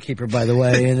Trapper Keeper, by the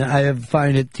way, and I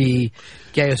find it the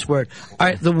gayest word. All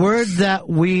right, the word that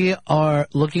we are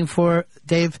looking for,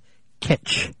 Dave,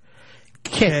 kitsch.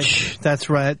 Kitsch. That's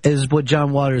right. Is what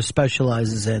John Waters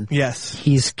specializes in. Yes.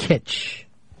 He's kitsch.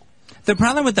 The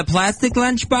problem with the plastic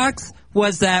lunchbox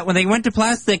was that when they went to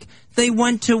plastic, they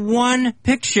went to one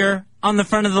picture on the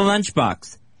front of the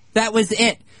lunchbox. That was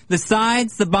it. The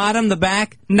sides, the bottom, the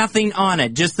back, nothing on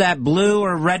it. Just that blue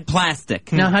or red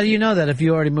plastic. Now, how do you know that if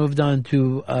you already moved on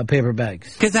to paper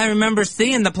bags? Because I remember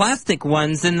seeing the plastic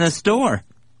ones in the store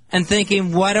and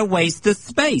thinking, what a waste of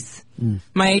space.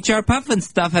 My HR Puffin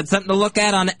stuff had something to look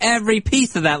at on every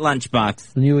piece of that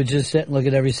lunchbox. And you would just sit and look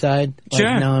at every side? Sure.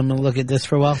 Like, now I'm going to look at this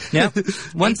for a while? Yep.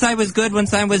 One side was good, one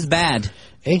side was bad.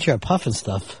 HR Puffin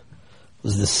stuff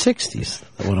was the 60s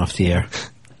that went off the air.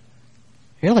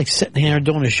 You're like sitting here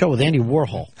doing a show with Andy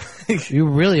Warhol. You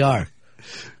really are.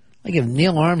 Like if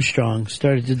Neil Armstrong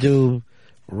started to do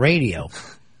radio.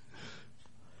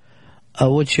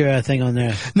 What's your thing on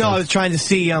there? No, I was trying to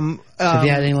see... if you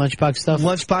had any lunchbox stuff?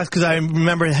 Lunchbox, because I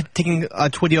remember taking a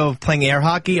video of playing air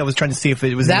hockey. I was trying to see if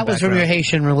it was that was from your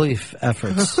Haitian relief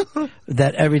efforts.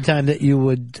 That every time that you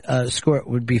would score it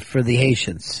would be for the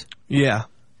Haitians. Yeah.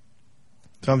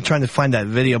 So I'm trying to find that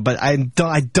video, but I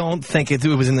don't think it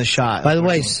was in the shot. By the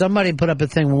way, somebody put up a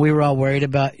thing when we were all worried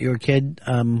about your kid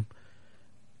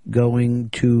going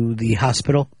to the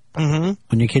hospital. When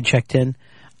your kid checked in,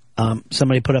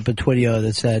 somebody put up a Twitio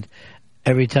that said,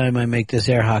 every time I make this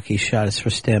air hockey shot, it's for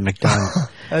Stan McDonald.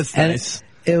 That's nice.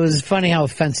 It was funny how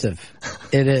offensive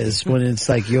it is when it's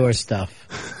like your stuff.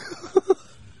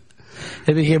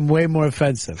 It became way more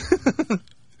offensive.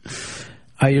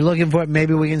 Are you looking for it?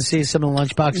 Maybe we can see some of the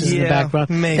lunchboxes in the background.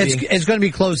 Maybe. It's going to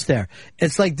be close there.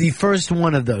 It's like the first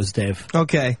one of those, Dave.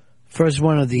 Okay. First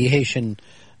one of the Haitian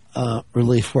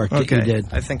relief work that you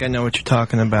did. I think I know what you're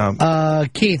talking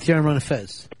about. Keith, you're on Run of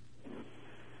Fez.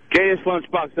 Gayest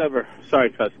lunchbox ever.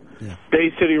 Sorry, Fez. Yeah.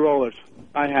 Bay City Rollers.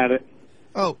 I had it.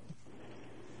 Oh,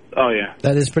 yeah.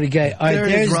 That is pretty gay. All right,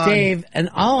 there's Dave, and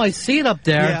I see it up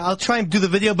there. Yeah, I'll try and do the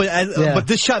video, but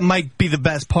this shot might be the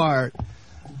best part.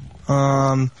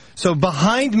 So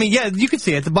behind me, you can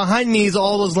see it. Behind me is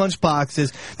all those lunch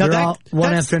boxes. Now they're all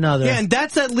one after another. Yeah, and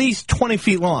that's at least 20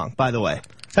 feet long, by the way.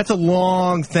 That's a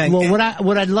long thing. Well,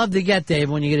 what I'd love to get, Dave,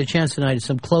 when you get a chance tonight, is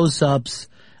some close-ups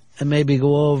and maybe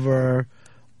go over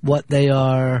what they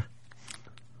are.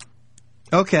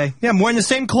 Okay. Yeah, I'm wearing the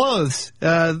same clothes.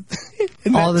 All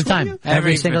the time.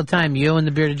 Every single time. You and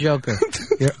the Bearded Joker.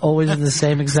 You're always in the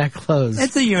same exact clothes.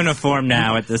 It's a uniform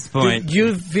now at this point. Do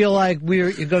you feel like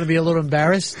you're going to be a little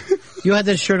embarrassed? You had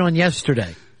this shirt on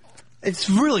yesterday. It's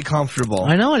really comfortable.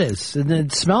 I know it is. And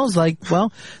it smells like,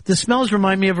 well, the smells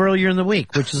remind me of earlier in the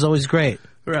week, which is always great.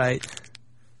 Right.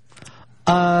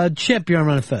 Chip, you're on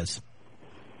Run Fez.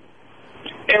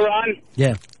 Hey, Ron.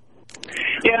 Yeah.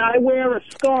 Yeah, I wear a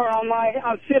scar on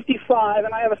I'm 55,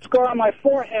 and I have a scar on my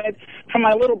forehead from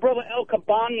my little brother El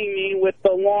Cabaning me with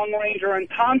the Long Ranger and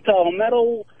Tonto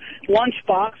metal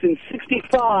lunchbox in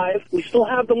 65. We still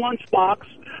have the lunchbox.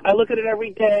 I look at it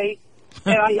every day,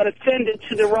 and I'm going to send it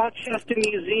to the Rochester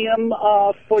Museum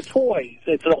for Toys.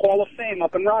 It's a Hall of Fame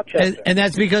up in Rochester. And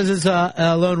that's because it's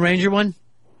a Lone Ranger one?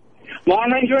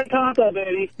 Lone Ranger and Tonto,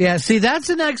 baby. Yeah, see,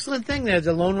 that's an excellent thing there.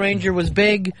 The Lone Ranger was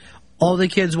big. All the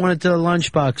kids wanted their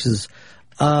lunchboxes.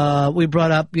 We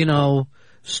brought up,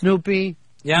 Snoopy.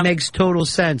 Yeah. Makes total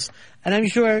sense. And I'm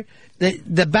sure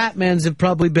the Batmans have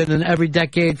probably been in every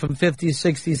decade from 50s,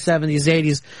 60s, 70s,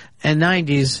 80s, and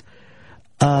 90s.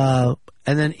 And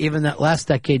then even that last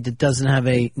decade that doesn't have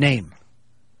a name.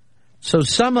 So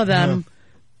some of them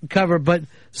cover, but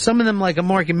some of them, like a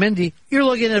Mark and Mindy, you're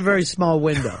looking at a very small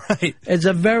window. Right. It's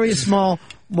a very small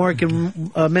Mark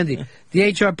and Mindy. The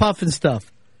H.R. Puffin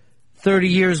stuff. 30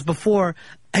 years before,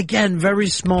 again, very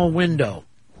small window.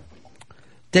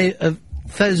 Dave,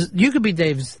 Fez, you could be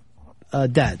Dave's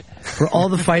dad. For all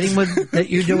the fighting that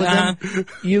you do with him,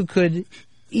 you could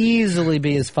easily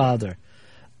be his father.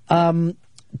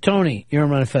 Tony, you're on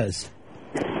Run Fez.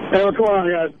 Hey, what's going on,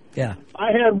 guys? Yeah.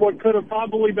 I had what could have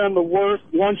probably been the worst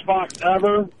lunchbox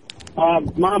ever.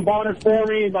 Mom bought it for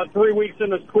me about 3 weeks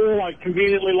into school. I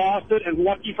conveniently lost it, and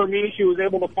lucky for me, she was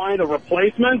able to find a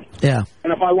replacement. Yeah.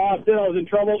 And if I lost it, I was in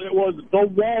trouble. It was the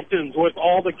Waltons with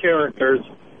all the characters.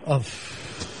 Oh,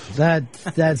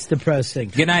 that's depressing.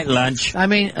 Good night, lunch. I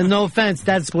mean, no offense,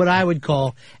 that's what I would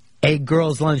call a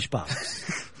girl's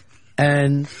lunchbox.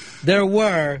 And there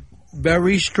were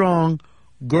very strong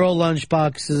girl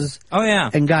lunchboxes. Oh, yeah.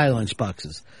 And guy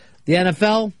lunchboxes. The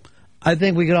NFL, I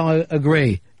think we can all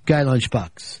agree. Guy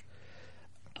lunchbox.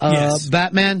 Yes.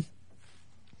 Batman,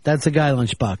 that's a guy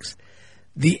lunchbox.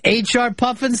 The H.R.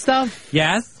 Puffin stuff?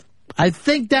 Yes. I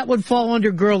think that would fall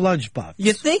under girl lunchbox.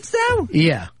 You think so?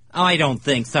 Yeah. Oh, I don't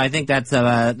think so. I think that's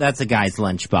a guy's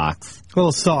lunchbox. A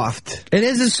little soft. It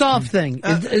is a soft thing.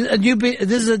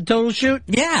 This is a total shoot?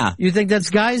 Yeah. You think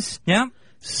that's guys? Yeah.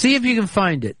 See if you can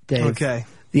find it, Dave. Okay.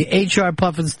 The H.R.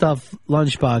 Puffin stuff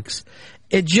lunchbox.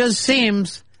 It just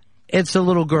seems it's a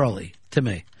little girly to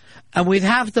me. And we'd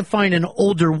have to find an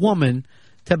older woman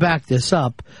to back this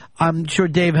up. I'm sure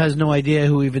Dave has no idea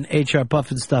who even H.R.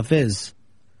 Puffin stuff is.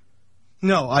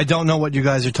 No, I don't know what you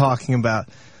guys are talking about.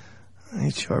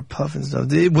 H.R. Puffin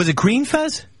stuff. Was it green,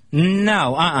 Fez?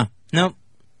 No, nope.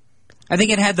 I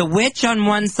think it had the witch on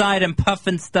one side and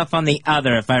Puffin stuff on the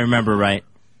other, if I remember right.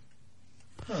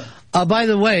 By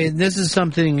the way, this is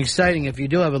something exciting. If you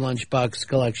do have a lunchbox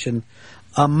collection,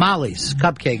 Molly's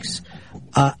Cupcakes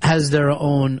has their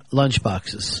own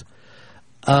lunchboxes.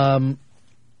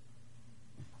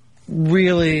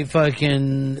 Really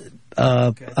fucking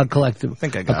a collectible. I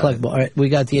think I got a collectible. it. All right, we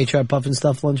got the H.R. Puffin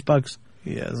stuff lunchbox.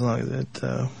 Yeah, as long as it.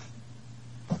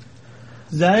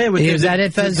 Is that it? Is that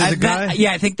it, Fez?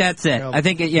 Yeah, I think that's it. I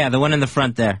think the one in the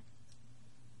front there.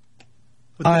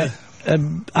 All right.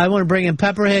 I want to bring in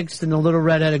Pepper Hicks and the little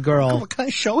redheaded girl. What kind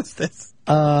of show is this? It's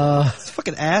a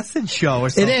fucking acid show or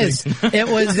something. It is. It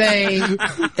was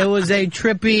a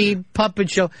trippy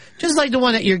puppet show, just like the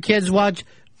one that your kids watch.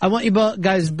 I want you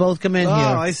guys both come in here.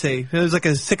 Oh, I see. It was like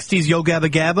a 60s Yo Gabba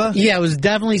Gabba? Yeah, it was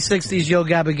definitely 60s Yo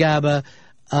Gabba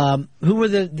Gabba. Who were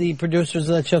the producers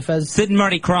of that show, Fez? Sid and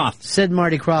Marty Krofft. Sid and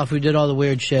Marty Krofft, who did all the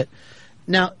weird shit.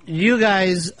 Now, you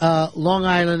guys, Long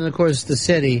Island, and of course the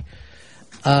city,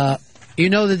 you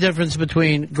know the difference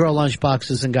between girl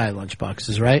lunchboxes and guy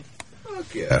lunchboxes, right?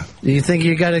 Yeah. Do you think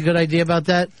you got a good idea about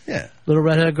that? Yeah. Little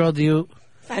redheaded girl, do you?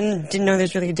 I didn't know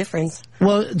there's really a difference.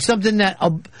 Well, it's something that...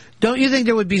 don't you think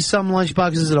there would be some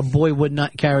lunchboxes that a boy would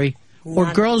not carry?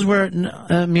 Or girls were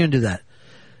immune to that?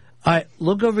 All right,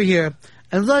 look over here.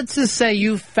 And let's just say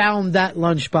you found that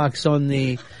lunchbox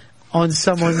on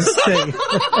someone's thing.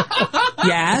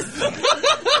 Yes.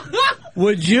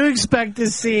 Would you expect to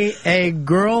see a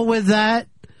girl with that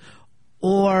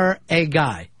or a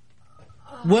guy?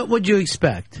 What would you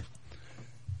expect?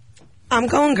 I'm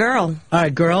going girl. All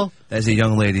right, girl. As a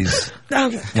young lady's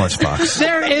lunchbox.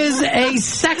 There is a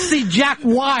sexy Jack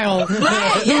Wild who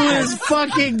is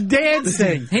fucking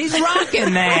dancing. He's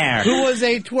rocking there. Who was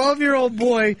a 12-year-old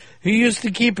boy who used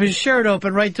to keep his shirt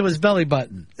open right to his belly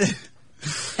button.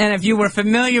 And if you were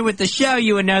familiar with the show,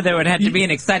 you would know there would have to be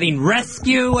an exciting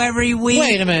rescue every week.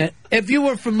 Wait a minute. If you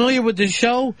were familiar with the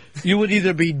show, you would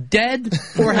either be dead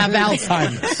or have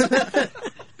Alzheimer's.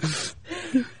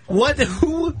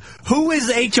 Who is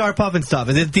HR Pufnstuf?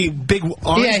 Is it the big orange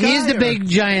guy? Yeah, he's the big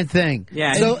giant thing.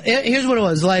 Yeah. So here's what it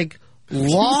was. Like,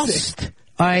 Lost,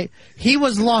 all right, he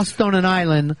was lost on an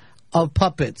island of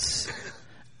puppets.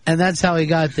 And that's how he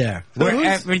got there. Where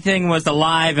everything was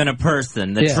alive and a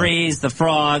person. The trees, the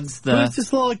frogs, the... Who's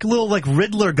this little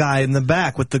Riddler guy in the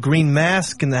back with the green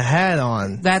mask and the hat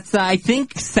on? That's, I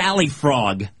think, Sally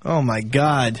Frog. Oh, my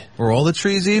God. Were all the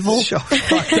trees evil?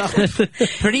 Fucked up.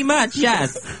 Pretty much,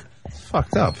 yes.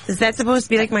 Fucked up. Is that supposed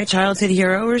to be like my childhood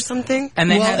hero or something?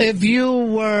 And if you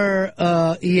were,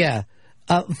 find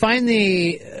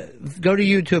the, go to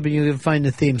YouTube and you can find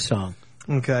the theme song.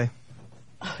 Okay.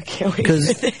 I can't wait for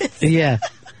this. Yeah.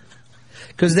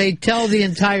 Because they tell the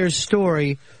entire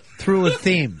story through a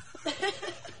theme.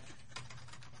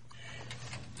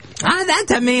 That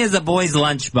to me is a boy's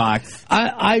lunchbox.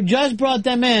 I just brought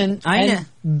them in.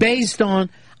 Based on,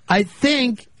 I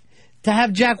think, to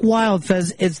have Jack Wild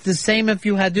says it's the same if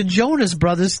you had the Jonas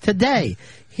Brothers today.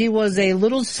 He was a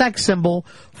little sex symbol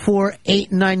for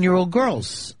 8- and 9-year-old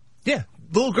girls. Yeah.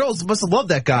 Little girls must have loved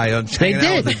that guy. They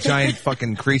did. With a giant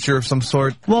fucking creature of some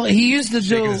sort. Well, he used to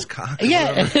shaking do... his cock.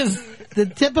 Yeah, the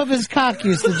tip of his cock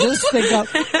used to just stick up.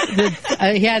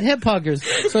 He had hip huggers.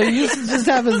 So he used to just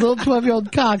have his little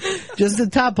 12-year-old cock, just the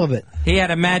top of it. He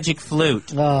had a magic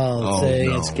flute. Oh, see,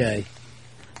 no. It's gay.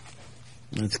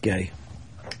 It's gay.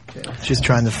 Just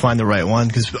trying to find the right one,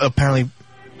 because apparently...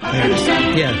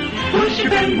 Yeah. Push your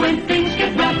bed when things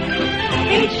get rough.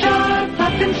 HR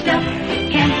Pufnstuf.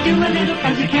 Can't do a little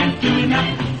cause you can't do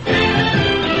enough.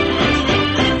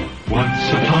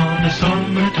 Once upon a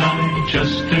summertime,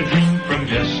 just a dream from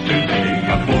yesterday,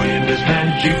 a boy in his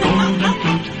magic golden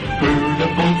flute heard a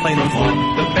boat from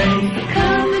the bay.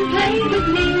 Come and play with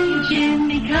me,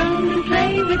 Jimmy, come and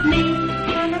play with me,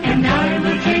 and I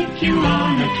will take you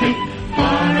on a trip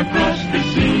far across the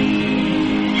sea.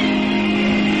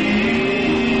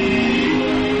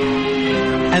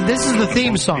 And this is the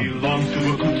theme song. Belonged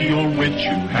to a kooky old witch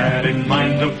who had in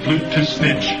mind the flute to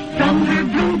snitch. From her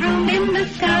broom broom in the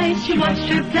sky, she watched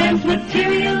her plans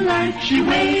materialize. She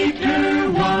waved her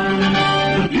wand.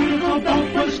 The beautiful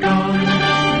boat was gone.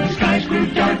 The skies grew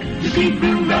dark, the sea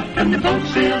grew rough, and the boat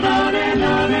sailed on and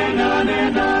on and on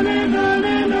and on and on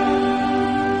and on.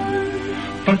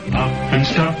 But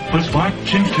Pufnstuf was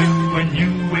watching too and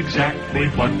knew exactly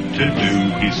what to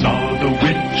do. He saw the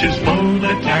witch's bold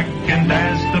attack, and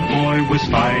as the boy was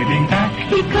fighting back,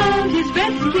 he called his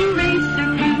rescue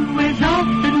racer crew, as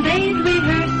often they'd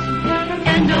rehearse,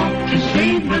 and off to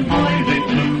save the boy they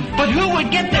flew. But who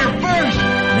would get there first?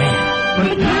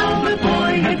 But now the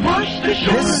boy had washed the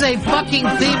shore. This is a fucking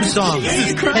theme song.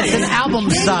 It's an album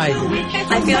side.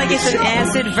 I feel like it's an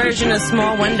acid version of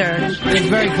Small Wonder. It's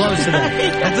very close to that.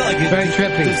 I feel like it's very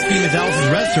trippy. This theme is Alice's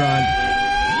Restaurant.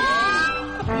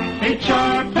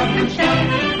 HR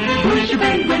Pufnstuf, push your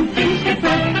bed when things get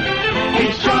rough.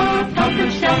 HR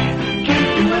Pufnstuf,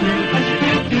 can't do a little cause you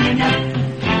can't do enough.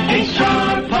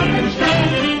 HR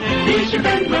Pufnstuf, push your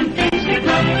bed when things get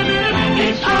rough.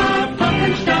 HR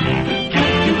Pufnstuf,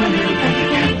 can't do a little cause you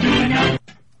can't do enough.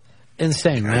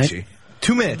 Insane, right?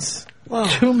 2 minutes. Whoa.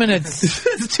 2 minutes.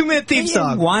 It's a 2-minute theme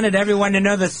song. Wanted everyone to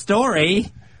know the story.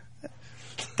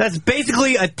 That's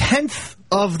basically a tenth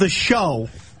of the show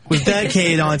was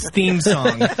dedicated on its theme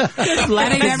song.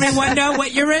 Letting everyone know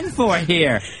what you're in for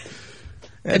here.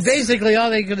 And basically, all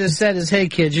they could have said is, hey,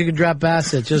 kids, you can drop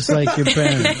acid just like your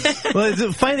parents.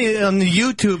 Well, finally, on the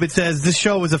YouTube, it says this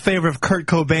show was a favorite of Kurt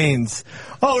Cobain's.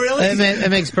 Oh, really?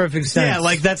 It makes perfect sense. Yeah,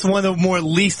 like that's one of the more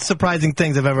least surprising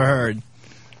things I've ever heard.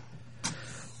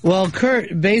 Well, Kurt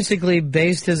basically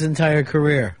based his entire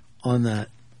career on that.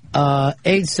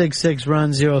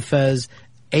 866-RUN-0-FEZ,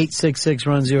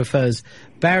 866-RUN-0-FEZ.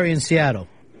 Barry in Seattle.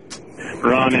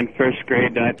 Ron, in first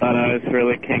grade, I thought I was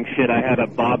really king shit. I had a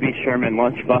Bobby Sherman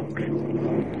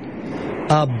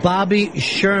lunchbox. A Bobby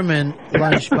Sherman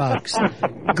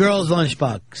lunchbox. Girls'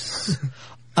 lunchbox.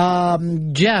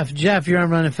 Jeff, you're on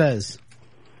Run and Fez.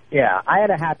 Yeah, I had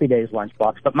a Happy Days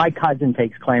lunchbox, but my cousin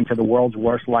takes claim to the world's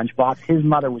worst lunchbox. His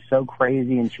mother was so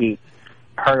crazy, and his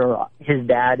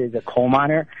dad is a coal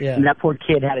miner, and that poor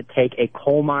kid had to take a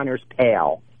coal miner's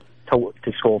pail to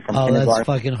school from kindergarten. Oh, that's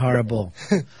fucking horrible.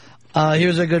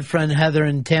 Here's our good friend Heather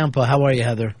in Tampa. How are you,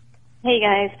 Heather? Hey,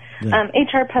 guys. Good.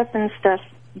 HR Puffin stuff,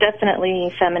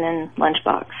 definitely feminine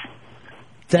lunchbox.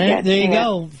 There you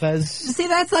go, Fez. See,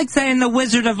 that's like saying the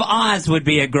Wizard of Oz would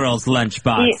be a girl's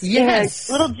lunchbox. Yes.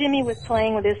 Little Jimmy was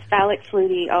playing with his phallic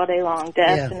flutie all day long.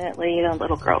 Definitely a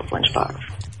little girl's lunchbox.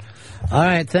 All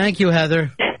right, thank you,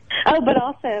 Heather. Oh, but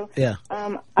also, Yeah.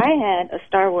 I had a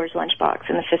Star Wars lunchbox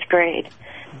in the 5th grade,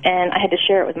 and I had to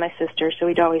share it with my sister, so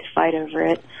we'd always fight over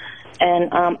it.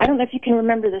 And I don't know if you can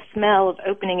remember the smell of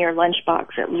opening your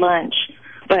lunchbox at lunch,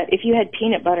 but if you had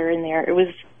peanut butter in there, it was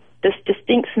this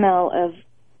distinct smell of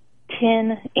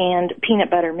tin and peanut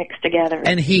butter mixed together.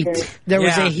 And heat. There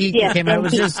was a heat that came out. It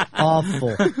was just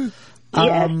awful.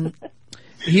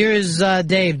 Here's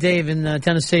Dave. Dave in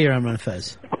Tennessee. You're on Run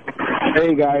Fez.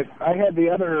 Hey, guys. I had the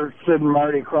other Sid and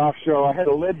Marty Krofft show. I had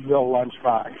a Lidsville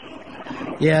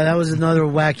lunchbox. Yeah, that was another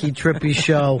wacky, trippy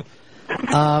show.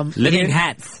 Living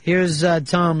hats. Here's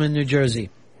Tom in New Jersey.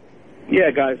 Yeah,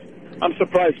 guys. I'm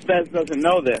surprised Fez doesn't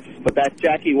know this, but that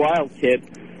Jackie Wilde kid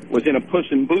was in a Puss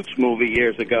in Boots movie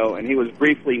years ago, and he was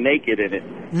briefly naked in it.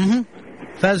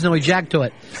 Mm-hmm. Fez, no, he jacked to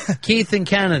it. Keith in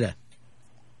Canada.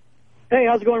 Hey,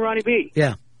 how's it going, Ronnie B?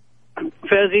 Yeah.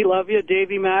 Fezzy, love you.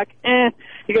 Davey Mac.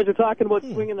 You guys are talking about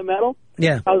swinging the metal?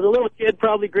 Yeah. I was a little kid,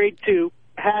 probably grade 2,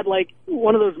 had like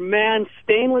one of those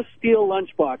stainless steel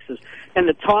lunchboxes, and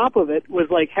the top of it was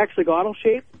like hexagonal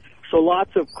shape, so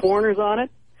lots of corners on it.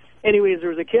 Anyways, there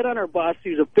was a kid on our bus.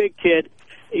 He was a big kid.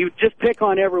 He would just pick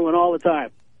on everyone all the time.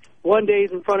 One day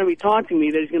he's in front of me taunting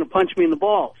me that he's going to punch me in the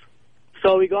balls.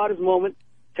 So he got his moment,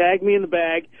 tagged me in the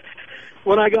bag.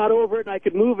 When I got over it and I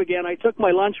could move again, I took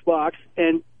my lunchbox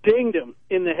and dinged him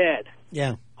in the head.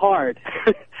 Yeah. Hard.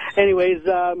 Anyways,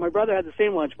 my brother had the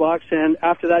same lunchbox, and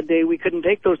after that day, we couldn't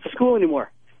take those to school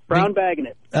anymore. Brown bagging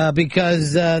it.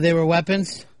 Because they were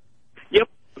weapons? Yep.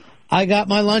 I got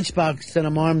my lunchbox, and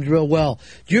I'm armed real well.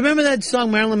 Do you remember that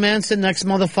song, Marilyn Manson, Next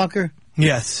Motherfucker?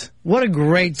 Yes. What a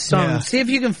great song. Yeah. See if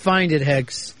you can find it,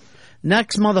 Hicks.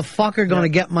 Next Motherfucker Gonna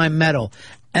Get My Medal.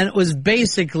 And it was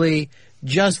basically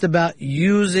just about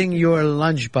using your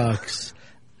lunchbox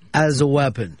as a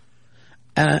weapon.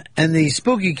 And the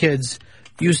spooky kids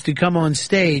used to come on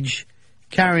stage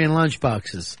carrying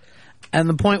lunchboxes. And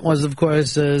the point was, of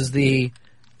course, is the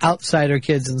outsider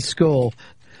kids in school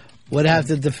would have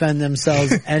to defend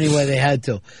themselves any way they had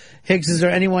to. Hicks, is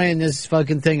there any way in this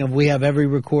fucking thing if we have every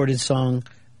recorded song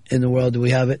in the world? Do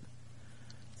we have it?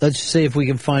 Let's see if we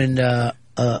can find a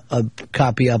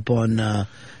copy up on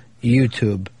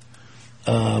YouTube.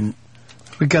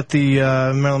 We got the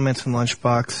Marilyn Manson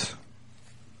lunchbox.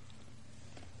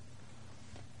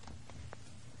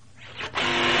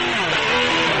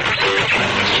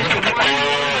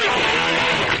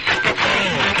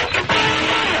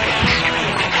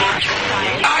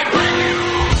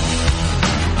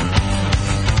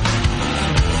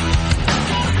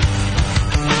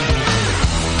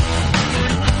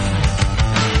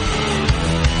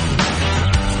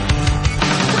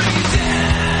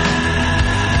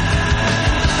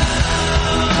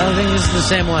 I don't think this is the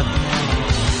same one.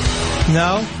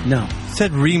 No? No. It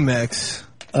said remix.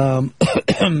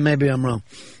 Maybe I'm wrong.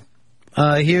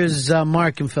 Here's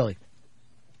Mark in Philly.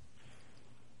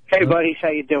 Hey, buddies, how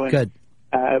you doing? Good.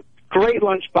 Great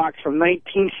lunchbox from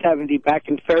 1970, back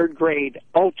in 3rd grade,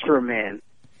 Ultraman.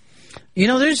 You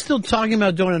know, they're still talking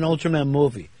about doing an Ultraman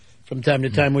movie from time to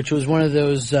time, which was one of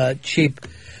those cheap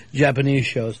Japanese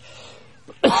shows.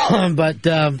 But,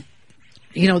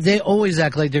 you know, they always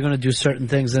act like they're going to do certain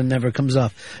things and it never comes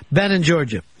off. Ben in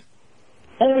Georgia.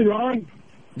 Hey, Ron.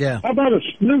 Yeah. How about a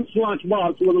Snoop's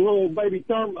lunchbox with a little baby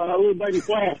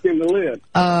flask in the lid?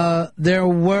 There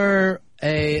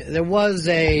was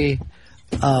a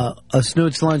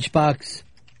Snoot's lunchbox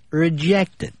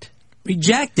rejected.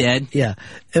 Rejected? Yeah.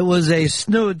 It was a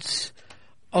Snoot's,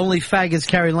 only faggots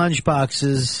carry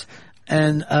lunchboxes,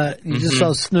 and you just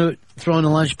saw Snoot throwing the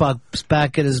lunchbox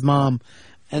back at his mom,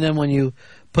 and then when you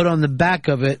put on the back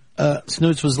of it,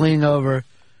 Snoots was leaning over,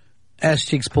 ass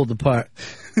cheeks pulled apart.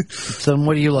 So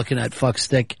what are you looking at,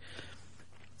 fuckstick?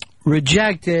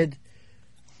 Rejected.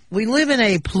 We live in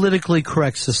a politically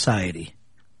correct society.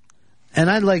 And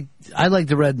I'd like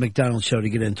the Red McDonald Show to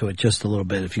get into it just a little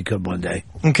bit, if you could one day.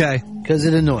 Okay. Because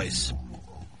it annoys.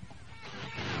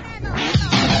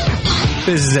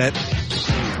 This is it.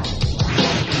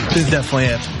 This is definitely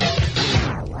it.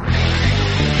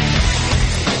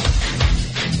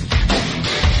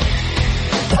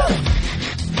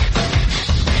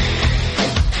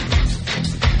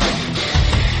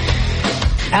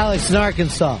 Alex in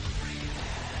Arkansas.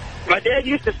 My dad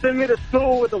used to send me to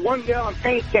school with a 1-gallon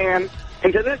paint can,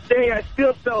 and to this day I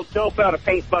still sell dope out of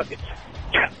paint buckets.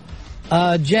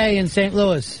 Jay in St.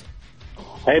 Louis.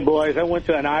 Hey, boys, I went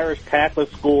to an Irish Catholic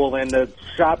school, and the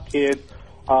shop kids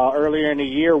earlier in the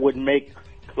year would make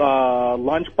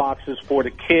lunch boxes for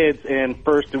the kids in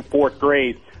 1st and 4th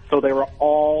grade. So they were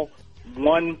all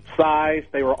one size.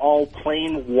 They were all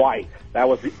plain white. That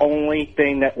was the only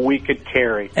thing that we could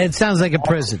carry. It sounds like a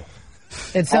prison.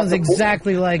 It sounds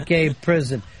exactly like a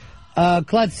prison.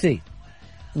 Klutzy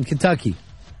in Kentucky.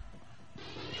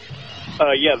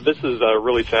 Yeah, this is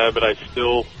really sad, but I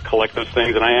still collect those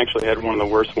things, and I actually had one of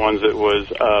the worst ones. It was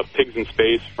Pigs in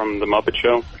Space from The Muppet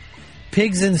Show.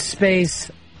 Pigs in Space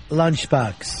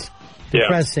lunchbox.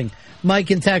 Depressing. Yeah.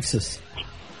 Mike in Texas.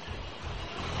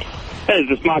 Hey,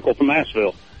 this is Michael from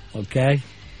Asheville. Okay.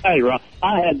 Hey, Ron,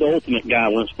 I had the ultimate guy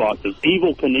lunchboxes,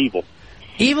 Evel Knievel.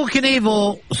 Evel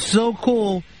Knievel, so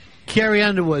cool. Carrie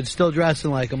Underwood still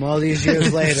dressing like him all these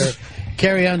years later.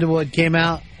 Carrie Underwood came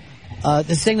out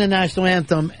to sing the national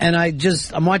anthem, and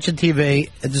I'm watching TV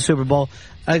at the Super Bowl.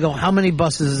 I go, how many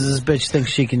buses does this bitch think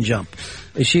she can jump?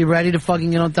 Is she ready to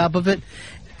fucking get on top of it?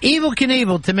 Evel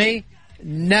Knievel, to me,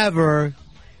 never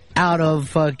out of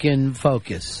fucking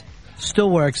focus. Still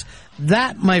works.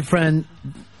 That, my friend,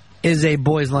 is a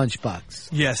boy's lunchbox.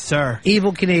 Yes, sir.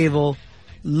 Evel Knievel,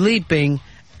 leaping,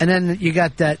 and then you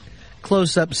got that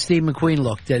close-up Steve McQueen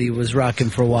look that he was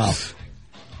rocking for a while.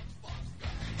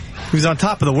 He was on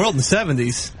top of the world in the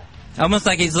 70s. Almost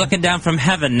like he's looking down from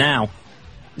heaven now.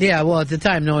 Yeah, well, at the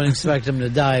time, no one expected him to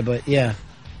die, but yeah.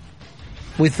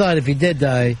 We thought if he did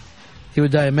die, he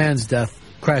would die a man's death,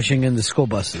 crashing into school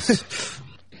buses.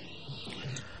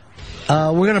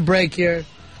 We're going to break here.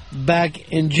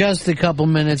 Back in just a couple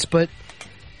minutes, but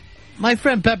my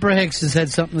friend Pepper Hicks has had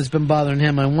something that's been bothering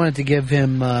him. I wanted to give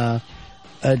him a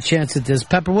chance at this.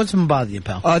 Pepper, what's been bothering you,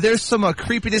 pal? There's some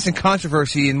creepiness and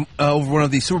controversy over one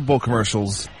of the Super Bowl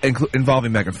commercials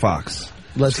involving Megan Fox.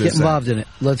 Let's get involved in it.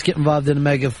 Let's get involved in the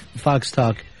Megan Fox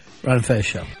talk. Ron and Fez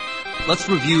show. Let's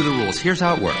review the rules. Here's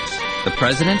how it works. The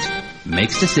president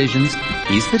makes decisions.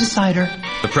 He's the decider.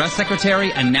 The press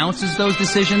secretary announces those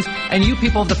decisions, and you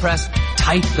people of the press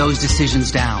type those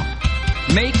decisions down.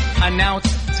 Make, announce,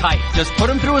 type. Just put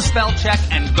them through a spell check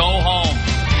and go home.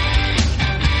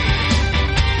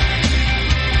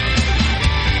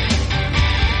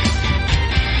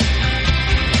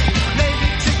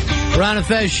 Ron and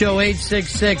Fez show,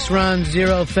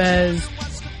 866-RON-0-FEZ.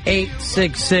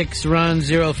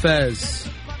 866-RON-0-FEZ.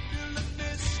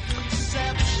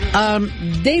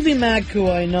 Davey Mack, who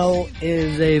I know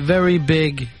is a very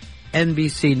big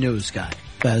NBC News guy,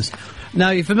 Fez. Now,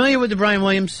 are you familiar with the Brian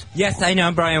Williams? Yes, I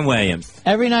know Brian Williams.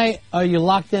 Every night, are you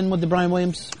locked in with the Brian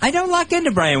Williams? I don't lock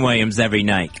into Brian Williams every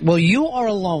night. Well, you are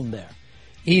alone there.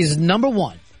 He's number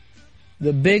one,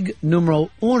 the big numero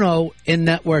uno in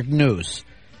network news.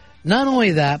 Not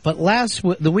only that, but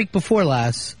the week before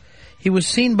last, he was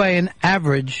seen by an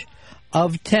average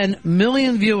of 10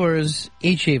 million viewers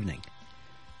each evening.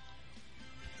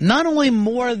 Not only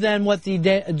more than what the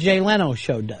Jay Leno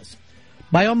show does,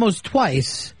 by almost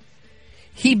twice.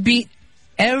 He beat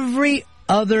every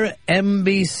other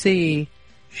NBC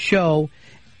show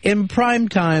in prime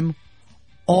time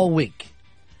all week.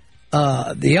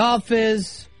 The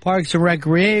Office, Parks and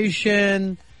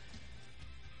Recreation,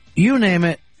 you name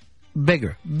it,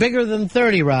 bigger. Bigger than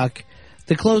 30 Rock.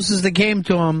 The closest that came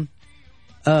to him,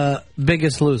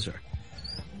 Biggest Loser.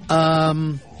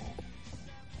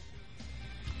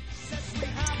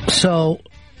 So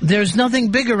there's nothing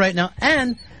bigger right now.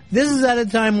 And this is at a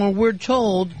time when we're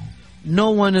told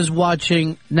no one is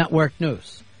watching network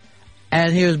news.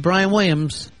 And here's Brian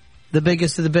Williams, the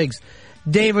biggest of the bigs.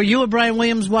 Dave, are you a Brian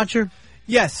Williams watcher?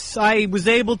 Yes, I was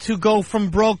able to go from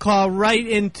Brokaw right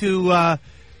into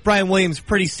Brian Williams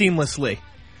pretty seamlessly.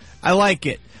 I like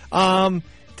it.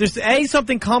 There's A,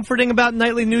 something comforting about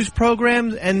nightly news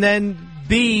programs, and then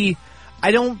B,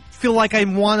 I don't feel like I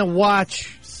want to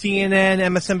watch CNN,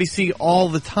 MSNBC all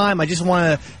the time. I just want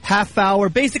a half hour.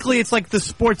 Basically, it's like the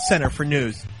Sports Center for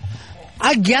news.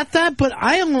 I get that, but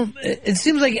it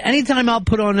seems like anytime I'll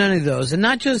put on any of those, and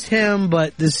not just him,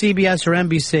 but the CBS or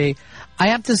NBC, I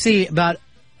have to see about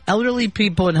elderly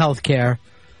people in healthcare,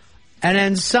 and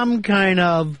then some kind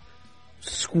of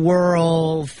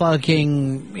squirrel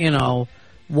fucking,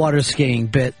 water skiing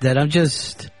bit that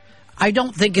I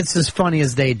don't think it's as funny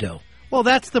as they do. Well,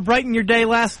 that's the brighten your day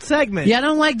last segment. Yeah, I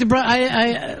don't like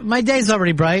my day's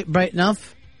already bright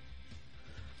enough.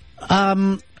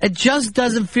 It just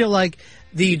doesn't feel like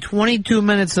the 22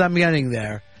 minutes that I'm getting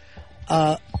there.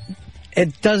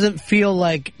 It doesn't feel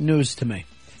like news to me.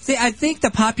 See, I think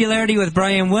the popularity with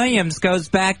Brian Williams goes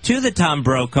back to the Tom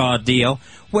Brokaw deal,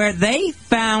 where they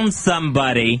found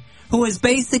somebody who is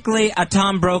basically a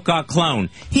Tom Brokaw clone.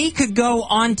 He could go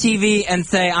on TV and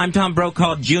say, I'm Tom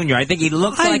Brokaw Jr. I think he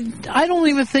looks like... I don't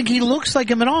even think he looks like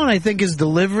him at all. And I think his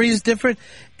delivery is different.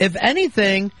 If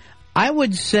anything, I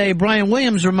would say Brian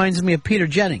Williams reminds me of Peter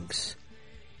Jennings.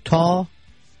 Tall,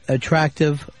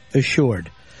 attractive,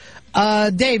 assured.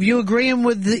 Dave, you agreeing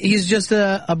with he's just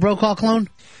a Brokaw clone?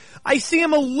 I see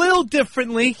him a little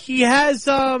differently. He has,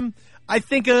 I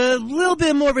think, a little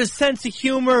bit more of a sense of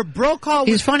humor. Brokaw was...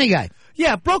 He's a funny guy.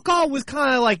 Yeah, Brokaw was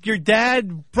kind of like your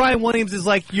dad. Brian Williams is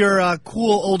like your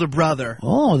cool older brother.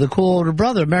 Oh, the cool older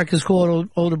brother. America's cool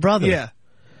older brother. Yeah.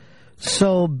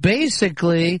 So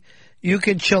basically, you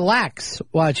can chillax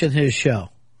watching his show.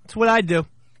 That's what I do.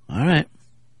 All right.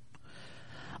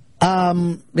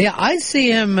 Yeah, I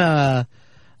see him as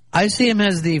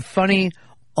the funny,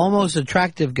 almost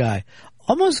attractive guy.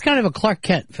 Almost kind of a Clark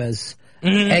Kent, Fez.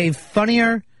 Mm-hmm. A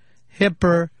funnier,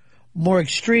 hipper, more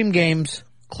extreme games,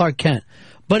 Clark Kent.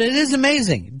 But it is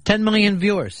amazing. 10 million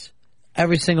viewers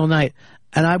every single night.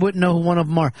 And I wouldn't know who one of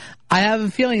them are. I have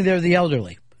a feeling they're the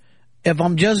elderly. If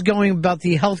I'm just going about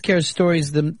the healthcare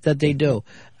stories that they do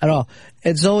at all,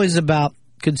 it's always about,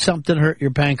 could something hurt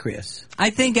your pancreas? I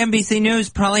think NBC News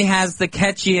probably has the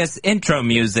catchiest intro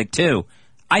music, too.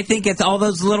 I think it's all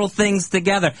those little things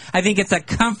together. I think it's a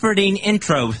comforting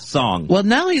intro song. Well,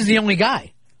 now he's the only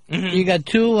guy. Mm-hmm. You got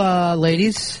two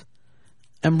ladies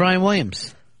and Brian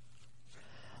Williams.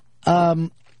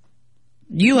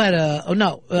 You had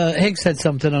Hicks had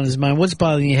something on his mind. What's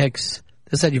bothering you, Hicks?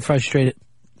 This had you frustrated.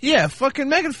 Yeah,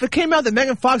 fucking it came out that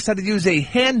Megan Fox had to use a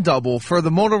hand double for the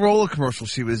Motorola commercial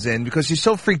she was in because she's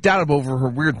so freaked out over her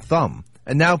weird thumb.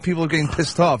 And now people are getting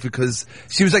pissed off because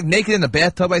she was like naked in the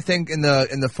bathtub, I think, in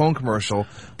the phone commercial.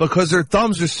 Because her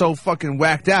thumbs are so fucking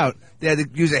whacked out, they had to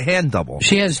use a hand double.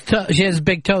 She has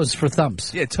big toes for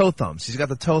thumbs. Yeah, toe thumbs. She's got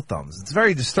the toe thumbs. It's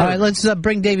very disturbing. All right, let's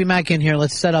bring Davey Mack in here.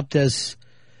 Let's set up this.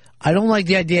 I don't like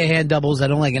the idea of hand doubles. I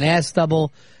don't like an ass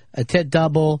double, a tit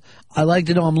double. I like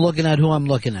to know I'm looking at who I'm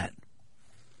looking at.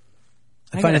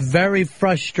 I find it very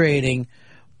frustrating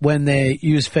when they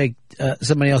use fake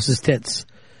somebody else's tits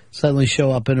suddenly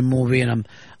show up in a movie, and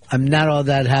I'm not all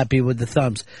that happy with the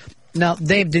thumbs. Now,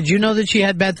 Dave, did you know that she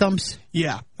had bad thumbs?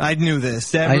 Yeah, I knew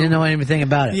this. I didn't know anything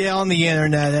about it. Yeah, on the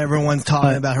internet, everyone's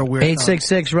talking about her weird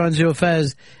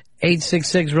 866-RUN-0-FEZ.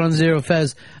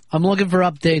 866-RUN-0-FEZ. I'm looking for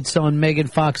updates on Megan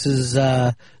Fox's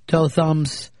toe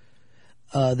thumbs.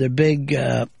 They're big.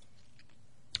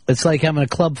 It's like having a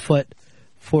club foot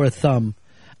for a thumb.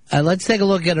 Let's take a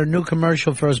look at her new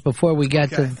commercial first before we get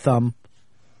to the thumb.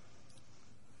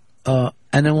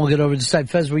 And then we'll get over to the site.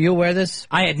 Fez, were you aware of this?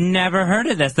 I had never heard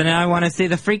of this, and now I want to see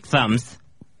the freak thumbs.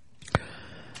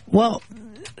 Well,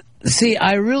 see,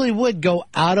 I really would go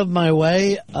out of my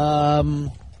way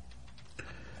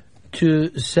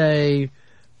to say,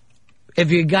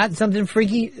 if you got something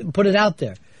freaky, put it out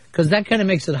there. Because that kind of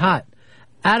makes it hot.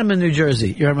 Adam in New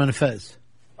Jersey, you're on Fez.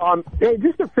 Hey,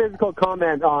 just a physical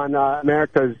comment on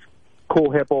America's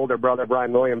cool, hip, older brother,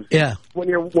 Brian Williams. Yeah. When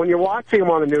you're watching him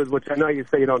on the news, which I know you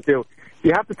say you don't do,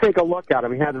 you have to take a look at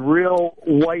him. He had real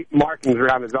white markings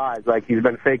around his eyes, like he's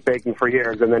been fake baking for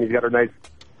years, and then he's got a nice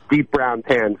deep brown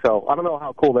tan. So I don't know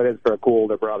how cool that is for a cool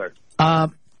older brother.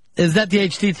 Is that the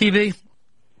HD TV?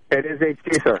 It is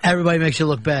HD, sir. Everybody makes you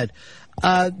look bad.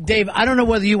 Dave, I don't know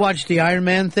whether you watched the Iron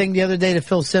Man thing the other day that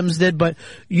Phil Simms did, but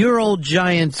your old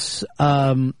Giants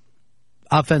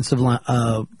offensive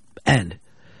end,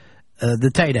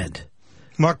 the tight end.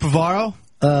 Mark Bavaro?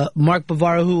 Mark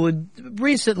Bavaro, who would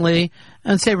recently,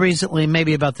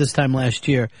 maybe about this time last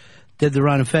year, did the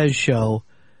Ron and Fez show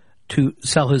to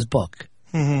sell his book.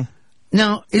 Mm-hmm.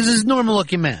 Now, he's a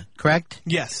normal-looking man, correct?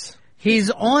 Yes. He's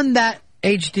on that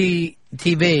HD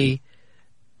TV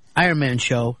Iron Man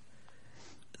show.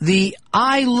 The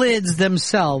eyelids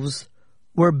themselves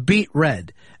were beet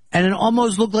red, and it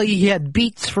almost looked like he had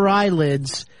beets for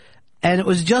eyelids, and it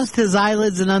was just his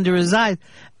eyelids and under his eyes.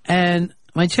 And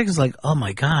my chick is like, oh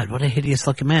my God, what a hideous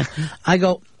looking man. I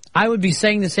go, I would be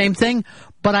saying the same thing,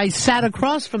 but I sat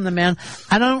across from the man.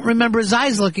 I don't remember his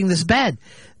eyes looking this bad.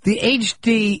 The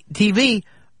HD TV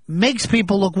makes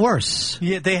people look worse.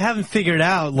 Yeah, they haven't figured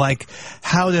out, like,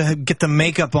 how to get the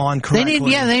makeup on correctly.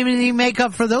 They need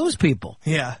makeup for those people.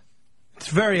 Yeah. It's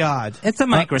very odd. It's a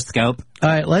microscope. All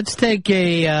right, let's take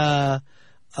a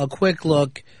quick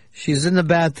look. She's in the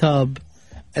bathtub.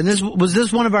 And was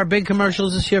this one of our big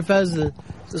commercials this year, Fez? Is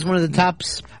this one of the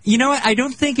tops? You know what? I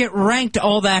don't think it ranked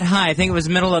all that high. I think it was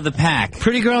middle of the pack.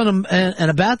 Pretty girl in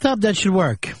a bathtub? That should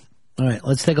work. All right,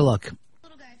 let's take a look.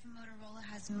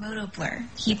 Moto Blur.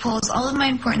 He pulls all of my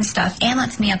important stuff and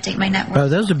lets me update my network. Oh,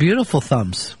 those are beautiful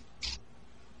thumbs.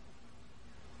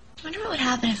 I wonder what would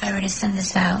happen happen if I were to send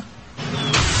this out?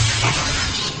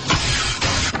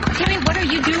 Timmy, what are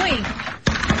you doing?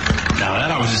 Now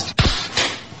that I was just...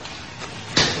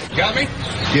 Got me?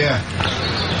 Yeah.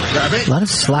 Grab it. A lot of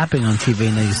slapping on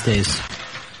TV these days.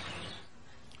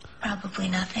 Probably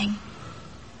nothing.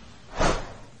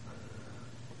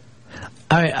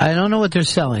 All right, I don't know what they're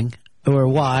selling or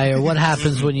why or what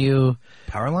happens when you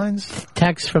power lines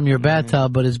text from your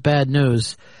bathtub, but it's bad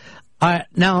news. All right,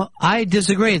 now I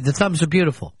disagree. The thumbs are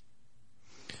beautiful.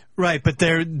 Right, but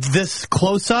they're this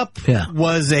close up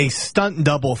was a stunt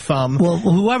double thumb. Well,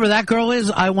 whoever that girl is,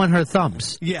 I want her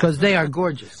thumbs because they are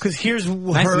gorgeous. Because here's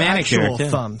Nice her manicure, actual too.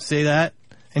 thumb. See that?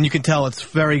 And you can tell it's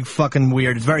very fucking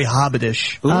weird. It's very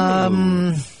hobbitish. I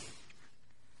mean,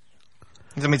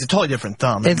 it's a totally different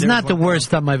thumb. It's There's not the one- worst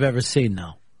thumb I've ever seen,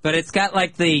 though. But it's got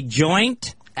like the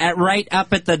joint right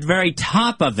up at the very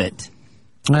top of it.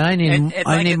 I need It's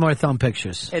I like need more thumb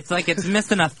pictures. It's like it's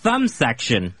missing a thumb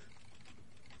section.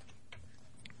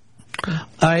 All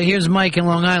right, here's Mike in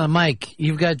Long Island. Mike,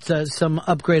 you've got some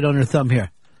upgrade on her thumb here.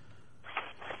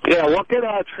 Yeah, look at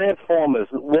Transformers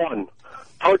 1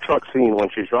 tow truck scene when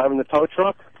she's driving the tow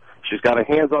truck. She's got her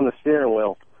hands on the steering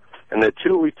wheel, and they're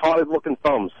two retarded-looking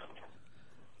thumbs.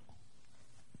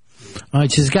 All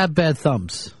right, she's got bad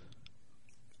thumbs.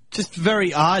 Just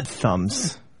very odd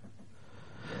thumbs.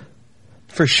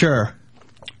 For sure.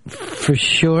 For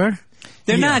sure?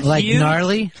 They're not like huge.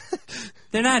 gnarly?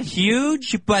 They're not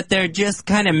huge, but they're just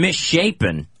kind of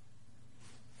misshapen.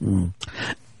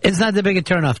 It's not that big a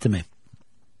turnoff to me.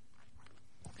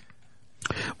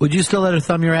 Would you still let her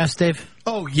thumb your ass, Dave?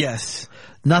 Oh, yes.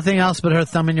 Nothing else but her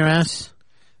thumb in your ass?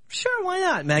 Sure, why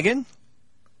not, Megan?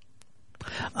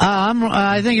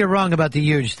 I think you're wrong about the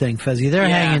huge thing, Fezzy. They're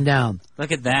Yeah. hanging down.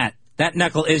 Look at that. That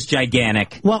knuckle is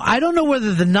gigantic. Well, I don't know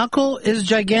whether the knuckle is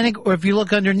gigantic or if you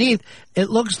look underneath, it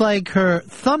looks like her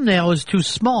thumbnail is too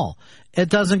small. It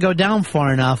doesn't go down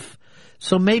far enough.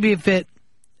 So maybe if it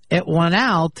went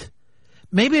out,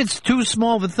 maybe it's too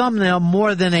small of a thumbnail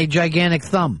more than a gigantic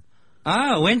thumb.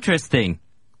 Oh, interesting.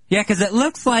 Yeah, because it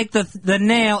looks like the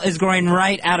nail is growing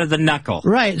right out of the knuckle.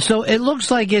 Right, so it looks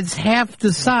like it's half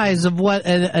the size of what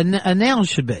a nail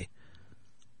should be.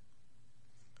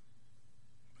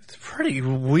 Pretty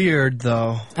weird,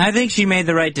 though. I think she made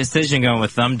the right decision going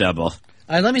with thumb double. All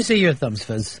right, let me see your thumbs,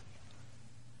 Fez.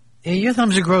 Yeah, your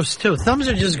thumbs are gross, too. Thumbs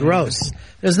are just gross.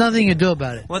 There's nothing you can do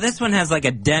about it. Well, this one has like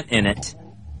a dent in it.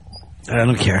 I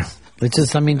don't care. It's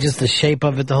just, just the shape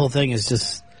of it, the whole thing is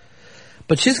just...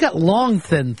 But she's got long,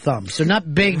 thin thumbs. They're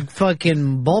not big,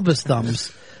 fucking bulbous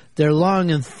thumbs. They're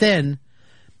long and thin.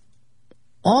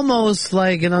 Almost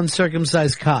like an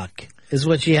uncircumcised cock is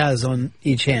what she has on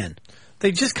each hand.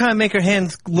 They just kind of make her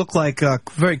hands look like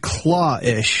very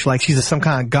claw-ish, like she's some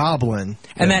kind of goblin.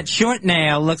 And that short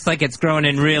nail looks like it's growing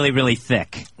in really, really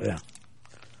thick. Yeah.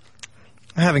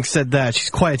 Having said that,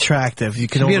 she's quite attractive. You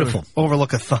can She's beautiful.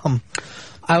 Overlook a thumb.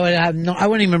 I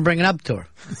wouldn't even bring it up to her.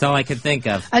 That's all I could think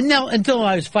of. And no, until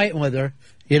I was fighting with her,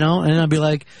 and I'd be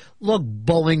like, look,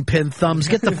 bowling pin thumbs,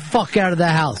 get the fuck out of the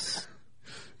house.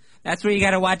 That's where you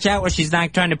got to watch out where she's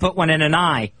not trying to put one in an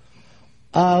eye.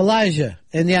 Elijah,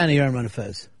 Indiana, you're on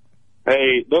Fez.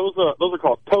 Hey, those are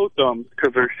called toe thumbs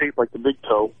because they're shaped like the big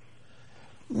toe.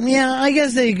 Yeah, I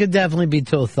guess they could definitely be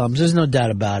toe thumbs. There's no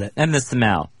doubt about it. And the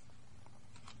smell.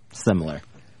 Similar.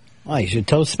 Oh, you should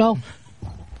toe smell?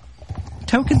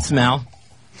 Toe can smell.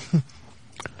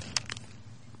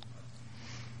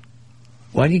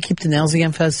 Why do you keep the nails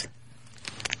again, Fez?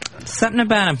 Something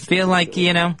about them. Feel like,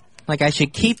 like I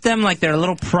should keep them like they're a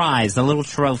little prize, a little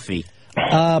trophy.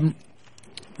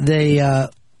 They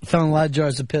found a lot of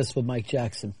jars of piss with Mike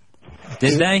Jackson.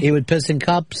 Did they? He would piss in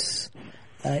cups.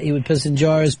 He would piss in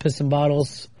jars, piss in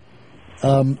bottles.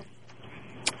 And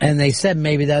they said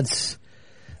maybe that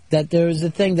there's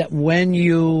a thing that when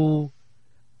you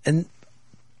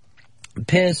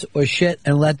piss or shit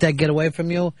and let that get away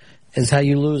from you is how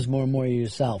you lose more and more of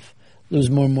yourself, lose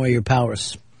more and more of your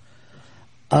powers.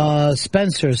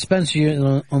 Spencer,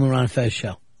 you're on the Ron Fez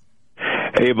show.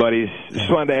 Hey, buddies. Just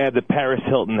wanted to add that Paris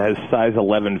Hilton has size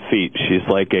 11 feet. She's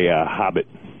like a hobbit.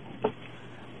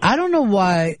 I don't know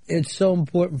why it's so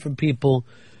important for people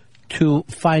to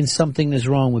find something that's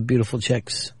wrong with beautiful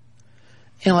chicks.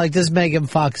 Like this Megan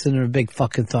Fox and her big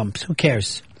fucking thumbs. Who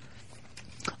cares?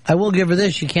 I will give her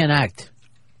this. She can't act.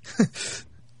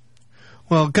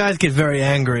 Well, guys get very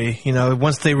angry,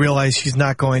 once they realize she's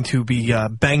not going to be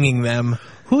banging them.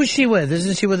 Who is she with?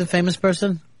 Isn't she with a famous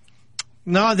person?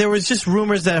 No, there was just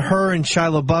rumors that her and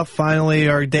Shia LaBeouf finally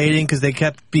are dating because they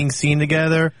kept being seen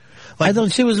together. I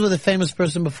thought she was with a famous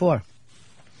person before.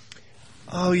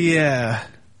 Oh, yeah.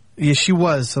 Yeah, she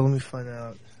was, so let me find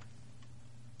out.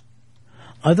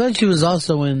 I thought she was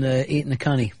also in Eating the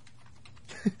Cunny.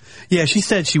 Yeah, she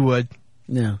said she would.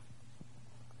 Yeah.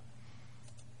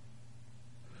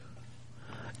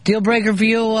 Deal breaker for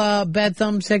you, Bad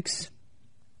Thumb 6?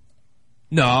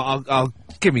 No, I'll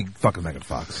give me fucking Megan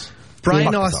Fox.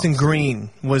 Brian Austin Green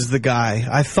was the guy.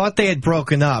 I thought they had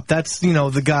broken up. That's,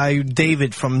 the guy,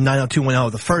 David from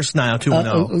 90210, the first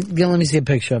 90210. Let me see a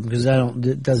picture of him, because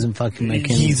it doesn't fucking make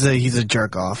any He's a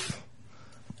jerk-off.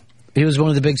 He was one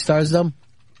of the big stars, though?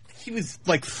 He was,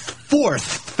 like, fourth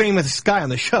famous guy on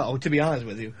the show, to be honest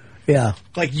with you. Yeah.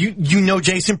 Like, you know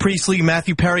Jason Priestley,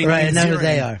 Matthew Perry, right, I know who Zirin.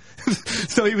 they are.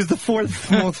 So he was the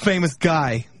fourth most famous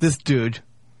guy, this dude.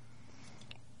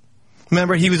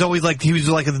 Remember, he was like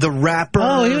the rapper.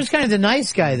 Oh, he was kind of the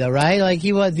nice guy, though, right? Like,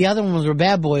 the other ones were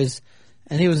bad boys,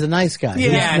 and he was the nice guy.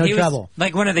 Yeah, no trouble. Was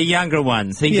like one of the younger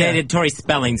ones. He dated Tori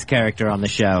Spelling's character on the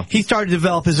show. He started to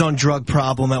develop his own drug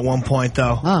problem at one point,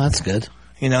 though. Oh, that's good.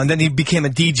 And then he became a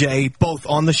DJ, both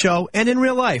on the show and in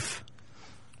real life.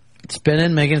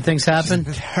 Spinning, making things happen.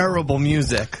 Terrible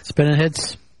music. Spinning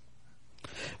hits.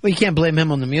 Well, you can't blame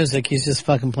him on the music. He's just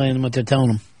fucking playing what they're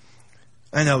telling him.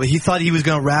 I know, but he thought he was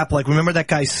going to rap like, remember that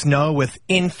guy Snow with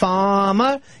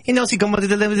Informer? This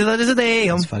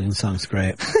fucking song's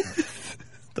great.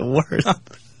 The worst.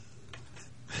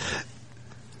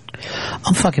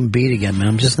 I'm fucking beat again, man.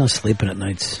 I'm just not sleeping at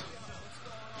nights.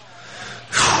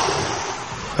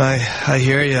 I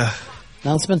hear you.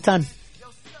 Announcement time.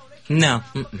 No.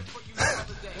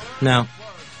 No.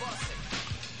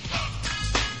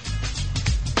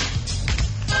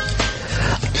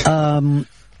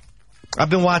 I've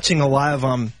been watching a lot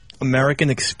of American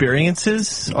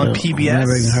Experiences on PBS. I've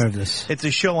never even heard of this. It's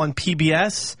a show on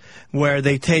PBS where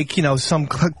they take,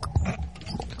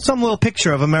 some little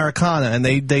picture of Americana and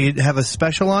they have a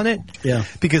special on it. Yeah.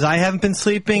 Because I haven't been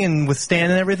sleeping and with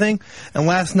Stan and everything. And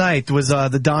last night was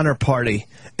the Donner Party.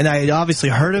 And I had obviously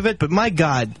heard of it, but my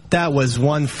God, that was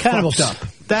one Cannibals. fucked up.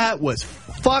 That was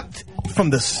fucked from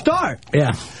the start.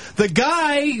 Yeah. The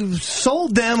guy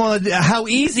sold them on how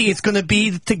easy it's going to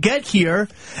be to get here,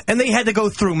 and they had to go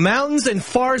through mountains and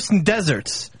forests and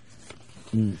deserts.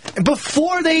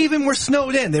 Before they even were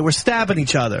snowed in, they were stabbing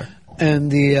each other.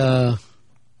 And and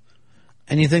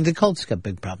you think the Colts got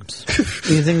big problems.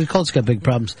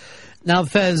 Now,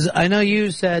 Fez, I know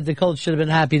you said the Colts should have been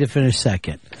happy to finish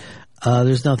second.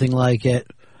 There's nothing like it.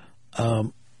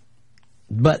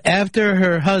 But after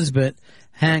her husband,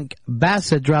 Hank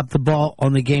Bassett, dropped the ball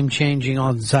on the game-changing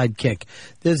onside kick.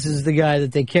 This is the guy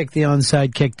that they kicked the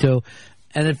onside kick to,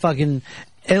 and it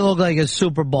looked like a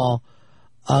Super Ball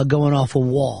going off a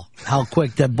wall. How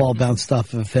quick that ball bounced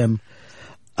off of him.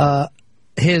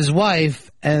 His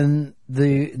wife and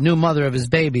the new mother of his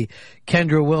baby,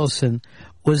 Kendra Wilson,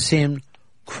 was seen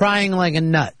crying like a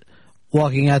nut,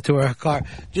 walking out to her car,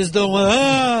 just doing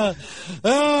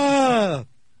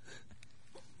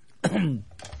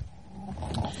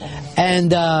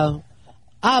And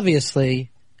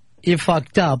obviously, you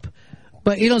fucked up,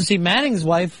 but you don't see Manning's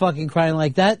wife fucking crying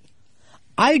like that.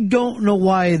 I don't know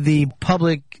why the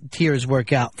public tears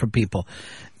work out for people.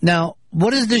 Now,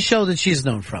 what is the show that she's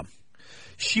known from?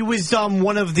 She was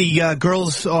one of the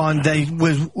girls who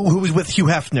was with Hugh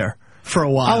Hefner for a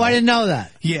while. Oh, I didn't know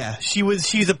that. Yeah,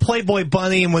 she's a Playboy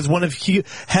bunny and was one of Hugh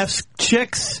Hef's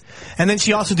chicks, and then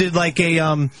she also did like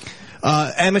a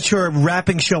amateur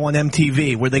rapping show on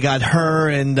MTV where they got her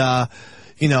and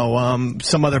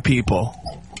some other people.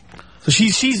 So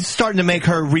she's starting to make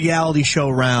her reality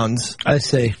show rounds. I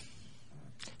see.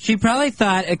 She probably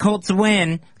thought a Colts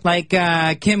win, like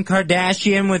Kim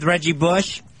Kardashian with Reggie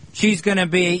Bush. She's going to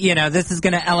be, this is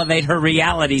going to elevate her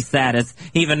reality status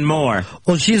even more.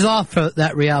 Well, she's off for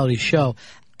that reality show,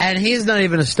 and he's not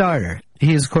even a starter.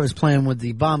 He's, of course, playing with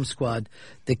the bomb squad,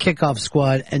 the kickoff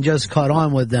squad, and just caught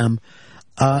on with them.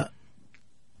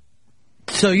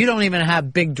 So you don't even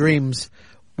have big dreams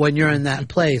when you're in that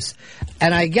place.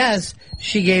 And I guess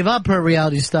she gave up her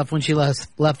reality stuff when she left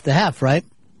the Hef, right?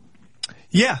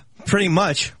 Yeah, pretty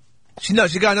much. She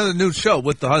got another new show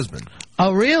with the husband.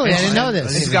 Oh, really? I didn't know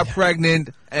this. She got pregnant.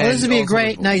 Well, this would be a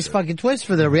great, nice fucking twist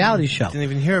for the reality show. Didn't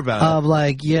even hear about it. Of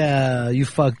like, yeah, you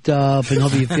fucked up and he'll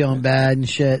be feeling bad and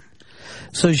shit.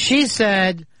 So she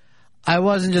said, I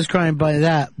wasn't just crying by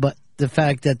that, but the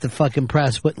fact that the fucking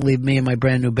press wouldn't leave me and my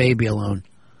brand new baby alone.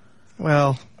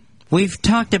 Well, we've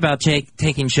talked about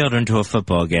taking children to a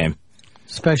football game.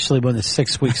 Especially when they're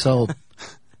 6 weeks old.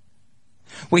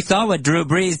 We saw what Drew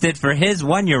Brees did for his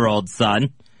 1-year-old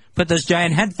son. Put those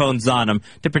giant headphones on him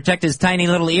to protect his tiny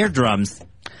little eardrums.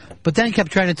 But then kept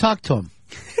trying to talk to him.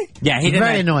 Yeah, he didn't.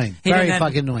 Very annoying. Very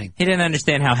fucking annoying. He didn't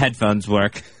understand how headphones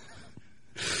work.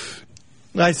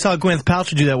 I saw Gwyneth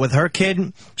Paltrow do that with her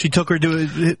kid. She took her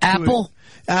to Apple.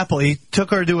 He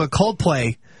took her to a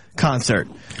Coldplay concert,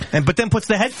 but then puts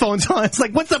the headphones on. It's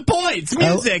like, what's the point? It's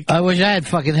music. I wish I had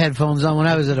fucking headphones on when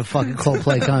I was at a fucking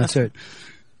Coldplay concert.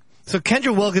 So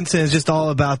Kendra Wilkinson is just all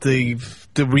about the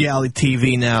reality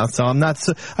TV now. So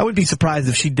I would be surprised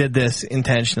if she did this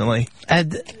intentionally.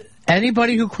 And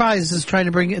anybody who cries is trying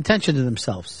to bring attention to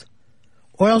themselves.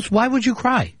 Or else, why would you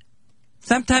cry?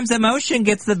 Sometimes emotion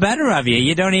gets the better of you.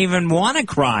 You don't even want to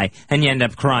cry, and you end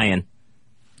up crying.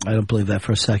 I don't believe that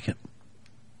for a second.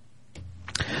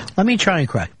 Let me try and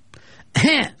cry.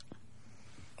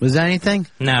 Was that anything?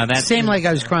 No, that seemed like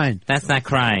I was crying. That's not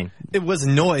crying. It was a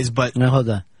noise, but no, hold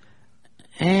on.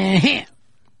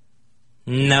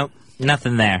 Nope,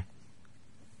 nothing there.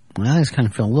 Well, I just kind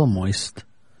of feel a little moist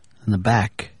in the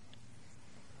back.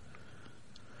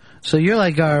 So you're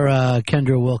like our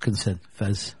Kendra Wilkinson,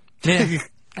 Fez. Yeah.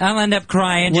 I'll end up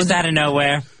crying just out of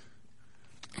nowhere.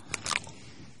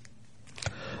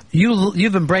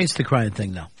 You've embraced the crying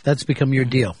thing now. That's become your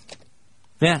deal.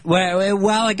 Yeah.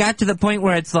 Well, it got to the point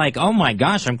where it's like, oh my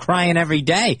gosh, I'm crying every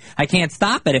day. I can't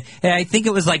stop it. I think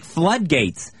it was like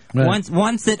floodgates. Right.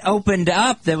 Once it opened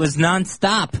up, that was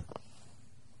nonstop.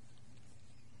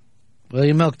 Well,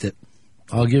 you milked it.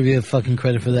 I'll give you fucking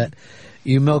credit for that.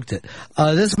 You milked it.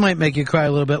 This might make you cry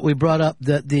a little bit. We brought up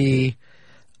that the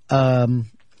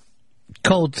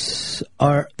Colts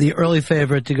are the early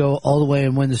favorite to go all the way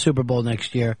and win the Super Bowl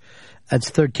next year.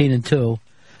 That's 13-2.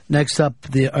 Next up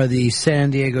are the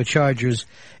San Diego Chargers,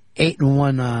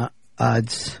 8-1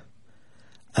 odds.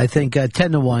 I think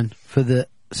 10-1 for the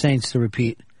Saints to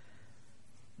repeat.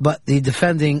 But the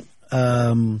defending,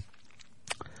 they're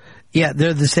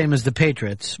the same as the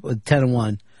Patriots with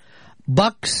 10-1.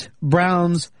 Bucks,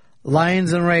 Browns,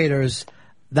 Lions, and Raiders.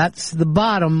 That's the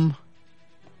bottom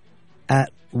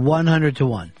at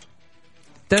 100-1.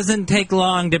 Doesn't take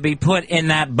long to be put in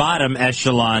that bottom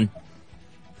echelon.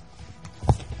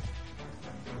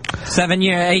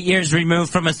 8 years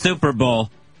removed from a Super Bowl,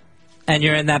 and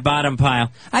you're in that bottom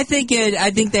pile. I think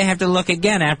they have to look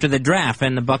again after the draft,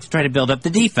 and the Bucks try to build up the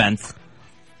defense.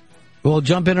 Well,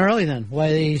 jump in early then.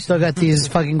 Why you still got these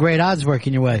fucking great odds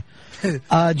working your way?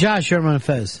 Josh, you're on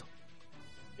Fez.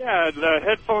 Yeah, the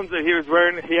headphones that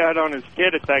he had on his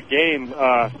kid at that game,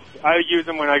 I use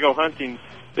them when I go hunting.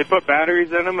 They put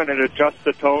batteries in them, and it adjusts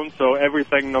the tone, so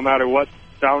everything, no matter what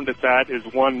sound it's at, is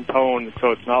one tone,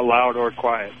 so it's not loud or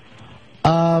quiet.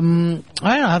 I don't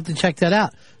know, I'll have to check that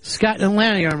out. Scott in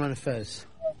Atlanta, you're on Fez.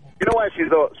 You know why she's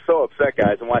so upset,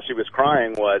 guys, and why she was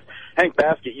crying was Hank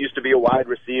Baskett used to be a wide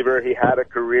receiver. He had a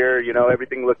career.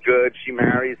 Everything looked good. She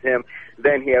marries him.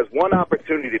 Then he has one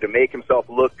opportunity to make himself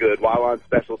look good while on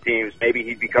special teams. Maybe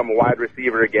he'd become a wide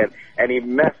receiver again, and he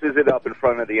messes it up in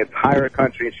front of the entire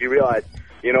country, and she realized,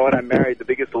 you know what, I married the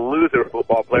biggest loser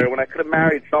football player when I could have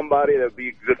married somebody that would be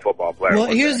a good football player. Well,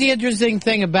 here's the interesting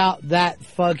thing about that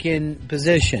fucking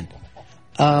position.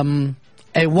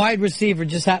 A wide receiver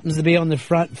just happens to be on the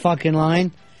front fucking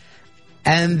line,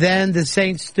 and then the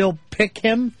Saints still pick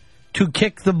him to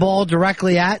kick the ball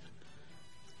directly at,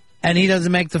 and he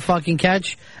doesn't make the fucking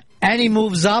catch, and he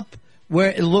moves up where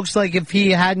it looks like if he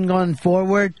hadn't gone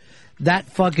forward, that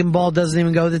fucking ball doesn't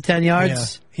even go the 10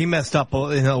 yards. Yeah, he messed up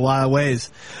in a lot of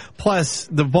ways. Plus,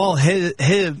 the ball hit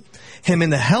him in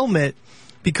the helmet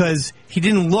because he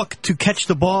didn't look to catch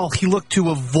the ball. He looked to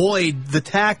avoid the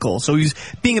tackle. So he was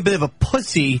being a bit of a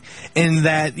pussy in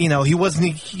that, he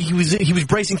was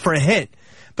bracing for a hit.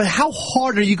 But how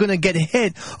hard are you going to get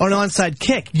hit on an onside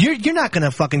kick? You're not going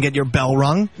to fucking get your bell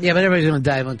rung. Yeah, but everybody's going to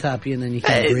dive on top of you and then you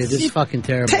can't breathe. It's fucking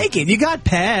terrible. Take it. You got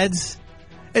pads.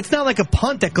 It's not like a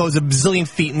punt that goes a bazillion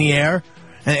feet in the air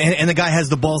and the guy has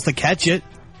the balls to catch it.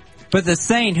 But the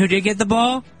Saint, who did get the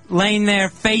ball, laying there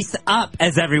face up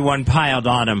as everyone piled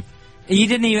on him. He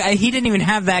didn't even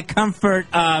have that comfort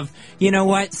of, you know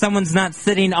what, someone's not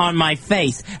sitting on my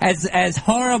face. As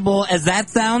horrible as that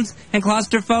sounds and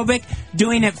claustrophobic,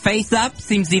 doing it face up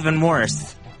seems even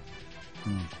worse.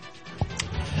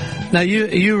 Now,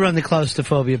 you run the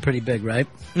claustrophobia pretty big, right?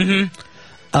 Mm-hmm.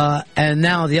 And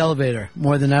now the elevator,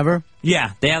 more than ever?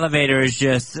 Yeah, the elevator is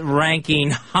just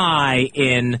ranking high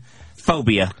in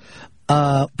phobia.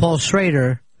 Paul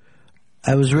Schrader,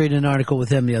 I was reading an article with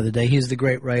him the other day. He's the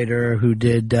great writer who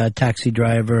did Taxi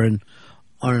Driver and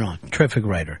on. Terrific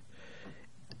writer.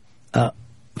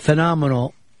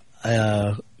 Phenomenal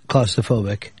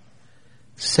claustrophobic.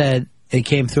 Said it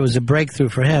came through as a breakthrough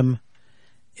for him.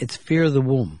 It's fear of the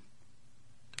womb.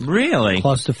 Really?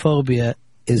 Claustrophobia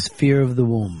is fear of the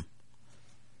womb.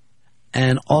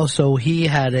 And also he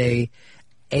had a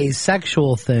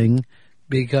sexual thing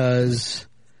because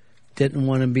didn't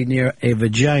want to be near a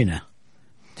vagina.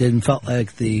 Didn't felt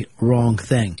like the wrong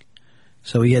thing.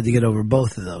 So he had to get over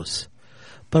both of those.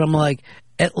 But I'm like,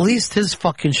 at least his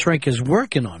fucking shrink is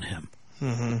working on him.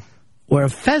 Mm-hmm. Where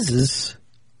Fez's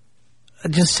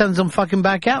just sends him fucking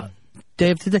back out.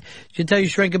 Day after day. Did you tell your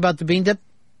shrink about the bean dip?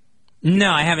 No,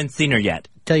 I haven't seen her yet.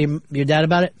 Tell your dad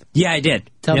about it? Yeah, I did.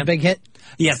 Tell him Big Hit?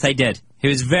 Yes, I did. He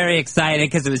was very excited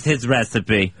because it was his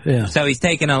recipe. Yeah. So he's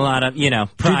taking a lot of,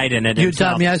 pride in it You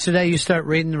himself. told me yesterday you start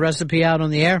reading the recipe out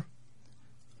on the air?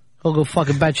 He'll go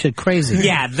fucking batshit crazy.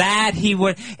 Yeah, that he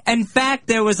would. In fact,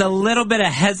 there was a little bit of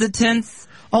hesitance.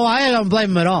 Oh, I don't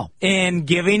blame him at all. In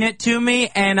giving it to me,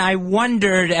 and I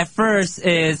wondered at first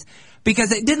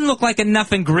because it didn't look like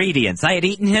enough ingredients. I had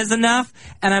eaten his enough,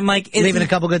 and I'm like... Leaving a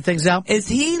couple good things out? Is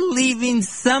he leaving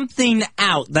something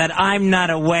out that I'm not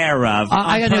aware of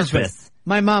I on got news for you. purpose?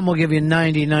 My mom will give you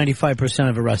 90-95%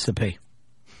 of a recipe.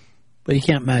 But you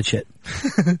can't match it.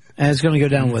 And it's going to go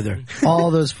down with her. All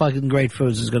those fucking great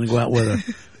foods is going to go out with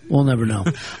her. We'll never know.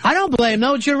 I don't blame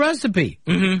no, it's your recipe.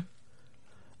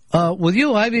 Mm-hmm. With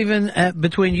you, I've even,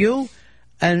 between you,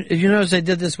 and you notice I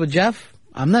did this with Jeff?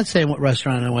 I'm not saying what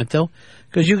restaurant I went to,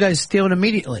 because you guys steal it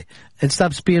immediately. It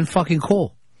stops being fucking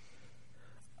cool.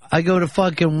 I go to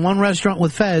fucking one restaurant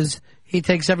with Fez, he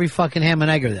takes every fucking ham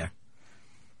and egger there.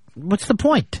 What's the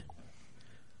point?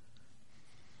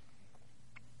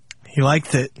 He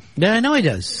liked it. Yeah, I know he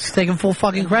does. He's taking full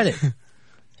fucking credit.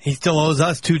 He still owes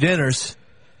us 2 dinners.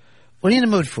 What are you in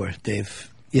the mood for, Dave?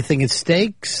 You think it's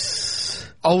steaks?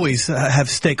 Always have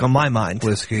steak on my mind.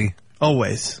 Whiskey.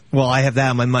 Always. Well, I have that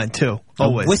on my mind, too.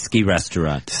 Always. A whiskey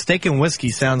restaurant. Steak and whiskey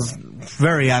sounds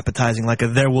very appetizing, like a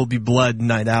There Will Be Blood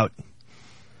night out.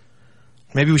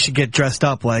 Maybe we should get dressed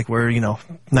up like we're,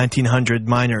 1900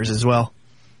 miners as well.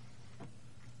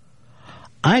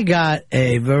 I got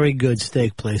a very good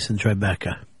steak place in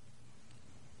Tribeca.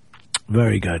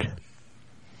 Very good.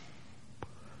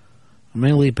 I'm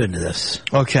going to leap into this.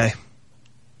 Okay.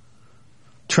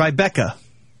 Tribeca.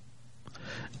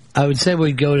 I would say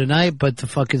we'd go tonight, but the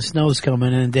fucking snow's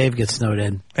coming in and Dave gets snowed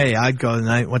in. Hey, I'd go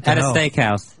tonight. What the At hell? a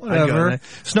steakhouse. Whatever.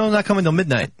 Snow's not coming till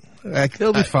midnight.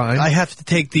 It'll be fine. I have to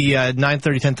take the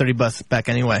 9:30, 10:30 bus back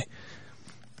anyway.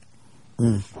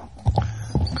 I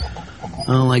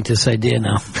don't like this idea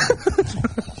now.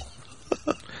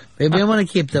 Maybe I want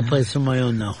to keep that place on my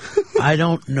own now. I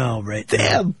don't know right now.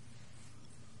 Damn.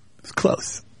 It's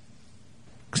close.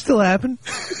 Still happen?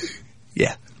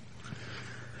 Yeah.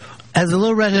 Has the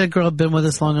little redheaded girl been with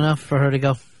us long enough for her to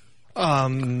go?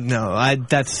 No.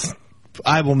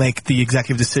 I will make the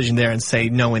executive decision there and say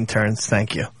no interns,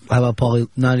 thank you. How about Paulie?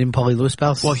 Not even Paulie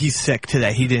Lewispouse? Well, he's sick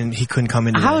today. He couldn't come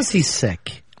in today. How is he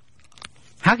sick?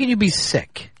 How can you be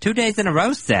sick? 2 days in a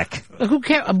row sick. Who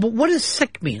cares? What does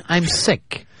sick mean? I'm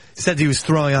sick. He said he was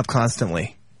throwing up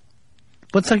constantly.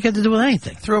 What's that got to do with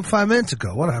anything? Threw up 5 minutes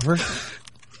ago. Whatever.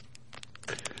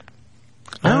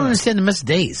 I don't understand the missed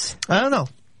days. I don't know.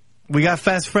 We got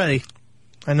Fast Freddy.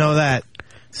 I know that.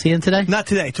 See him today? Not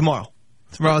today. Tomorrow.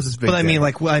 Tomorrow's his big But I day.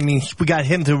 mean, we got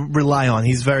him to rely on.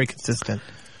 He's very consistent.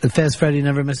 The Fast Freddy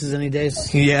never misses any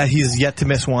days? Yeah, he's yet to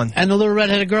miss one. And the little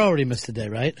redheaded girl already missed a day,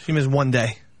 right? She missed 1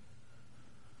 day.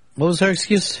 What was her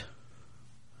excuse?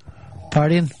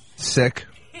 Partying? Sick.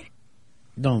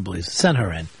 No one believes it. Send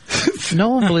her in. No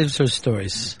one believes her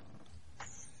stories.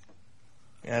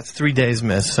 Yeah, it's 3 days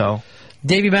missed, so.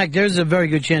 Davey Mack, there's a very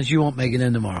good chance you won't make it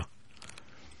in tomorrow.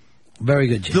 Very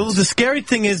good chance. The scary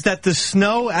thing is that the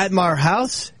snow at our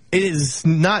house, it is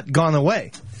not gone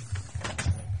away.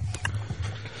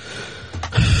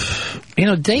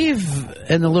 Dave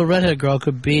and the little redheaded girl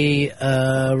could be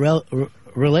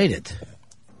related.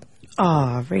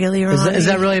 Oh, really, Ronnie? Is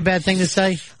that really a bad thing to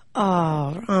say?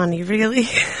 Oh, Ronnie, really?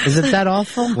 Is it that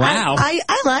awful? Wow. I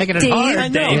like Taking it Dave. hard, I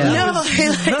know. Dave. Yeah. No, I like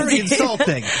Very Dave.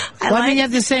 insulting. I mean, you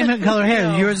have the same color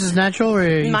hair. Yours is natural,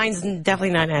 or Mine's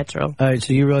definitely not natural. all right?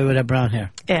 So you really would have brown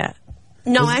hair. Yeah.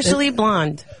 No, Is- actually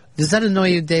blonde. Does that annoy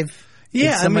you, Dave? Yeah,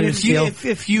 Did I somebody mean, steal?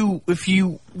 if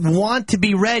you want to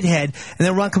be redhead, and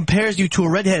then Ron compares you to a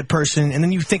redhead person, and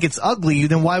then you think it's ugly,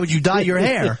 then why would you dye your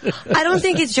hair? I don't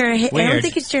think it's your hair. I Weird. don't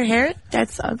think it's your hair.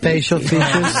 That's ugly. Facial features.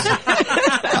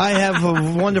 I have a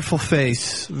wonderful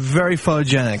face, very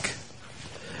photogenic.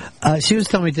 She was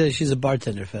telling me today she's a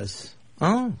bartender, Fez.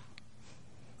 Oh.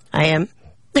 I am.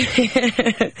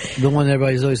 The one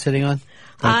everybody's always sitting on?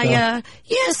 Yeah,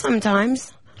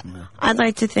 sometimes. I'd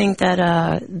like to think that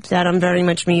that I'm very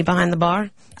much me behind the bar.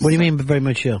 What do you mean very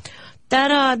much you?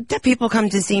 That people come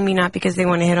to see me not because they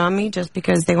want to hit on me, just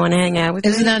because they want to hang out with me.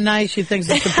 Isn't that nice? She thinks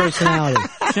it's her personality.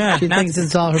 Sure. She thinks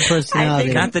it's all her personality. I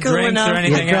think Not the cool drinks enough. or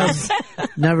anything else.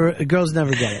 Girls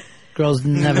never get it. Girls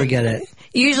never get it.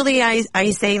 Usually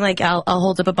I say, like, I'll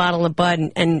hold up a bottle of Bud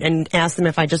and ask them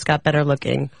if I just got better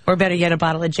looking. Or better yet, a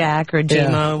bottle of Jack or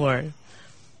JMO or...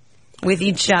 With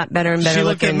each shot, better and better She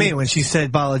looked looking. at me when she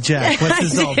said bottle of Jack. What's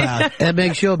this all about? That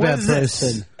makes you a bad What is this?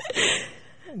 person.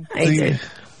 I did.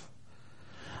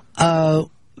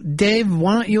 Dave,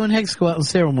 why don't you and Hicks go out and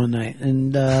see her one night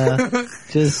and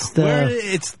just?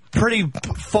 It's pretty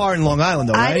far in Long Island,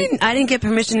 though, right? I didn't get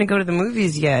permission to go to the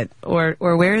movies yet. Or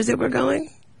where is it we're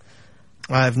going?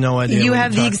 I have no idea. You what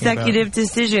have you're the talking about. executive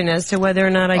decision as to whether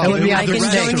or not I can join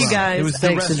you guys. It was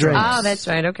the restaurant. Oh, that's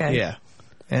right. Okay. Yeah,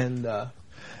 and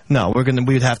no,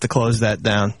 we'd have to close that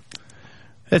down.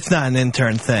 It's not an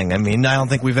intern thing. I mean, I don't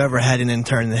think we've ever had an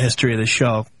intern in the history of the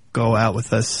show go out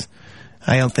with us.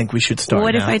 I don't think we should start.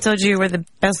 What now. if I told you you were the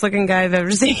best looking guy I've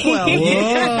ever seen? Well, Whoa. you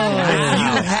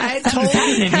had told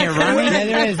me in here, Ronnie.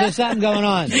 Yeah, there's something going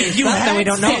on. You had that we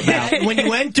don't know about. when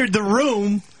you entered the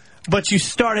room, but you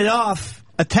started off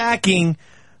attacking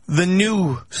the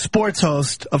new sports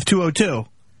host of 202.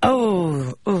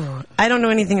 Oh, I don't know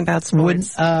anything about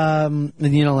sports. Then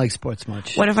you don't like sports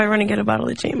much. What if I run and get a bottle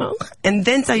of JMO and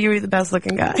then tell you you're the best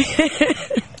looking guy?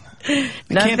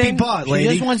 Can't be bought, lady.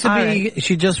 She just wants to All be. right.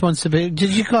 She just wants to be.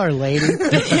 Did you call her lady?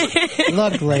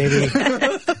 Look, lady.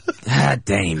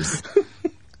 Dames.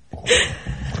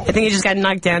 I think he just got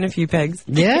knocked down a few pegs.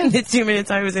 Yeah? In the 2 minutes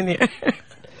I was in here.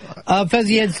 Fez,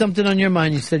 you had something on your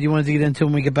mind. You said you wanted to get into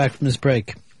when we get back from this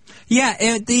break. Yeah,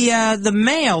 the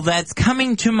mail that's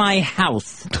coming to my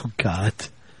house. Oh, God.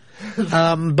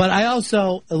 But I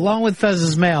also, along with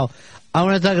Fez's mail, I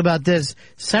want to talk about this.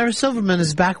 Sarah Silverman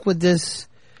is back with this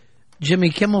Jimmy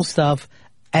Kimmel stuff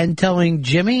and saying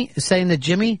that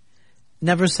Jimmy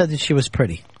never said that she was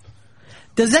pretty.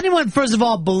 Does anyone, first of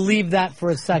all, believe that for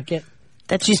a second?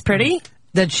 That she's pretty?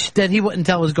 That he wouldn't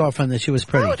tell his girlfriend that she was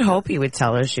pretty. I would hope he would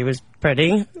tell her she was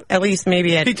pretty. At least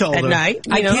maybe at night.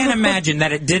 I can't imagine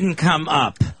that it didn't come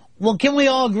up. Well, can we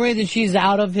all agree that she's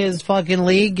out of his fucking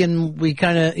league? And we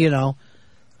kind of,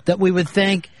 that we would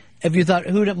think, if you thought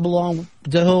who didn't belong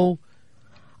to who?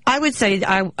 I would say,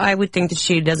 I would think that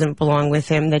she doesn't belong with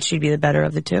him, that she'd be the better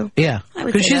of the two. Yeah. I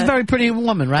would Because say she's a that. very pretty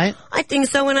woman, right? I think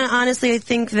so, and honestly, I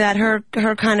think that her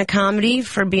kind of comedy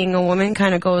for being a woman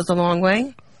kind of goes a long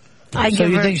way. So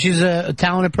you think she's a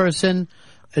talented person,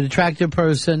 an attractive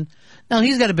person? Now,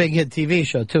 he's got a big hit TV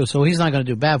show, too, so he's not going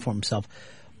to do bad for himself.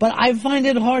 But I find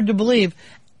it hard to believe,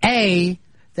 A,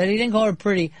 that he didn't call her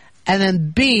pretty, and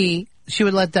then B, she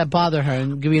would let that bother her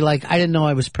and be like, I didn't know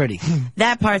I was pretty.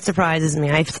 That part surprises me.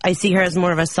 I see her as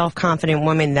more of a self-confident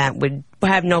woman that would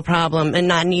have no problem and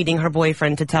not needing her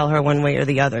boyfriend to tell her one way or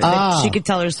the other. That she could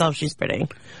tell herself she's pretty.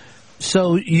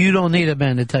 So you don't need a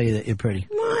man to tell you that you're pretty?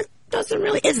 Well, doesn't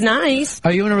really. It's nice.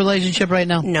 Are you in a relationship right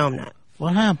now? No, I'm not.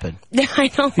 What happened? I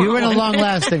don't. You were in a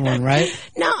long-lasting one, right?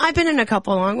 No, I've been in a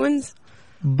couple long ones.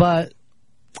 But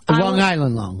Long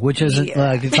Island long, which isn't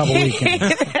like a couple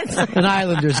weekends. An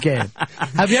Islanders game.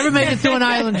 Have you ever made it through an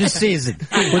Islanders season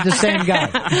with the same guy?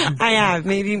 I have.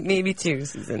 Maybe 2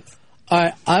 seasons. All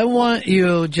right, I want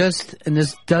you and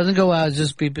this doesn't go out,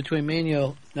 just be between me and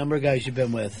you, number of guys you've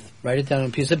been with. Write it down on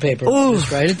a piece of paper. Ooh.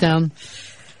 Just write it down.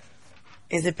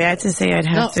 Is it bad to say I'd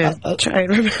have to try and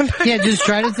remember? Yeah, just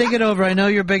try to think it over. I know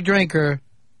you're a big drinker.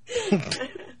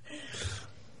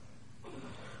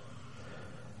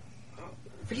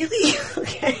 Really?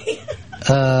 Okay.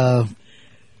 All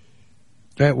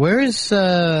right, where is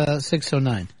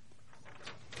 609?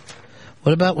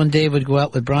 What about when Dave would go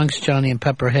out with Bronx Johnny and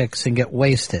Pepper Hicks and get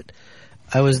wasted?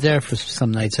 I was there for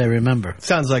some nights, I remember.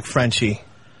 Sounds like Frenchie.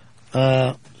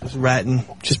 Just ratting,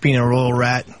 just being a royal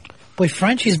rat. Boy,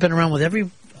 Frenchie's been around with every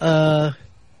era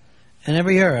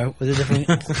with a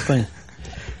different.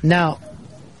 Now,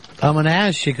 I'm going to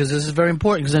ask you because this is very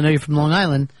important because I know you're from Long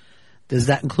Island. Does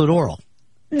that include oral?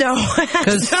 No,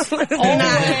 because definitely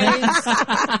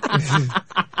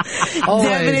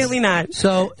not.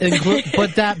 So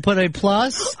put a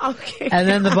plus, okay, and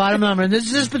then the bottom number. And this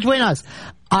is just between us.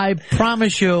 I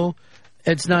promise you,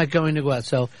 it's not going to go out.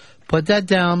 So put that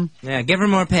down. Yeah, give her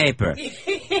more paper.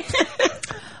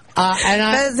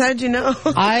 How'd you know?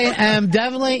 I am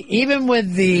definitely, even with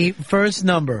the first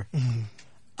number,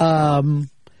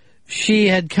 she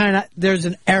had there's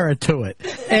an error to it.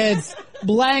 It's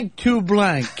blank to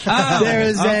blank. Oh, there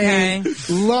is a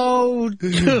low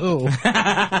to.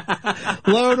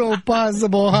 Low to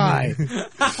possible high.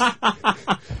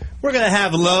 We're going to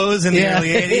have lows in the early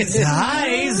 80s,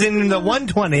 highs in the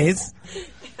 120s.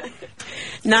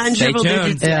 Non-triple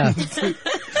digits. Yeah.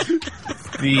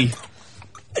 The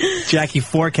Jackie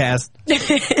forecast. All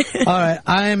right,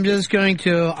 I am just going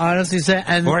to honestly say,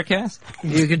 and forecast.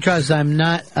 You can trust. I'm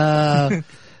not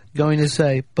going to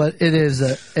say, but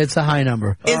it's a high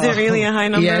number. Is it really a high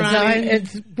number? Yeah,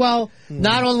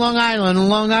 not on Long Island. On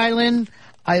Long Island,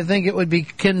 I think it would be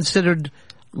considered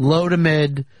low to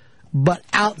mid, but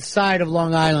outside of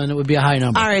Long Island, it would be a high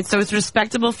number. All right, so it's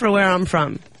respectable for where I'm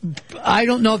from. I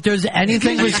don't know if there's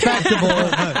anything respectable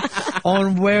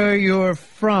on where you're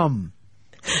from.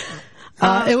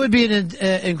 It would be an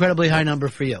incredibly high number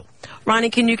for you.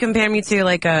 Ronnie, can you compare me to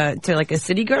like a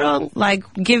city girl?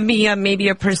 Like, give me maybe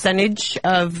a percentage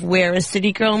of where a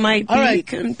city girl might be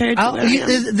compared to where I am.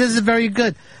 This is very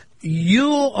good.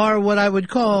 You are what I would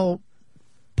call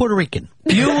Puerto Rican.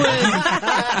 You would.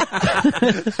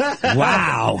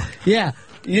 Wow. Yeah.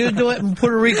 You do it in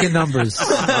Puerto Rican numbers.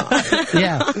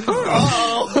 Yeah.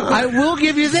 I will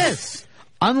give you this.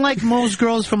 Unlike most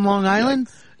girls from Long Island,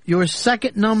 your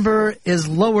second number is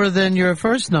lower than your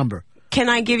first number. Can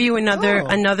I give you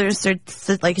another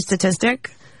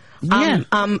statistic? Yeah.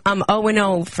 I'm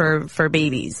 0-0 for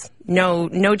babies.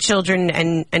 No children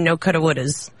and no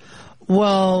coulda-wouldas.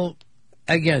 Well,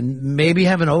 again, maybe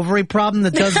have an ovary problem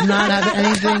that does not have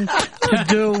anything to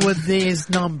do with these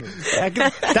numbers.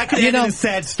 That could end in a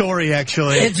sad story,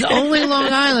 actually. It's only Long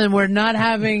Island where not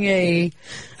having an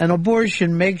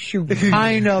abortion makes you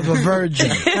kind of a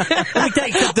virgin.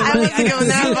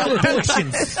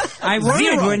 I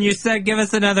worried when you said give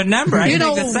us another number. I think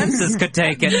the census could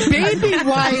take it.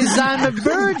 Baby-wise, I'm a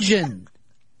virgin.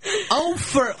 0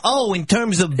 for 0 in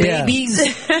terms of babies.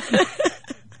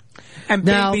 And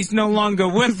baby's no longer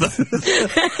with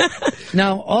us.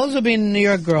 Now, also being a New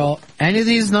York girl, any of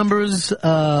these numbers,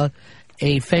 a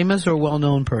famous or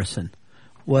well-known person,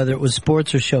 whether it was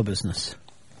sports or show business?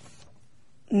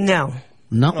 No.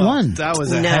 Not one. That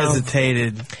was a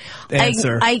hesitated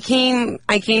answer. I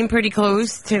came pretty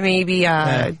close to maybe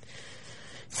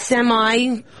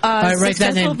semi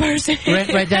successful person.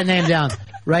 Write that name down.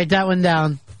 Write that one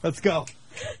down. Let's go.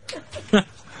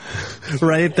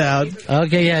 Write it down.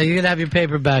 Okay, yeah, you can have your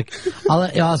paper back. I'll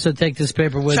let you also take this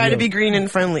paper with you. Try to be green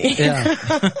and friendly. Yeah.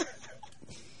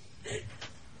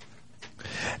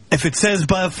 If it says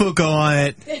Buttafuoco on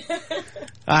it,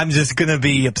 I'm just going to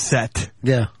be upset.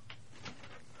 Yeah.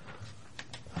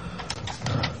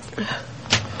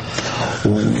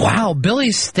 Wow,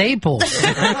 Billy Staples.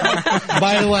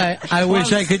 By the way, I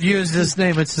wish I could use this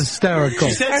name. It's hysterical.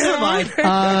 She said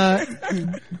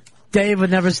semi. Dave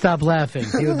would never stop laughing.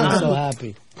 He would be so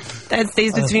happy. That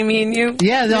stays between me and you?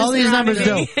 Yeah, all these numbers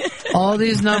do. All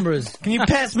these numbers. Can you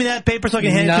pass me that paper so I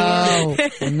can hand it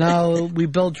to you? No, we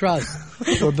build trust.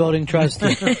 We're building trust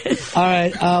here. All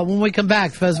right, when we come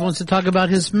back, Fez wants to talk about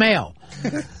his mail.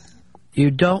 You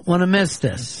don't want to miss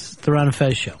this. The Ron and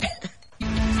Fez Show.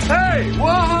 Hey,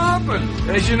 what happened?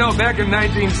 As you know, back in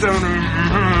 1970,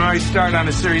 I started on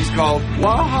a series called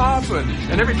What Happened?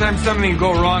 And every time something would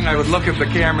go wrong, I would look at the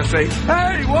camera and say,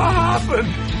 hey, what happened?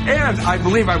 And I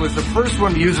believe I was the first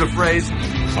one to use the phrase,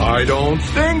 I don't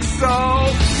think so.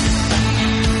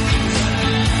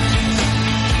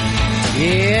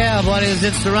 Yeah, buddies,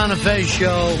 it's the Ron and Fez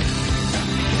Show.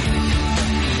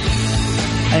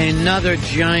 Another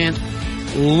giant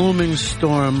looming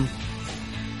storm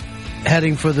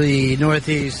heading for the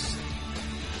Northeast,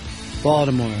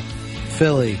 Baltimore,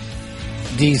 Philly,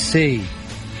 D.C.,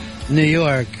 New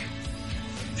York,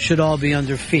 should all be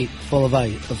under feet, full of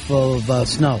ice, full of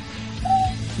snow.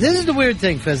 This is the weird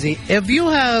thing, Fezzy. If you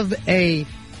have a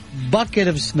bucket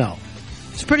of snow,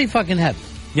 it's pretty fucking heavy.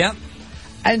 Yep.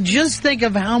 And just think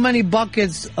of how many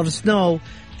buckets of snow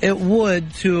it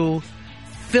would to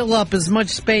fill up as much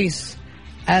space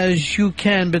as you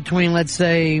can between, let's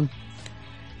say,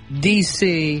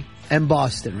 D.C. and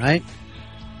Boston, right?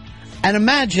 And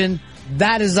imagine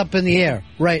that is up in the air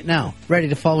right now, ready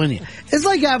to fall in you. It's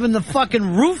like having the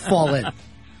fucking roof fall in.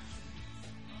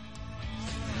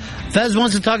 Fez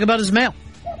wants to talk about his mail.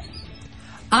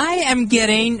 I am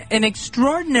getting an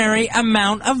extraordinary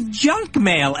amount of junk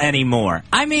mail anymore.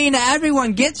 I mean,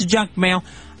 everyone gets junk mail.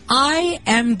 I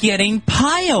am getting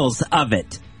piles of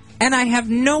it. And I have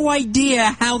no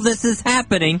idea how this is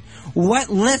happening, what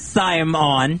lists I am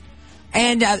on,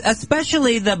 and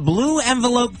especially the blue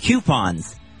envelope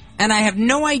coupons. And I have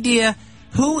no idea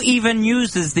who even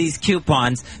uses these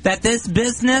coupons, that this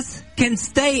business can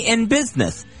stay in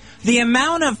business. The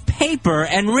amount of paper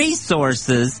and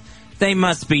resources they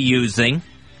must be using.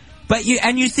 But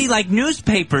you see like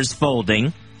newspapers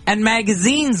folding and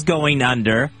magazines going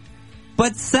under,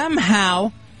 but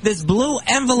somehow this blue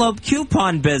envelope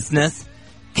coupon business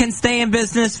can stay in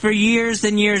business for years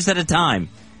and years at a time.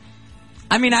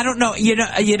 I mean, I don't know.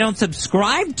 You don't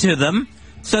subscribe to them,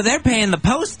 so they're paying the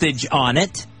postage on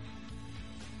it.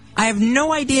 I have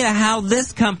no idea how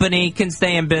this company can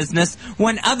stay in business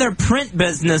when other print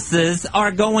businesses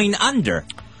are going under.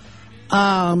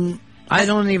 I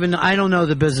don't know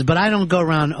the business, but I don't go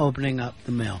around opening up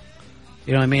the mail.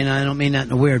 You know what I mean? I don't mean that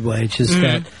in a weird way. It's just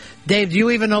that. Dave, do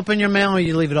you even open your mail, or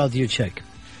you leave it all to your chick?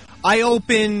 I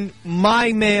open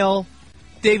my mail,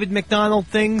 David McDonald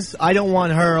things. I don't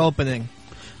want her opening.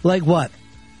 Like what?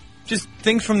 Just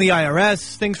things from the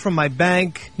IRS, things from my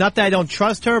bank. Not that I don't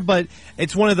trust her, but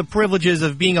it's one of the privileges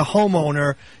of being a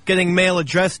homeowner, getting mail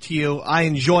addressed to you. I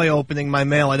enjoy opening my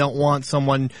mail. I don't want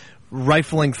someone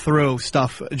rifling through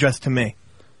stuff addressed to me.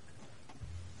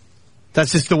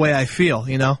 That's just the way I feel,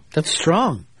 you know? That's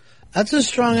strong. That's a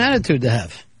strong attitude to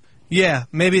have. Yeah,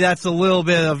 maybe that's a little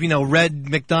bit of, Red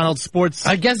McDonald sports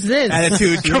I guess this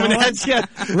attitude coming at you.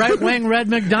 Right-wing Red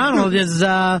McDonald is,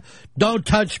 don't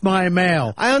touch my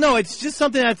mail. I don't know. It's just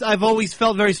something that I've always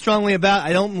felt very strongly about.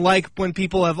 I don't like when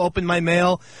people have opened my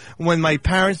mail. When my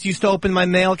parents used to open my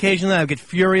mail occasionally, I would get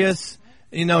furious.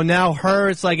 Now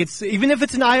it's like even if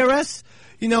it's an IRS,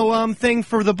 thing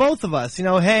for the both of us.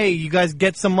 Hey, you guys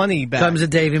get some money back. Comes to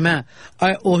Davey Matt. All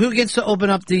right, well, who gets to open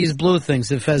up these blue things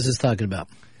that Fez is talking about?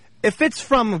 If it's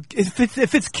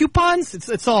coupons,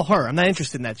 it's all her. I'm not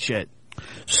interested in that shit.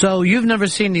 So you've never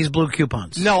seen these blue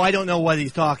coupons? No, I don't know what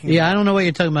he's talking about. Yeah, I don't know what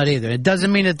you're talking about either. It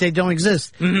doesn't mean that they don't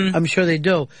exist. Mm-hmm. I'm sure they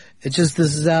do. It's just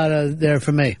this is out there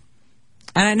for me.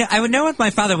 And I would know with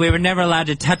my father, we were never allowed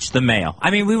to touch the mail.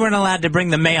 I mean, we weren't allowed to bring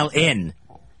the mail in.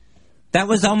 That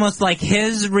was almost like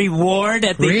his reward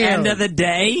at the end of the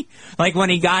day, like when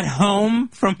he got home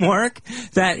from work,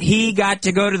 that he got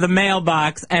to go to the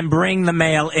mailbox and bring the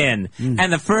mail in.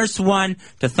 And the first one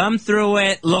to thumb through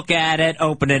it, look at it,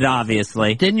 open it,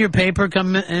 obviously. Didn't your paper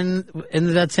come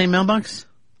into that same mailbox?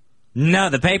 No,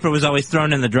 the paper was always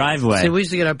thrown in the driveway. See, we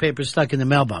used to get our paper stuck in the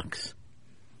mailbox.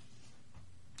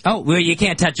 Oh, well, you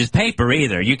can't touch his paper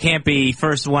either. You can't be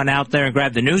first one out there and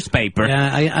grab the newspaper.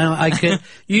 Yeah, I could.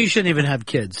 You shouldn't even have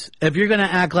kids. If you're going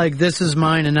to act like this is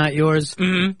mine and not yours,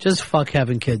 just fuck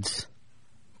having kids.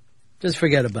 Just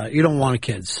forget about it. You don't want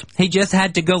kids. He just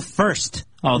had to go first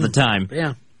all the time.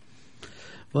 Yeah.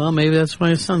 Well, maybe that's why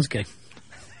his son's gay.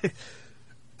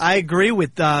 I agree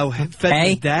with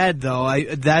Fez's dad, though.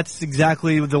 That's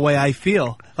exactly the way I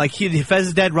feel. Like,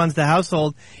 Fez's dad runs the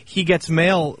household. He gets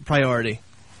mail priority.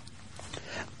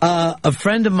 A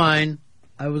friend of mine,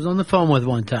 I was on the phone with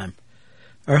one time.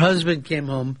 Her husband came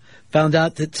home, found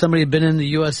out that somebody had been in the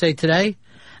USA Today,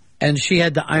 and she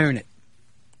had to iron it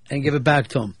and give it back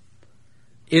to him.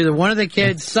 Either one of the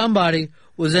kids, somebody,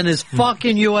 was in his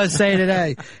fucking USA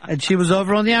Today, and she was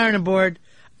over on the ironing board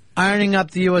ironing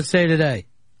up the USA Today.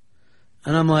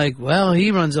 And I'm like, well, he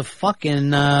runs a strict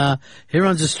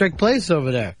place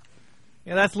over there.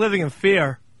 Yeah, that's living in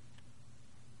fear.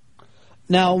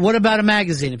 Now, what about a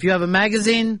magazine? If you have a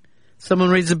magazine,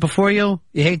 someone reads it before you,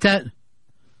 you hate that?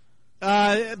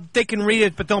 They can read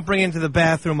it, but don't bring it into the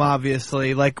bathroom,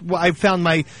 obviously. Like, I found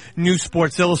my new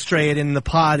Sports Illustrated in the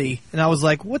potty, and I was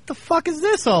like, what the fuck is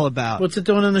this all about? What's it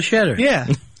doing in the shedder? Yeah.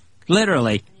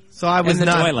 Literally. So I was in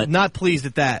the toilet. Not pleased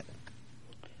at that.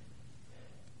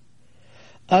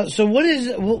 So what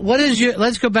is your,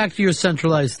 let's go back to your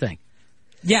centralized thing.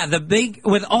 Yeah,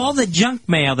 with all the junk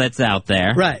mail that's out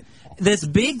there. Right. This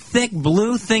big, thick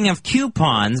blue thing of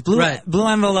coupons, blue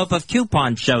envelope of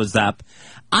coupons shows up.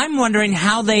 I'm wondering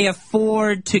how they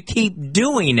afford to keep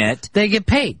doing it. They get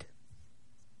paid.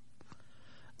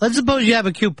 Let's suppose you have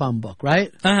a coupon book,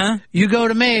 right? Uh-huh. You go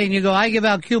to me and you go, I give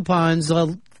out coupons,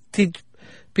 I'll teach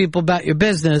people about your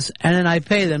business, and then I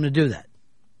pay them to do that.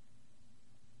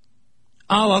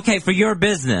 Oh, okay, for your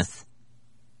business.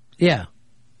 Yeah.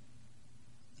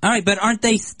 All right, but aren't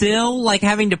they still, like,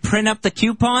 having to print up the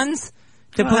coupons?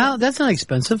 Well, that's not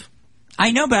expensive. I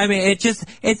know, but I mean,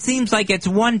 it seems like it's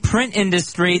one print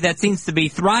industry that seems to be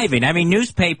thriving. I mean,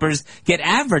 newspapers get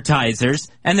advertisers,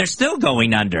 and they're still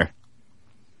going under.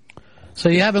 So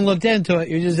you haven't looked into it.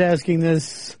 You're just asking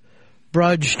this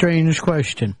broad, strange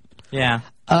question. Yeah.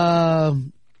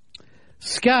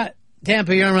 Scott,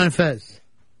 Tampa, you're on Run Fez.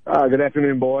 Good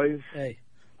afternoon, boys. Hey.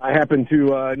 I happen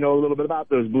to know a little bit about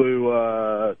those blue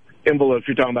envelopes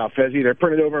you're talking about, Fezzy. They're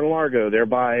printed over in Largo. They're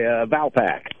by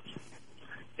Valpak.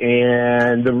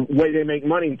 And the way they make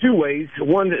money in two ways.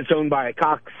 One, it's owned by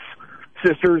Cox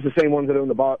Sisters, the same ones that own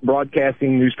the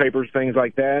broadcasting newspapers, things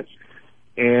like that.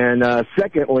 And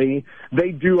secondly,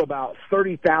 they do about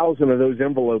 30,000 of those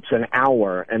envelopes an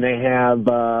hour, and they have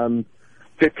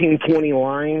 15, 20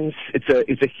 lines.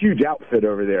 It's a huge outfit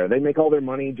over there. They make all their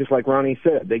money, just like Ronnie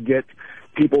said. They get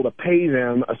people to pay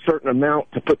them a certain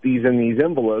amount to put these in these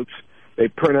envelopes. They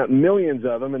print up millions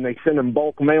of them, and they send them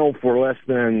bulk mail for less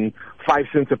than 5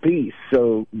 cents a piece.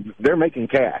 So they're making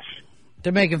cash.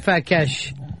 They're making fat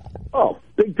cash. Oh,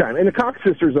 big time. And the Cox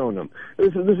sisters own them. This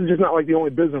is just not like the only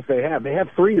business they have. They have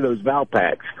 3 of those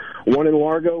Valpaks. One in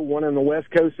Largo, one on the West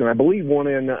Coast, and I believe one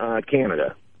in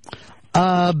Canada.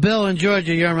 Bill in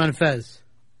Georgia, you're on Fez.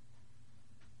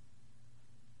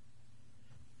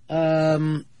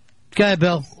 Go ahead,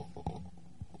 Bill.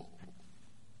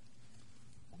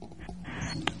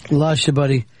 Lost you,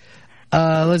 buddy.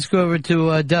 Let's go over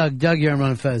to Doug. Doug, you're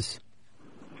on Fez.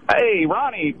 Hey,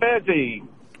 Ronnie, Fezzy.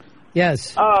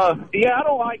 Yes. Yeah, I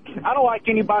don't like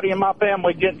anybody in my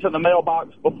family getting to the mailbox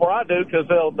before I do, because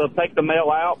they'll take the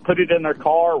mail out, put it in their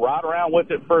car, ride around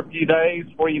with it for a few days.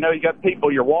 Where you got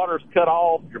people, your water's cut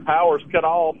off, your power's cut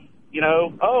off.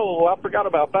 Oh, I forgot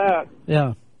about that.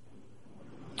 Yeah.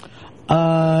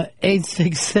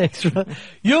 866.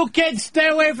 You kids, stay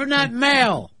away from that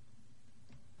mail.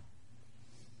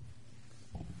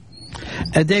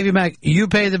 Davey Mack, you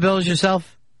pay the bills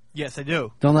yourself? Yes, I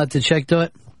do. Don't let the check do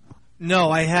it? No,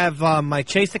 I have my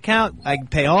Chase account. I can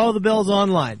pay all the bills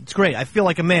online. It's great. I feel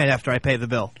like a man after I pay the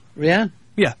bill. Yeah?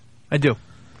 Yeah, I do.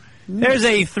 There's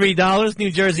a $3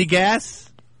 New Jersey gas.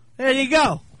 There you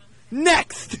go.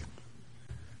 Next.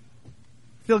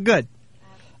 Feel good.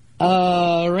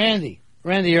 Randy.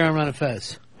 Randy, you're on Run of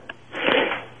Fez.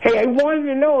 Hey, I wanted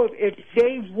to know if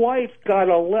Dave's wife got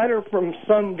a letter from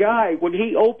some guy, would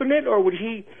he open it or would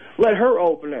he let her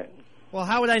open it? Well,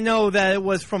 how would I know that it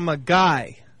was from a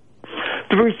guy?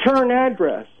 The return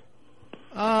address.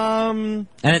 And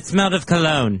it smelled of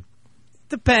cologne.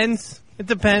 Depends. It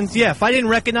depends. Yeah, if I didn't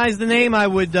recognize the name, I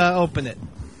would open it.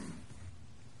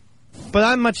 But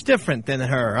I'm much different than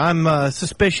her. I'm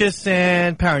suspicious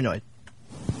and paranoid.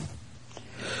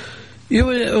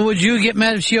 Would you get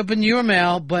mad if she opened your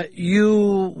mail, but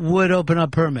you would open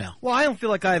up her mail? Well, I don't feel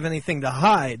like I have anything to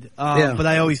hide, Yeah. but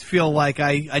I always feel like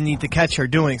I need to catch her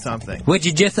doing something. Would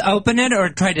you just open it or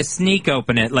try to sneak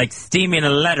open it, like steaming a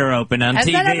letter open on Has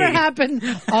TV? that ever happened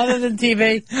other than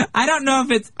TV? I don't know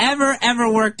if it's ever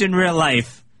worked in real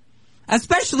life.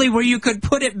 Especially where you could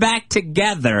put it back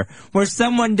together, where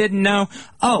someone didn't know,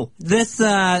 oh, this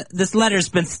letter's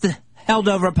been held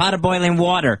over a pot of boiling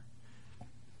water.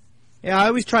 Yeah, I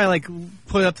always try to,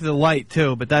 put it up to the light,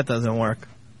 too, but that doesn't work.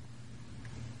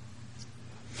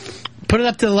 Put it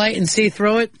up to the light and see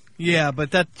through it? Yeah,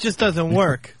 but that just doesn't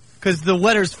work, because the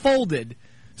letter's folded.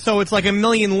 So it's like a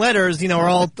million letters, are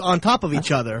all on top of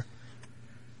each other.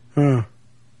 All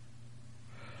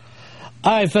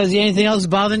right, Fuzzy, anything else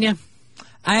bothering you?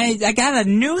 I got a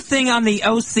new thing on the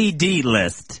OCD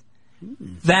list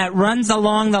that runs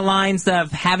along the lines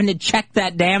of having to check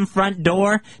that damn front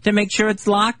door to make sure it's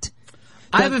locked.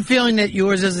 I have a feeling that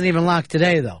yours isn't even locked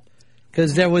today, though,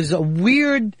 because there was a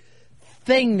weird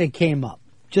thing that came up.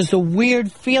 Just a weird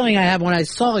feeling I had when I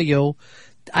saw you.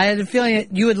 I had a feeling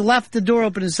that you had left the door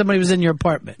open and somebody was in your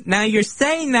apartment. Now, you're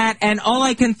saying that, and all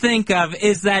I can think of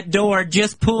is that door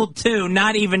just pulled to,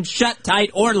 not even shut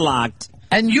tight or locked.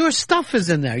 And your stuff is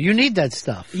in there. You need that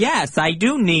stuff. Yes, I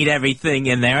do need everything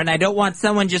in there, and I don't want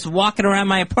someone just walking around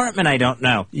my apartment I don't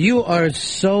know. You are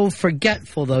so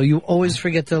forgetful, though. You always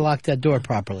forget to lock that door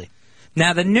properly.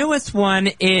 Now, the newest one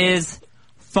is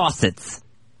faucets,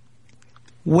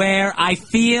 where I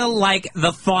feel like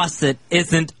the faucet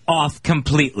isn't off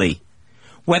completely.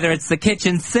 Whether it's the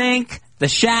kitchen sink, the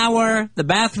shower, the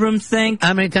bathroom sink.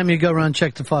 How many times you go around and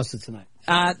check the faucet tonight?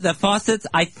 The faucets,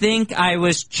 I think I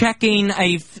was checking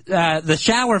the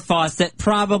shower faucet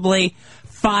probably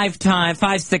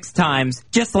 5-6 times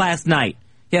just last night,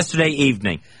 yesterday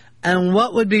evening. And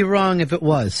what would be wrong if it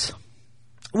was?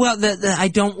 Well, I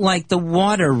don't like the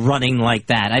water running like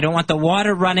that. I don't want the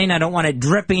water running. I don't want it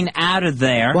dripping out of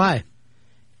there. Why?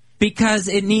 Because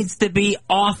it needs to be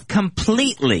off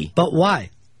completely. But why?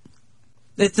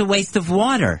 It's a waste of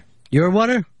water. Your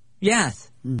water? Yes.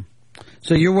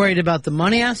 So you're worried about the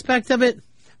money aspect of it?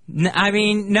 I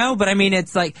mean, no, but I mean,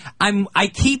 it's like, I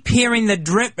keep hearing the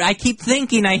drip. I keep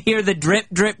thinking I hear the drip,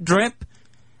 drip, drip.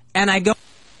 And I go...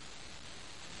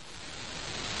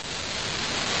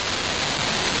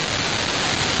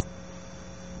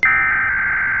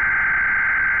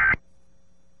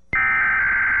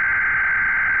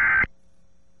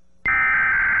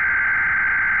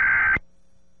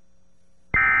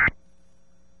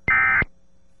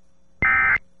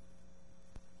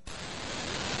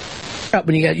 Up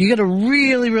when you got to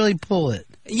really pull it.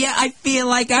 Yeah, I feel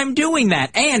like I'm doing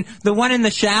that. And the one in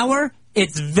the shower,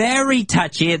 it's very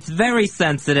touchy, it's very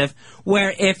sensitive,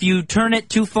 where if you turn it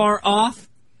too far off,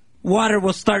 water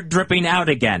will start dripping out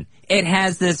again. it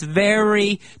has this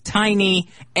very tiny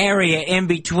area in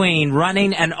between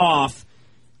running and off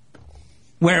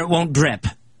where it won't drip.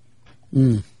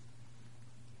 I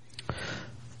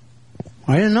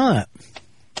didn't know that.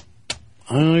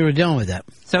 I didn't know you were dealing with that.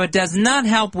 So it does not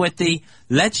help with the,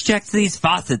 let's check these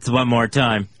faucets one more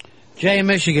time. Jay in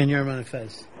Michigan, you're on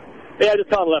Fez. Hey, I just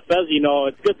thought to let Fez,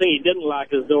 it's a good thing he didn't lock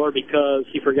his door because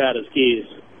he forgot his keys.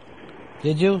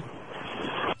 Did you?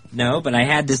 No, but I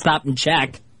had to stop and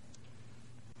check.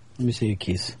 Let me see your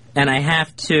keys. And I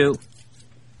have to...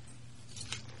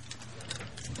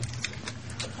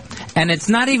 And it's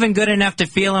not even good enough to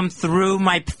feel them through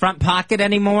my front pocket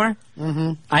anymore.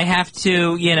 Mm-hmm. I have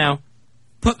to,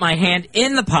 put my hand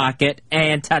in the pocket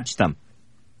and touch them.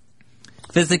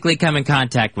 Physically come in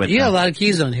contact with them. You got a lot of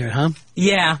keys on here, huh?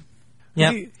 Yeah.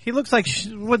 Yep. He looks like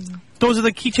those are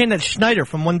the keychain that Schneider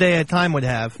from One Day at a Time would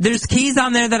have. There's keys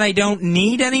on there that I don't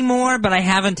need anymore, but I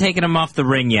haven't taken them off the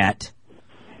ring yet.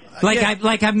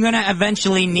 I'm going to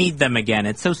eventually need them again.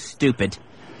 It's so stupid.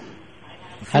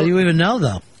 How do you even know,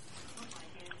 though?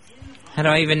 How do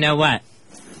I even know what?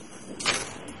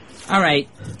 All right.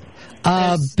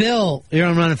 Bill, you're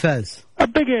on Run and Fez. A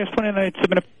big-ass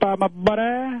 29.75, my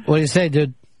buddy. What do you say,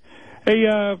 dude? Hey,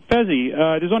 Fezzy,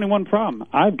 there's only one problem.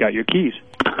 I've got your keys.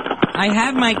 I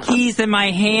have my keys in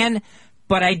my hand,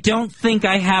 but I don't think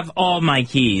I have all my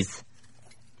keys.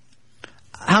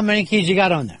 How many keys you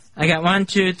got on there? I got 1,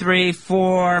 2, 3,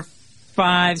 4,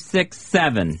 5, 6,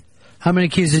 7. How many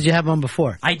keys did you have on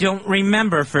before? I don't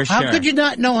remember for sure. How could you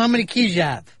not know how many keys you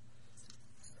have?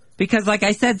 Because, like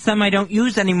I said, some I don't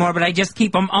use anymore, but I just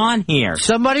keep them on here.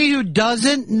 Somebody who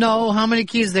doesn't know how many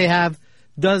keys they have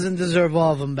doesn't deserve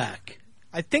all of them back.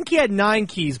 I think he had 9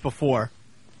 keys before.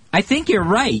 I think you're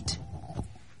right.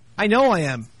 I know I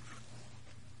am.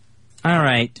 All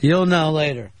right. You'll know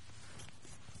later.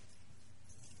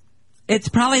 It's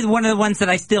probably one of the ones that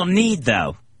I still need,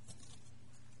 though.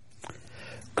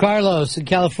 Carlos in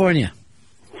California.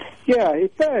 Yeah,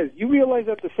 it says, you realize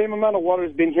that the same amount of water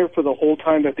has been here for the whole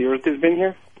time that the Earth has been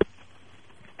here?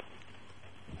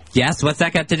 Yes, what's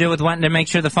that got to do with wanting to make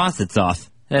sure the faucet's off?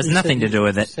 It has nothing to do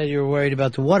with it. You said you were worried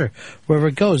about the water. Wherever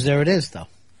it goes, there it is, though.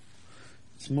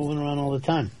 It's moving around all the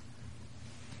time.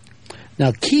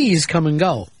 Now, keys come and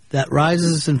go. That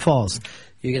rises and falls.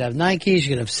 You could have 9 keys,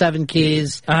 you could have 7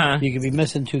 keys. You could be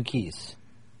missing 2 keys.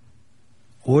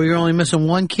 Or you're only missing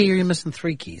 1 key, or you're missing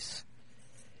 3 keys.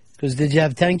 Because did you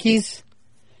have 10 keys?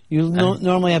 You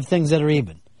normally have things that are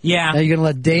even. Yeah. Now you're going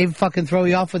to let Dave fucking throw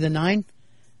you off with a 9?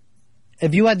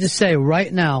 If you had to say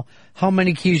right now how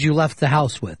many keys you left the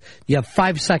house with, you have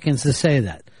 5 seconds to say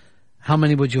that. How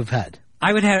many would you have had?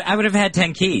 I would have had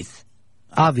 10 keys.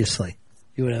 Obviously.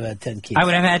 You would have had 10 keys. I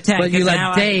would have had 10. But you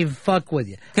let Dave fuck with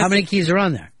you. How many keys are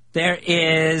on there? There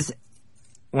is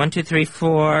 1, 2, 3,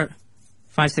 4,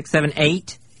 5, 6, 7,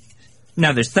 8.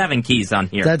 No, there's 7 keys on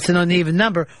here. That's an uneven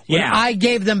number. When Yeah. I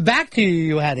gave them back to you,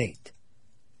 you had 8.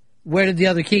 Where did the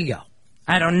other key go?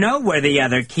 I don't know where the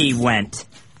other key went.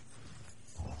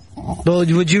 Well,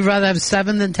 would you rather have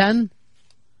 7 than 10?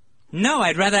 No,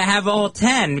 I'd rather have all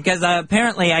 10, because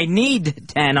apparently I need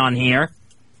 10 on here.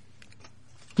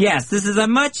 Yes, this is a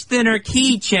much thinner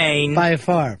keychain. By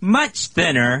far. Much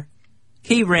thinner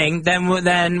key ring than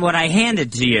what I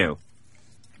handed to you.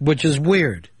 Which is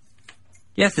weird.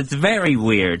 Yes, it's very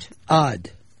weird.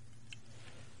 Odd.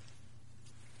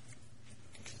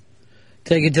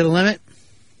 Take it to the limit?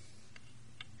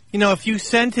 You know, if you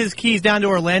sent his keys down to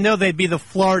Orlando, they'd be the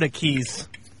Florida keys.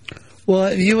 Well,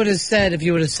 if you would have sent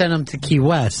them to Key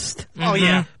West. Oh,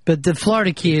 yeah. But the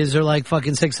Florida keys are like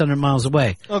fucking 600 miles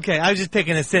away. Okay, I was just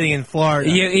picking a city in Florida.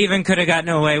 You even could have gotten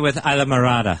away with Isla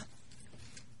Mirada.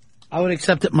 I would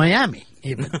accept it Miami,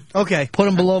 even. Okay. Put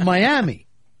them below Miami.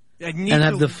 And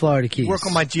have the Florida keys. Work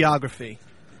on my geography.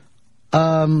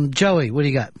 Joey, what do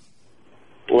you got?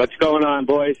 What's going on,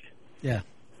 boys? Yeah.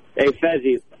 Hey,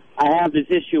 Fezzy, I have this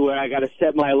issue where I got to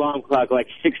set my alarm clock like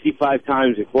 65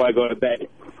 times before I go to bed.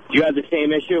 Do you have the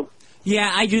same issue?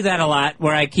 Yeah, I do that a lot,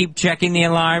 where I keep checking the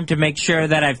alarm to make sure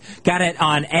that I've got it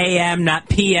on AM, not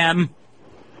PM.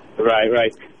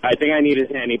 Right. I think I need a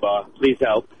Zanny bar. Please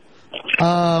help.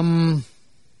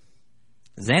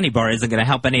 Zanny bar isn't going to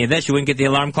help any of this. You wouldn't get the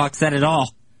alarm clock set at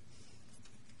all.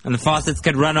 And the faucets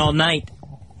could run all night.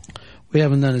 We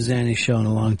haven't done a Zanny show in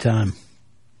a long time.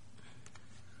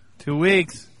 2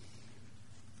 weeks.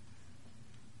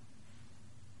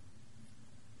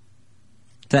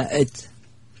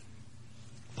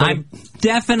 I'm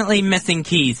definitely missing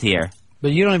keys here.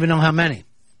 But you don't even know how many.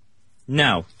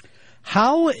 No.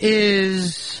 How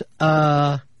is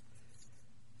how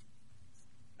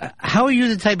are you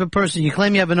the type of person, you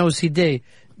claim you have an OCD,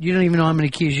 you don't even know how many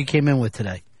keys you came in with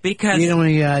today. Because you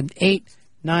only had 8,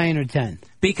 9, or 10.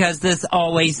 Because this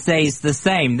always stays the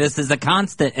same. This is a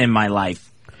constant in my life.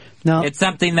 No, it's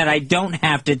something that I don't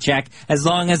have to check. As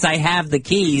long as I have the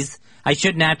keys, I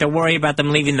shouldn't have to worry about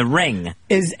them leaving the ring.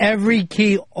 Is every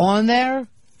key on there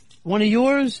one of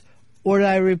yours, or did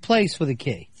I replace with a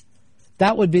key?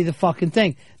 That would be the fucking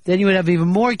thing. Then you would have even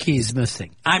more keys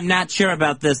missing. I'm not sure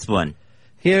about this one.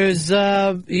 Here's,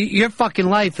 your fucking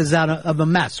life is out of a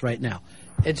mess right now.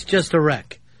 It's just a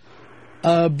wreck.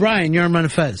 Brian, you're on Run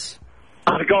of Fez.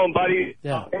 How's it going, buddy?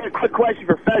 Yeah. A quick question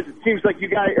for Fez. It seems like you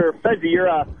guys, or Fezzy, you're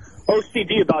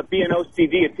OCD about being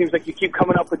OCD. It seems like you keep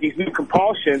coming up with these new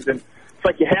compulsions, and it's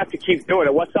like you have to keep doing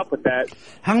it. What's up with that?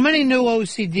 How many new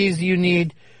OCDs do you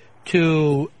need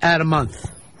to add a month?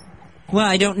 Well,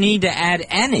 I don't need to add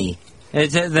any.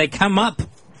 They come up.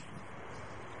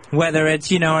 Whether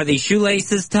it's, are the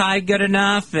shoelaces tied good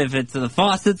enough, if it's the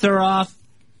faucets are off.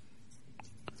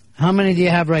 How many do you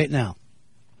have right now?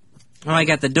 Oh, I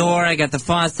got the door, I got the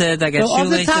faucet, I got so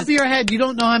shoelaces. Off the top of your head, you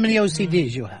don't know how many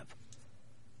OCDs you have.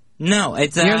 No,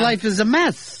 it's your life is a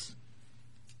mess.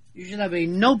 You should have a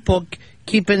notebook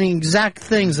keeping the exact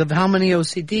things of how many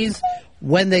OCDs,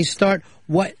 when they start,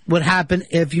 what would happen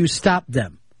if you stop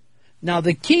them. Now,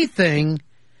 the key thing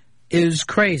is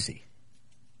crazy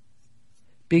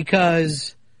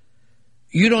because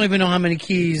you don't even know how many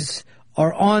keys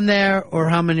are on there or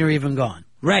how many are even gone.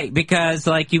 Right, because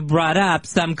like you brought up,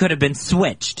 some could have been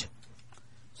switched.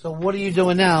 So what are you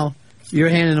doing now? You're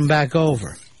handing them back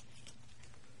over.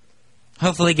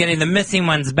 Hopefully getting the missing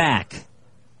ones back.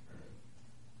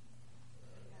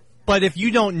 But if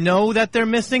you don't know that they're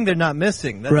missing, they're not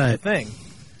missing. That's right. The thing.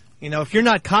 If you're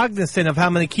not cognizant of how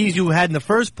many keys you had in the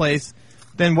first place,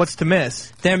 then what's to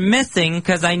miss? They're missing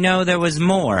because I know there was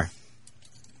more.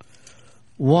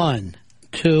 1,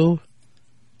 2,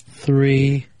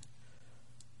 3,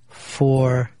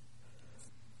 4,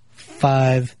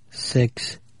 5,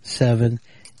 6, 7,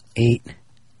 8,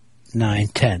 9,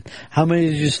 10. How many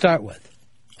did you start with?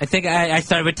 I think I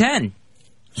started with 10.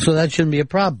 So that shouldn't be a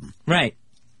problem. Right.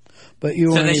 But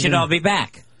you so they should all be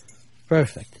back.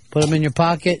 Perfect. Put them in your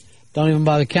pocket. Don't even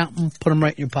bother counting them. Put them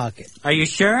right in your pocket. Are you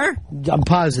sure? I'm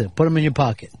positive. Put them in your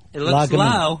pocket. It looks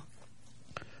low.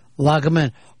 Lock them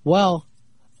in. Well,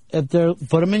 put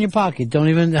them in your pocket. Don't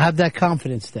even have that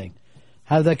confidence thing.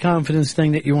 Have that confidence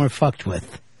thing that you weren't fucked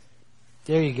with.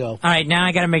 There you go. All right, now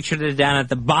I got to make sure they're down at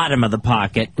the bottom of the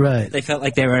pocket. Right. They felt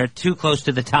like they were too close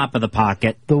to the top of the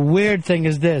pocket. The weird thing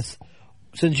is this.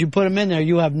 Since you put them in there,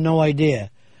 you have no idea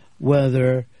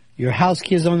whether your house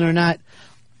key is on there or not.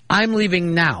 I'm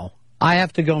leaving now. I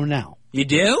have to go now. You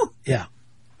do? Yeah.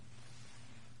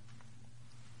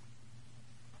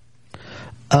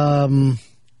 I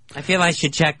feel I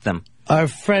should check them. Our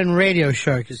friend Radio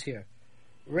Shark is here.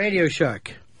 Radio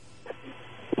Shark.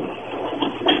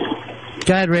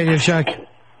 Go ahead, Radio Shark.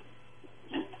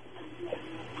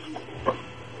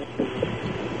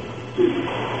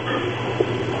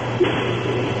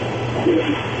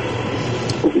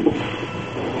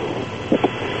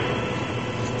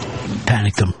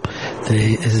 Panicked him.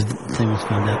 His thing was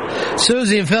found out.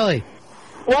 Susie in Philly.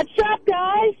 What's up,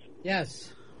 guys?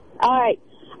 Yes. All right.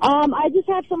 I just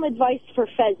have some advice for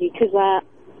Fezzy because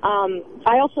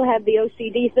I also have the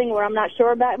OCD thing where I'm not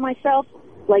sure about myself,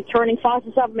 like turning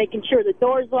faucets off, making sure the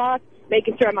door's locked,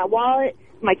 making sure my wallet,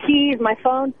 my keys, my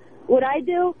phone. What I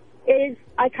do is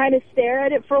I kind of stare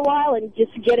at it for a while and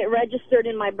just get it registered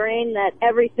in my brain that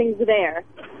everything's there.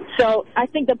 So I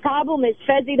think the problem is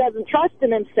Fezzy doesn't trust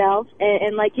in himself,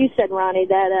 and like you said, Ronnie,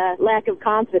 that lack of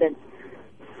confidence.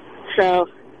 So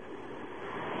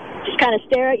just kind of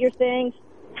stare at your things,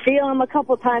 feel them a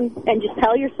couple times, and just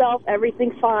tell yourself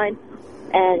everything's fine,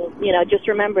 and, just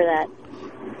remember that.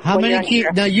 How many keys?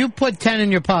 Now, you put 10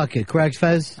 in your pocket, correct,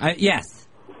 Fez? Yes.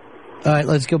 All right,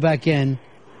 let's go back in.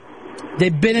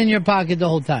 They've been in your pocket the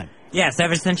whole time? Yes,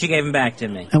 ever since you gave them back to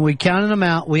me. And we counted them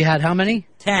out. We had how many?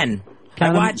 10.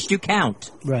 I watched you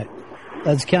count. Right.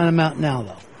 Let's count them out now,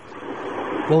 though.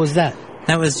 What was that?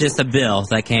 That was just a bill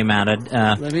that came out of...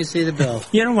 Let me see the bill.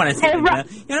 You don't want to see the bill.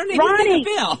 You don't need to see the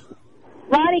bill.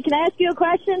 Ronnie, can I ask you a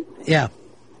question? Yeah.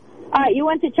 All right, you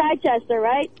went to Chichester,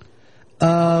 right?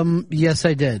 Yes,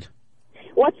 I did.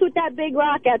 What's with that big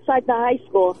rock outside the high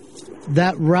school?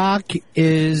 That rock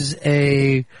is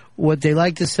what they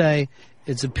like to say,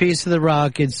 it's a piece of the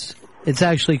rock. It's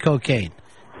actually cocaine.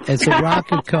 It's a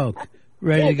rock of coke,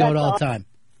 ready to go at all time.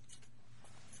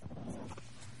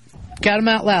 Count them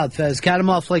out loud, Fez. Count them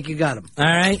off like you got them. All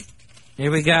right.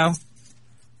 Here we go.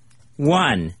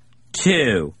 1,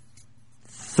 2,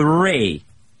 3,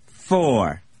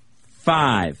 4,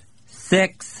 5,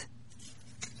 6,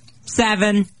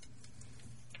 7.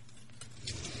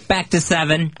 Back to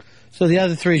 7. So the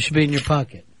other 3 should be in your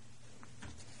pocket.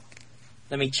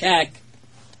 Let me check.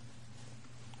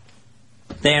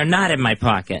 They are not in my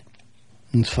pocket.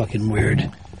 It's fucking weird.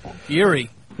 Eerie.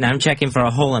 Now I'm checking for a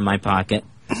hole in my pocket.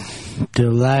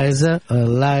 Eliza.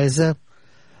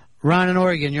 Ron in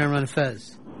Oregon, you're on Run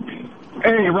Fez.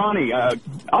 Hey, Ronnie,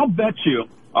 I'll bet you.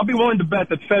 I'll be willing to bet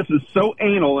that Fez is so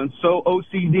anal and so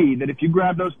OCD that if you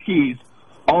grab those keys,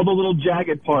 all the little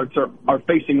jagged parts are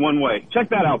facing one way. Check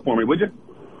that out for me, would you?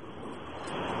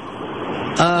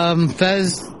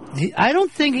 Fez, I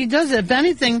don't think he does it. If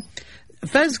anything,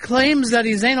 Fez claims that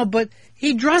he's anal, but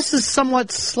he dresses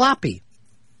somewhat sloppy.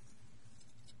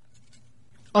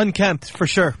 Unkempt, for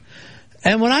sure.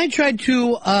 And when I tried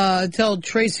to tell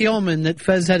Tracy Ullman that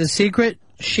Fez had a secret,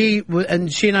 she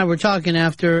and I were talking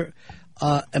after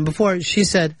and before, she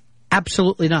said,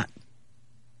 absolutely not.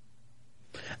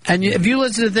 And if you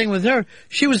listen to the thing with her,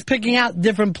 she was picking out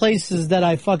different places that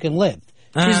I fucking lived.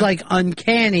 She's like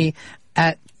uncanny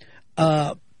at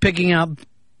picking out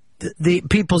the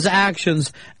people's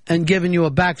actions and giving you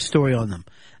a backstory on them.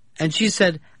 And she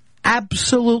said,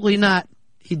 absolutely not.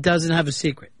 He doesn't have a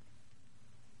secret.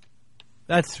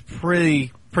 That's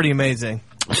pretty amazing.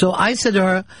 So I said to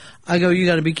her, I go, you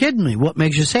got to be kidding me. What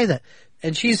makes you say that?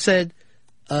 And she said,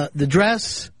 the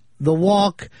dress, the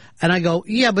walk. And I go,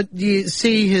 yeah, but do you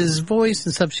see his voice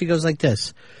and stuff? She goes like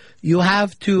this. You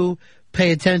have to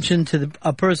pay attention to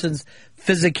a person's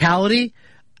physicality,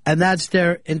 and that's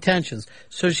their intentions.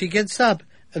 So she gets up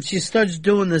and she starts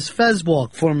doing this Fez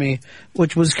walk for me,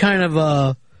 which was kind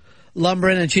of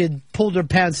lumbering, and she had pulled her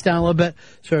pants down a little bit,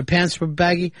 so her pants were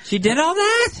baggy. She did all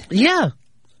that? Yeah.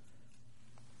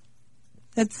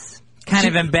 That's kind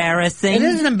of embarrassing. It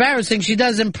isn't embarrassing. She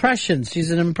does impressions.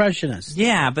 She's an impressionist.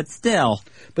 Yeah, but still.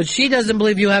 But she doesn't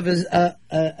believe you have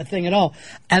a thing at all.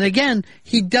 And again,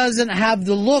 he doesn't have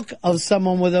the look of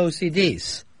someone with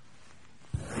OCDs.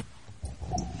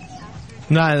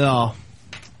 Not at all.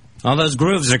 All those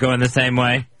grooves are going the same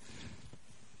way.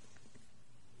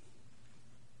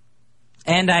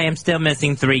 And I am still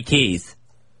missing 3 keys.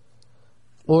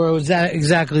 Or was that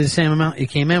exactly the same amount you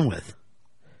came in with?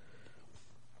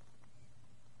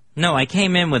 No, I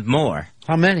came in with more.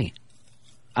 How many?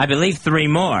 I believe 3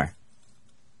 more.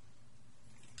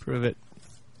 Prove it.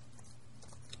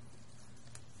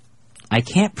 I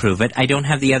can't prove it. I don't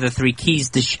have the other 3 keys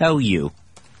to show you.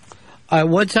 All right,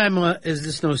 what time is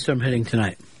the snowstorm hitting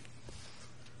tonight?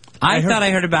 I thought I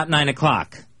heard about 9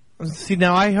 o'clock. See,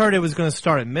 now I heard it was going to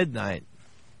start at midnight.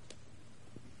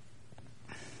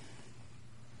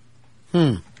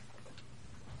 And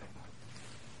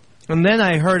then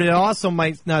I heard it also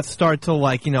might not start till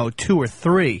 2 or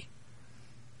 3.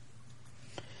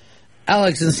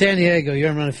 Alex in San Diego,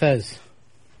 you're on Fez.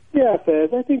 Yeah,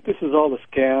 Fez, I think this is all a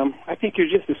scam. I think you're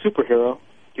just a superhero.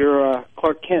 You're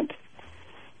Clark Kent.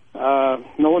 No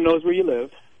one knows where you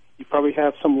live. You probably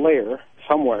have some lair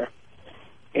somewhere.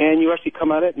 And you actually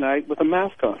come out at night with a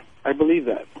mask on. I believe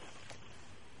that.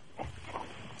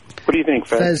 What do you think,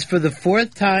 Fez? Fez, for the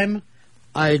 4th time,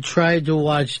 I tried to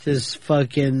watch this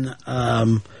fucking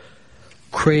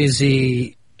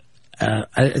crazy...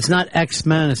 it's not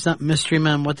X-Men, it's not Mystery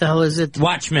Men, what the hell is it?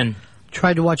 Watchmen.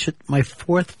 Tried to watch it my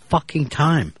 4th fucking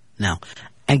time now,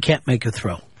 and can't make it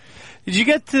through. Did you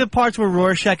get to the parts where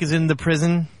Rorschach is in the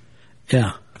prison?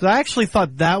 Yeah. Because I actually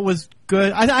thought that was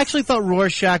good. I actually thought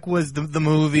Rorschach was the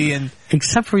movie, and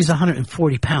except for he's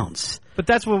 140 pounds. But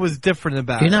that's what was different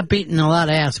about it. You're not beating a lot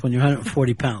of ass when you're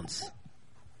 140 pounds.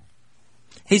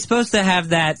 He's supposed to have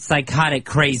that psychotic,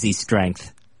 crazy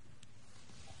strength.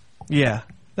 Yeah,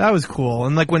 that was cool.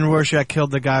 And when Rorschach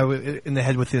killed the guy in the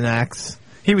head with an axe,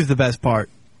 he was the best part.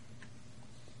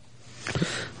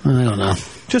 I don't know.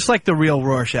 Just like the real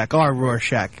Rorschach, our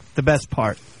Rorschach, the best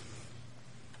part.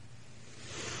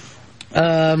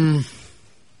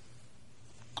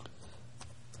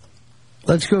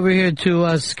 Let's go over here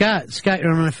to Scott. Scott,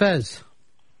 you're on Fez.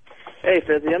 Hey,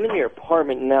 Fezzy, I'm in your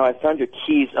apartment now. I found your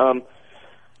keys.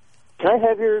 Can I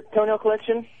have your toenail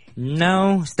collection?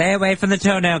 No, stay away from the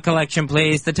toenail collection,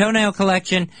 please. The toenail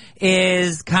collection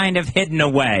is kind of hidden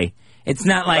away. It's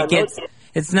not like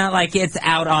it's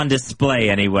out on display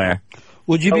anywhere.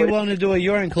 Would you be willing to do a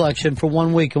urine collection for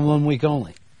 1 week and 1 week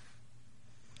only?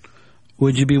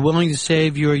 Would you be willing to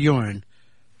save your urine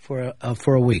for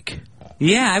a week?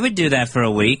 Yeah, I would do that for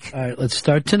a week. All right, let's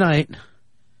start tonight.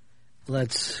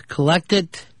 Let's collect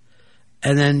it,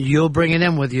 and then you'll bring it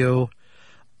in with you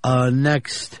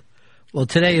next. Well,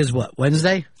 today is what,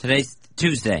 Wednesday? Today's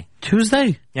Tuesday.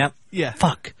 Tuesday? Yep. Yeah.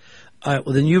 Fuck. All right,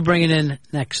 well, then you bring it in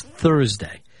next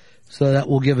Thursday. So that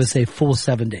will give us a full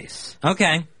 7 days.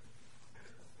 Okay.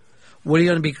 What are you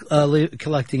going to be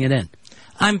collecting it in?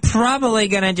 I'm probably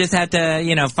going to just have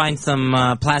to, find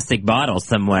some plastic bottles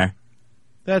somewhere.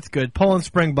 That's good. Poland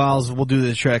Spring bottles will do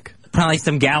the trick. Probably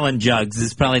some gallon jugs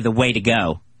is probably the way to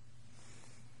go.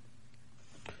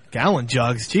 Gallon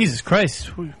jugs? Jesus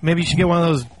Christ. Maybe you should get one of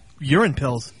those urine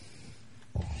pills.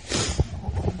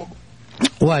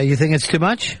 Why, you think it's too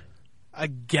much? A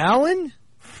gallon?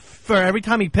 For every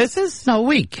time he pisses? No, a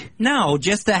week. No,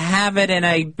 just to have it in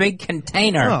a big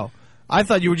container. Oh. I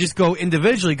thought you would just go into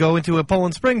a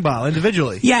Poland Spring bottle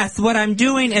individually. Yes, what I'm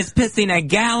doing is pissing a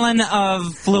gallon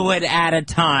of fluid at a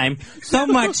time, so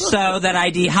much so that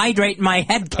I dehydrate and my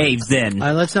head caves in. All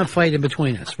right, let's not fight in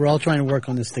between us. We're all trying to work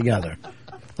on this together.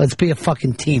 Let's be a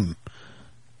fucking team.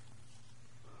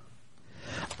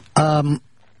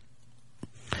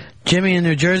 Jimmy in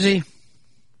New Jersey?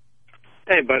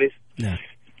 Hey, buddies. Yeah.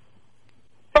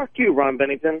 Fuck you, Ron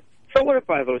Bennington. So what if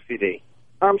I have OCD?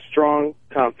 I'm strong,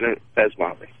 confident, Fez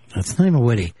Whatley. That's not even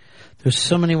witty. There's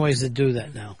so many ways to do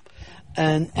that now.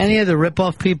 And any of the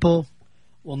rip-off people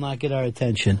will not get our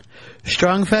attention.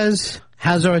 Strong Fez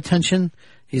has our attention.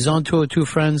 He's on tour with two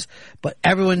friends. But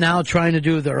everyone now trying to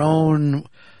do their own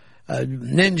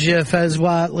Ninja Fez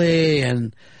Whatley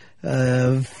and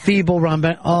Feeble Ron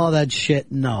Bennington, all that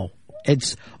shit. No.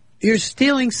 You're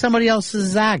stealing somebody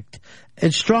else's act.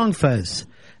 It's Strong Fez.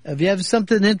 If you have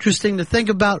something interesting to think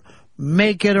about,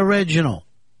 make it original.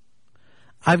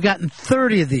 I've gotten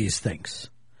 30 of these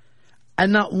things.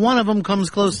 And not one of them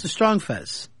comes close to Strong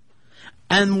Fez.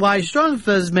 And why Strong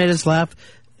Fez made us laugh,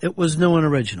 it was new and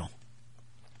original.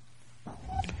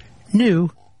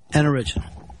 New and original.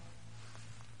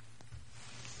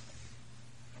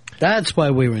 That's why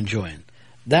we were enjoying.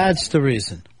 That's the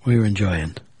reason we were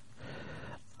enjoying.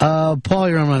 Paul,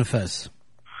 you're on Ron Fez.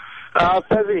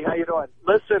 Fezzy, how you doing?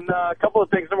 Listen, a couple of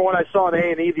things. Number one, I saw on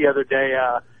A&E the other day,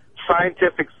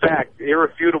 scientific fact,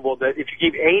 irrefutable, that if you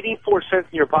keep 84 cents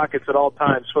in your pockets at all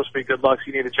times, it's supposed to be good luck,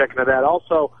 so you need to check into that.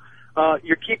 Also,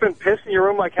 you're keeping piss in your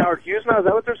room like Howard Hughes now? Is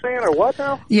that what they're saying, or what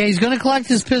now? Yeah, he's going to collect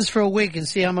his piss for a week and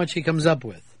see how much he comes up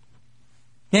with.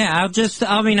 Yeah,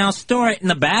 I'll store it in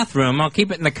the bathroom. I'll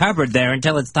keep it in the cupboard there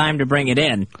until it's time to bring it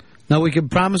in. No, we can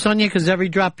promise on you, because every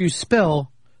drop you spill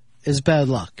is bad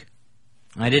luck.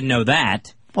 I didn't know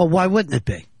that. Well, why wouldn't it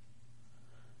be?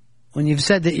 When you've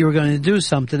said that you were going to do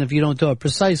something, if you don't do it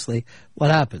precisely, what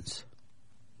happens?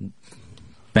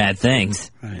 Bad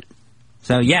things. Right.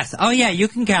 So, yes. Oh, yeah, you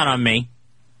can count on me.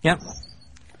 Yep.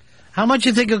 How much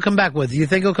you think he'll come back with? You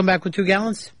think he'll come back with 2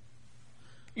 gallons?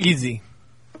 Easy.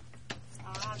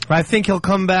 I think he'll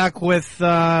come back with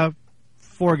 4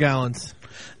 gallons.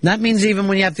 That means even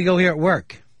when you have to go here at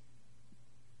work.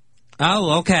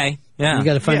 Oh, okay. Yeah. You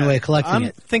got to find a way of collecting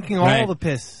it. I'm thinking all the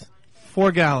piss.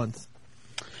 4 gallons.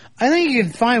 I think you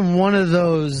can find one of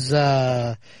those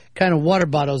kind of water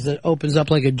bottles that opens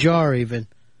up like a jar even.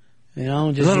 You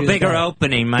know, just a little bigger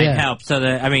opening might help so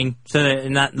that you're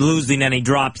not losing any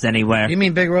drops anywhere. You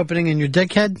mean bigger opening in your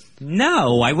dickhead?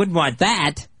 No, I wouldn't want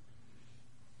that.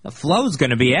 The flow's going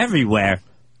to be everywhere.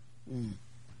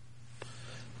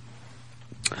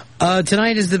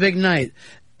 Tonight is the big night.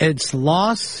 It's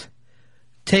Lost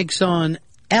takes on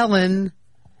Ellen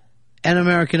and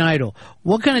American Idol.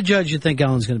 What kind of judge you think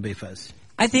Ellen's going to be, Fez?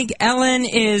 I think Ellen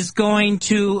is going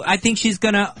to, she's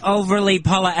going to overly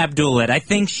Paula Abdul it. I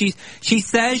think she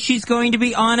says she's going to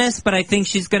be honest, but I think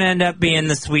she's going to end up being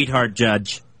the sweetheart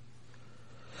judge.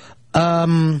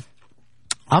 I'm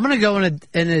going to go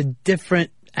in a different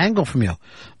angle from you.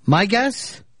 My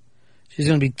guess, she's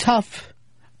going to be tough,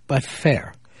 but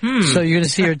fair. So you're going to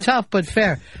see her tough, but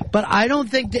fair. But I don't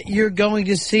think that you're going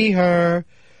to see her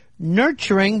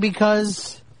nurturing,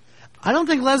 because I don't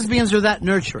think lesbians are that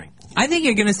nurturing. I think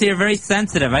you're going to see her very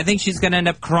sensitive. I think she's going to end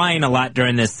up crying a lot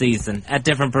during this season at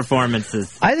different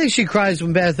performances. I think she cries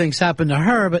when bad things happen to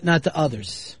her, but not to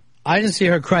others. I didn't see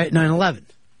her cry at 9/11.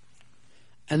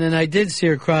 And then I did see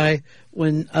her cry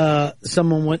when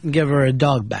someone wouldn't give her a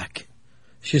dog back.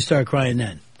 She started crying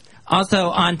then. Also,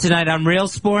 on tonight on Real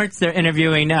Sports, they're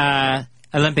interviewing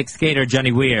Olympic skater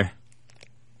Johnny Weir.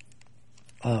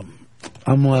 I'm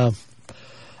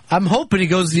hoping he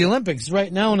goes to the Olympics.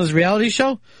 Right now on his reality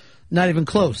show, not even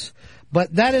close.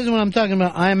 But that isn't what I'm talking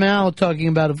about. I'm now talking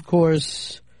about, of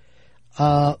course,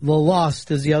 The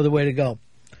Lost is the other way to go.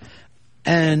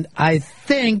 And I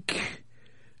think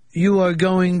you are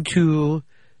going to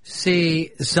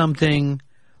see something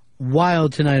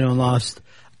wild tonight on Lost.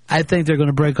 I think they're going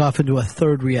to break off into a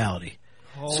third reality.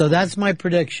 So that's my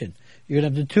prediction. You're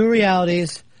going to have the 2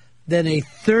 realities, then a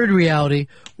third reality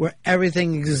where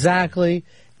everything exactly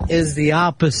is the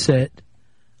opposite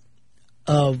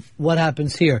of what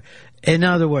happens here. In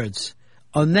other words,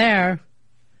 On there,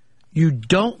 you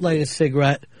don't light a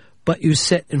cigarette, but you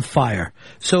sit and fire.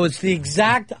 So it's the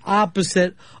exact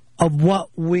opposite of what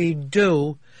we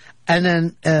do. And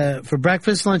then for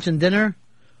breakfast, lunch, and dinner,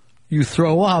 you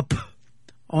throw up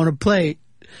on a plate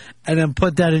and then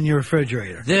put that in your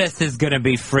refrigerator. This is going to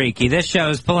be freaky. This show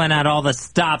is pulling out all the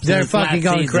stops. They're in this fucking last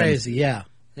going season. crazy, yeah.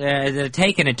 They're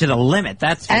taking it to the limit,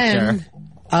 that's for And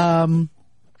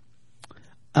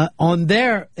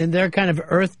sure. in their kind of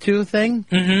Earth 2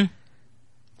 thing,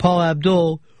 Paul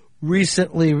Abdul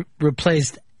recently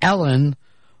replaced Ellen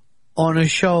on a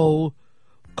show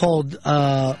called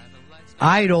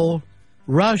Idol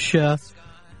Russia,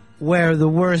 where the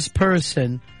worst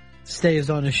person stays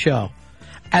on the show.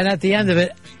 And at the end of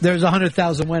it, there's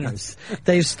 100,000 winners.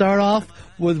 They start off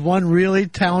with one really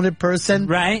talented person,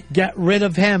 right? Get rid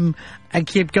of him and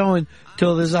keep going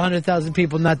till there's 100,000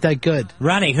 people not that good.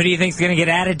 Ronnie, who do you think's going to get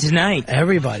added tonight?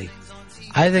 Everybody.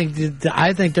 I think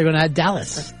they're going to add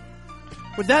Dallas.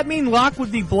 Would that mean Locke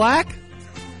would be black?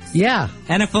 Yeah.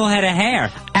 And a full head of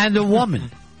hair. And a woman.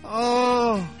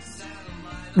 Oh.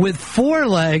 With 4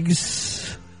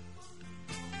 legs.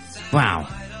 Wow.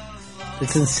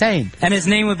 It's insane. And his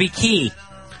name would be Key.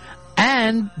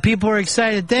 And people are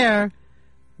excited there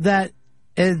that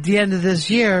at the end of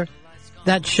this year,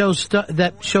 that show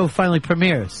finally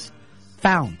premieres.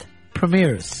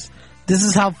 Premieres. This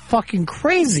is how fucking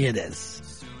crazy it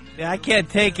is. Yeah, I can't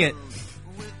take it.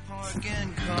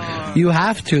 You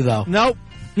have to, though. Nope.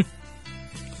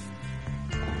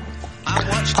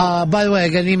 By the way, I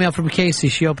got an email from Casey.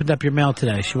 She opened up your mail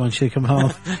today. She wants you to come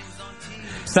home.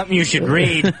 Something you should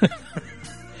read.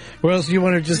 Or else you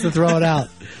want her just to throw it out.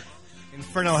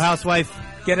 Inferno housewife.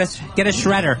 Get a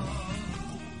shredder.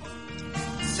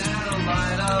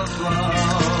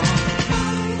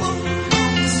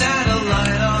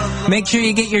 Make sure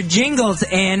you get your jingles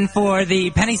in for the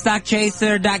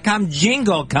PennyStockChaser.com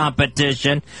jingle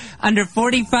competition. Under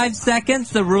 45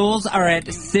 seconds, the rules are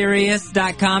at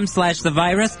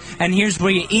Sirius.com/thevirus. And here's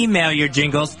where you email your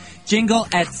jingles. Jingle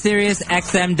at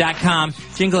SiriusXM.com.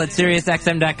 Jingle at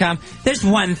SiriusXM.com. There's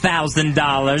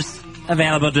 $1,000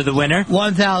 available to the winner.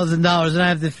 $1,000, and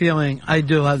I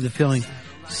do have the feeling,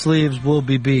 Sleeves will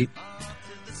be beat.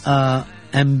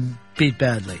 And beat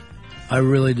badly. I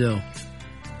really do.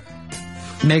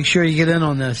 Make sure you get in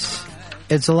on this.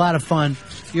 It's a lot of fun.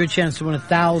 Your chance to win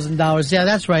 $1,000. Yeah,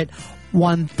 that's right.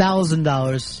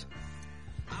 $1,000.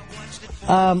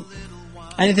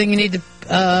 Anything you need to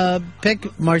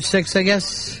pick? March 6th, I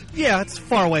guess? Yeah, it's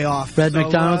far way off. Red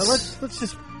McDonald's? Let's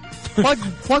just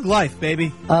plug life,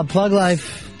 baby. Plug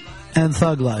life and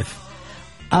thug life.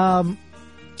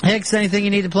 Hicks, anything you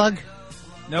need to plug?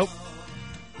 Nope.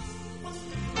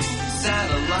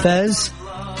 Fez,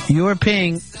 your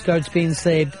ping starts being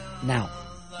saved now.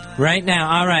 Right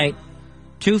now, all right.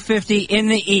 2:50 in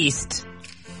the East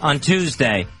on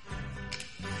Tuesday.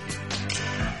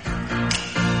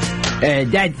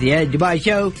 That's the end of my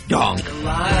show. Donk.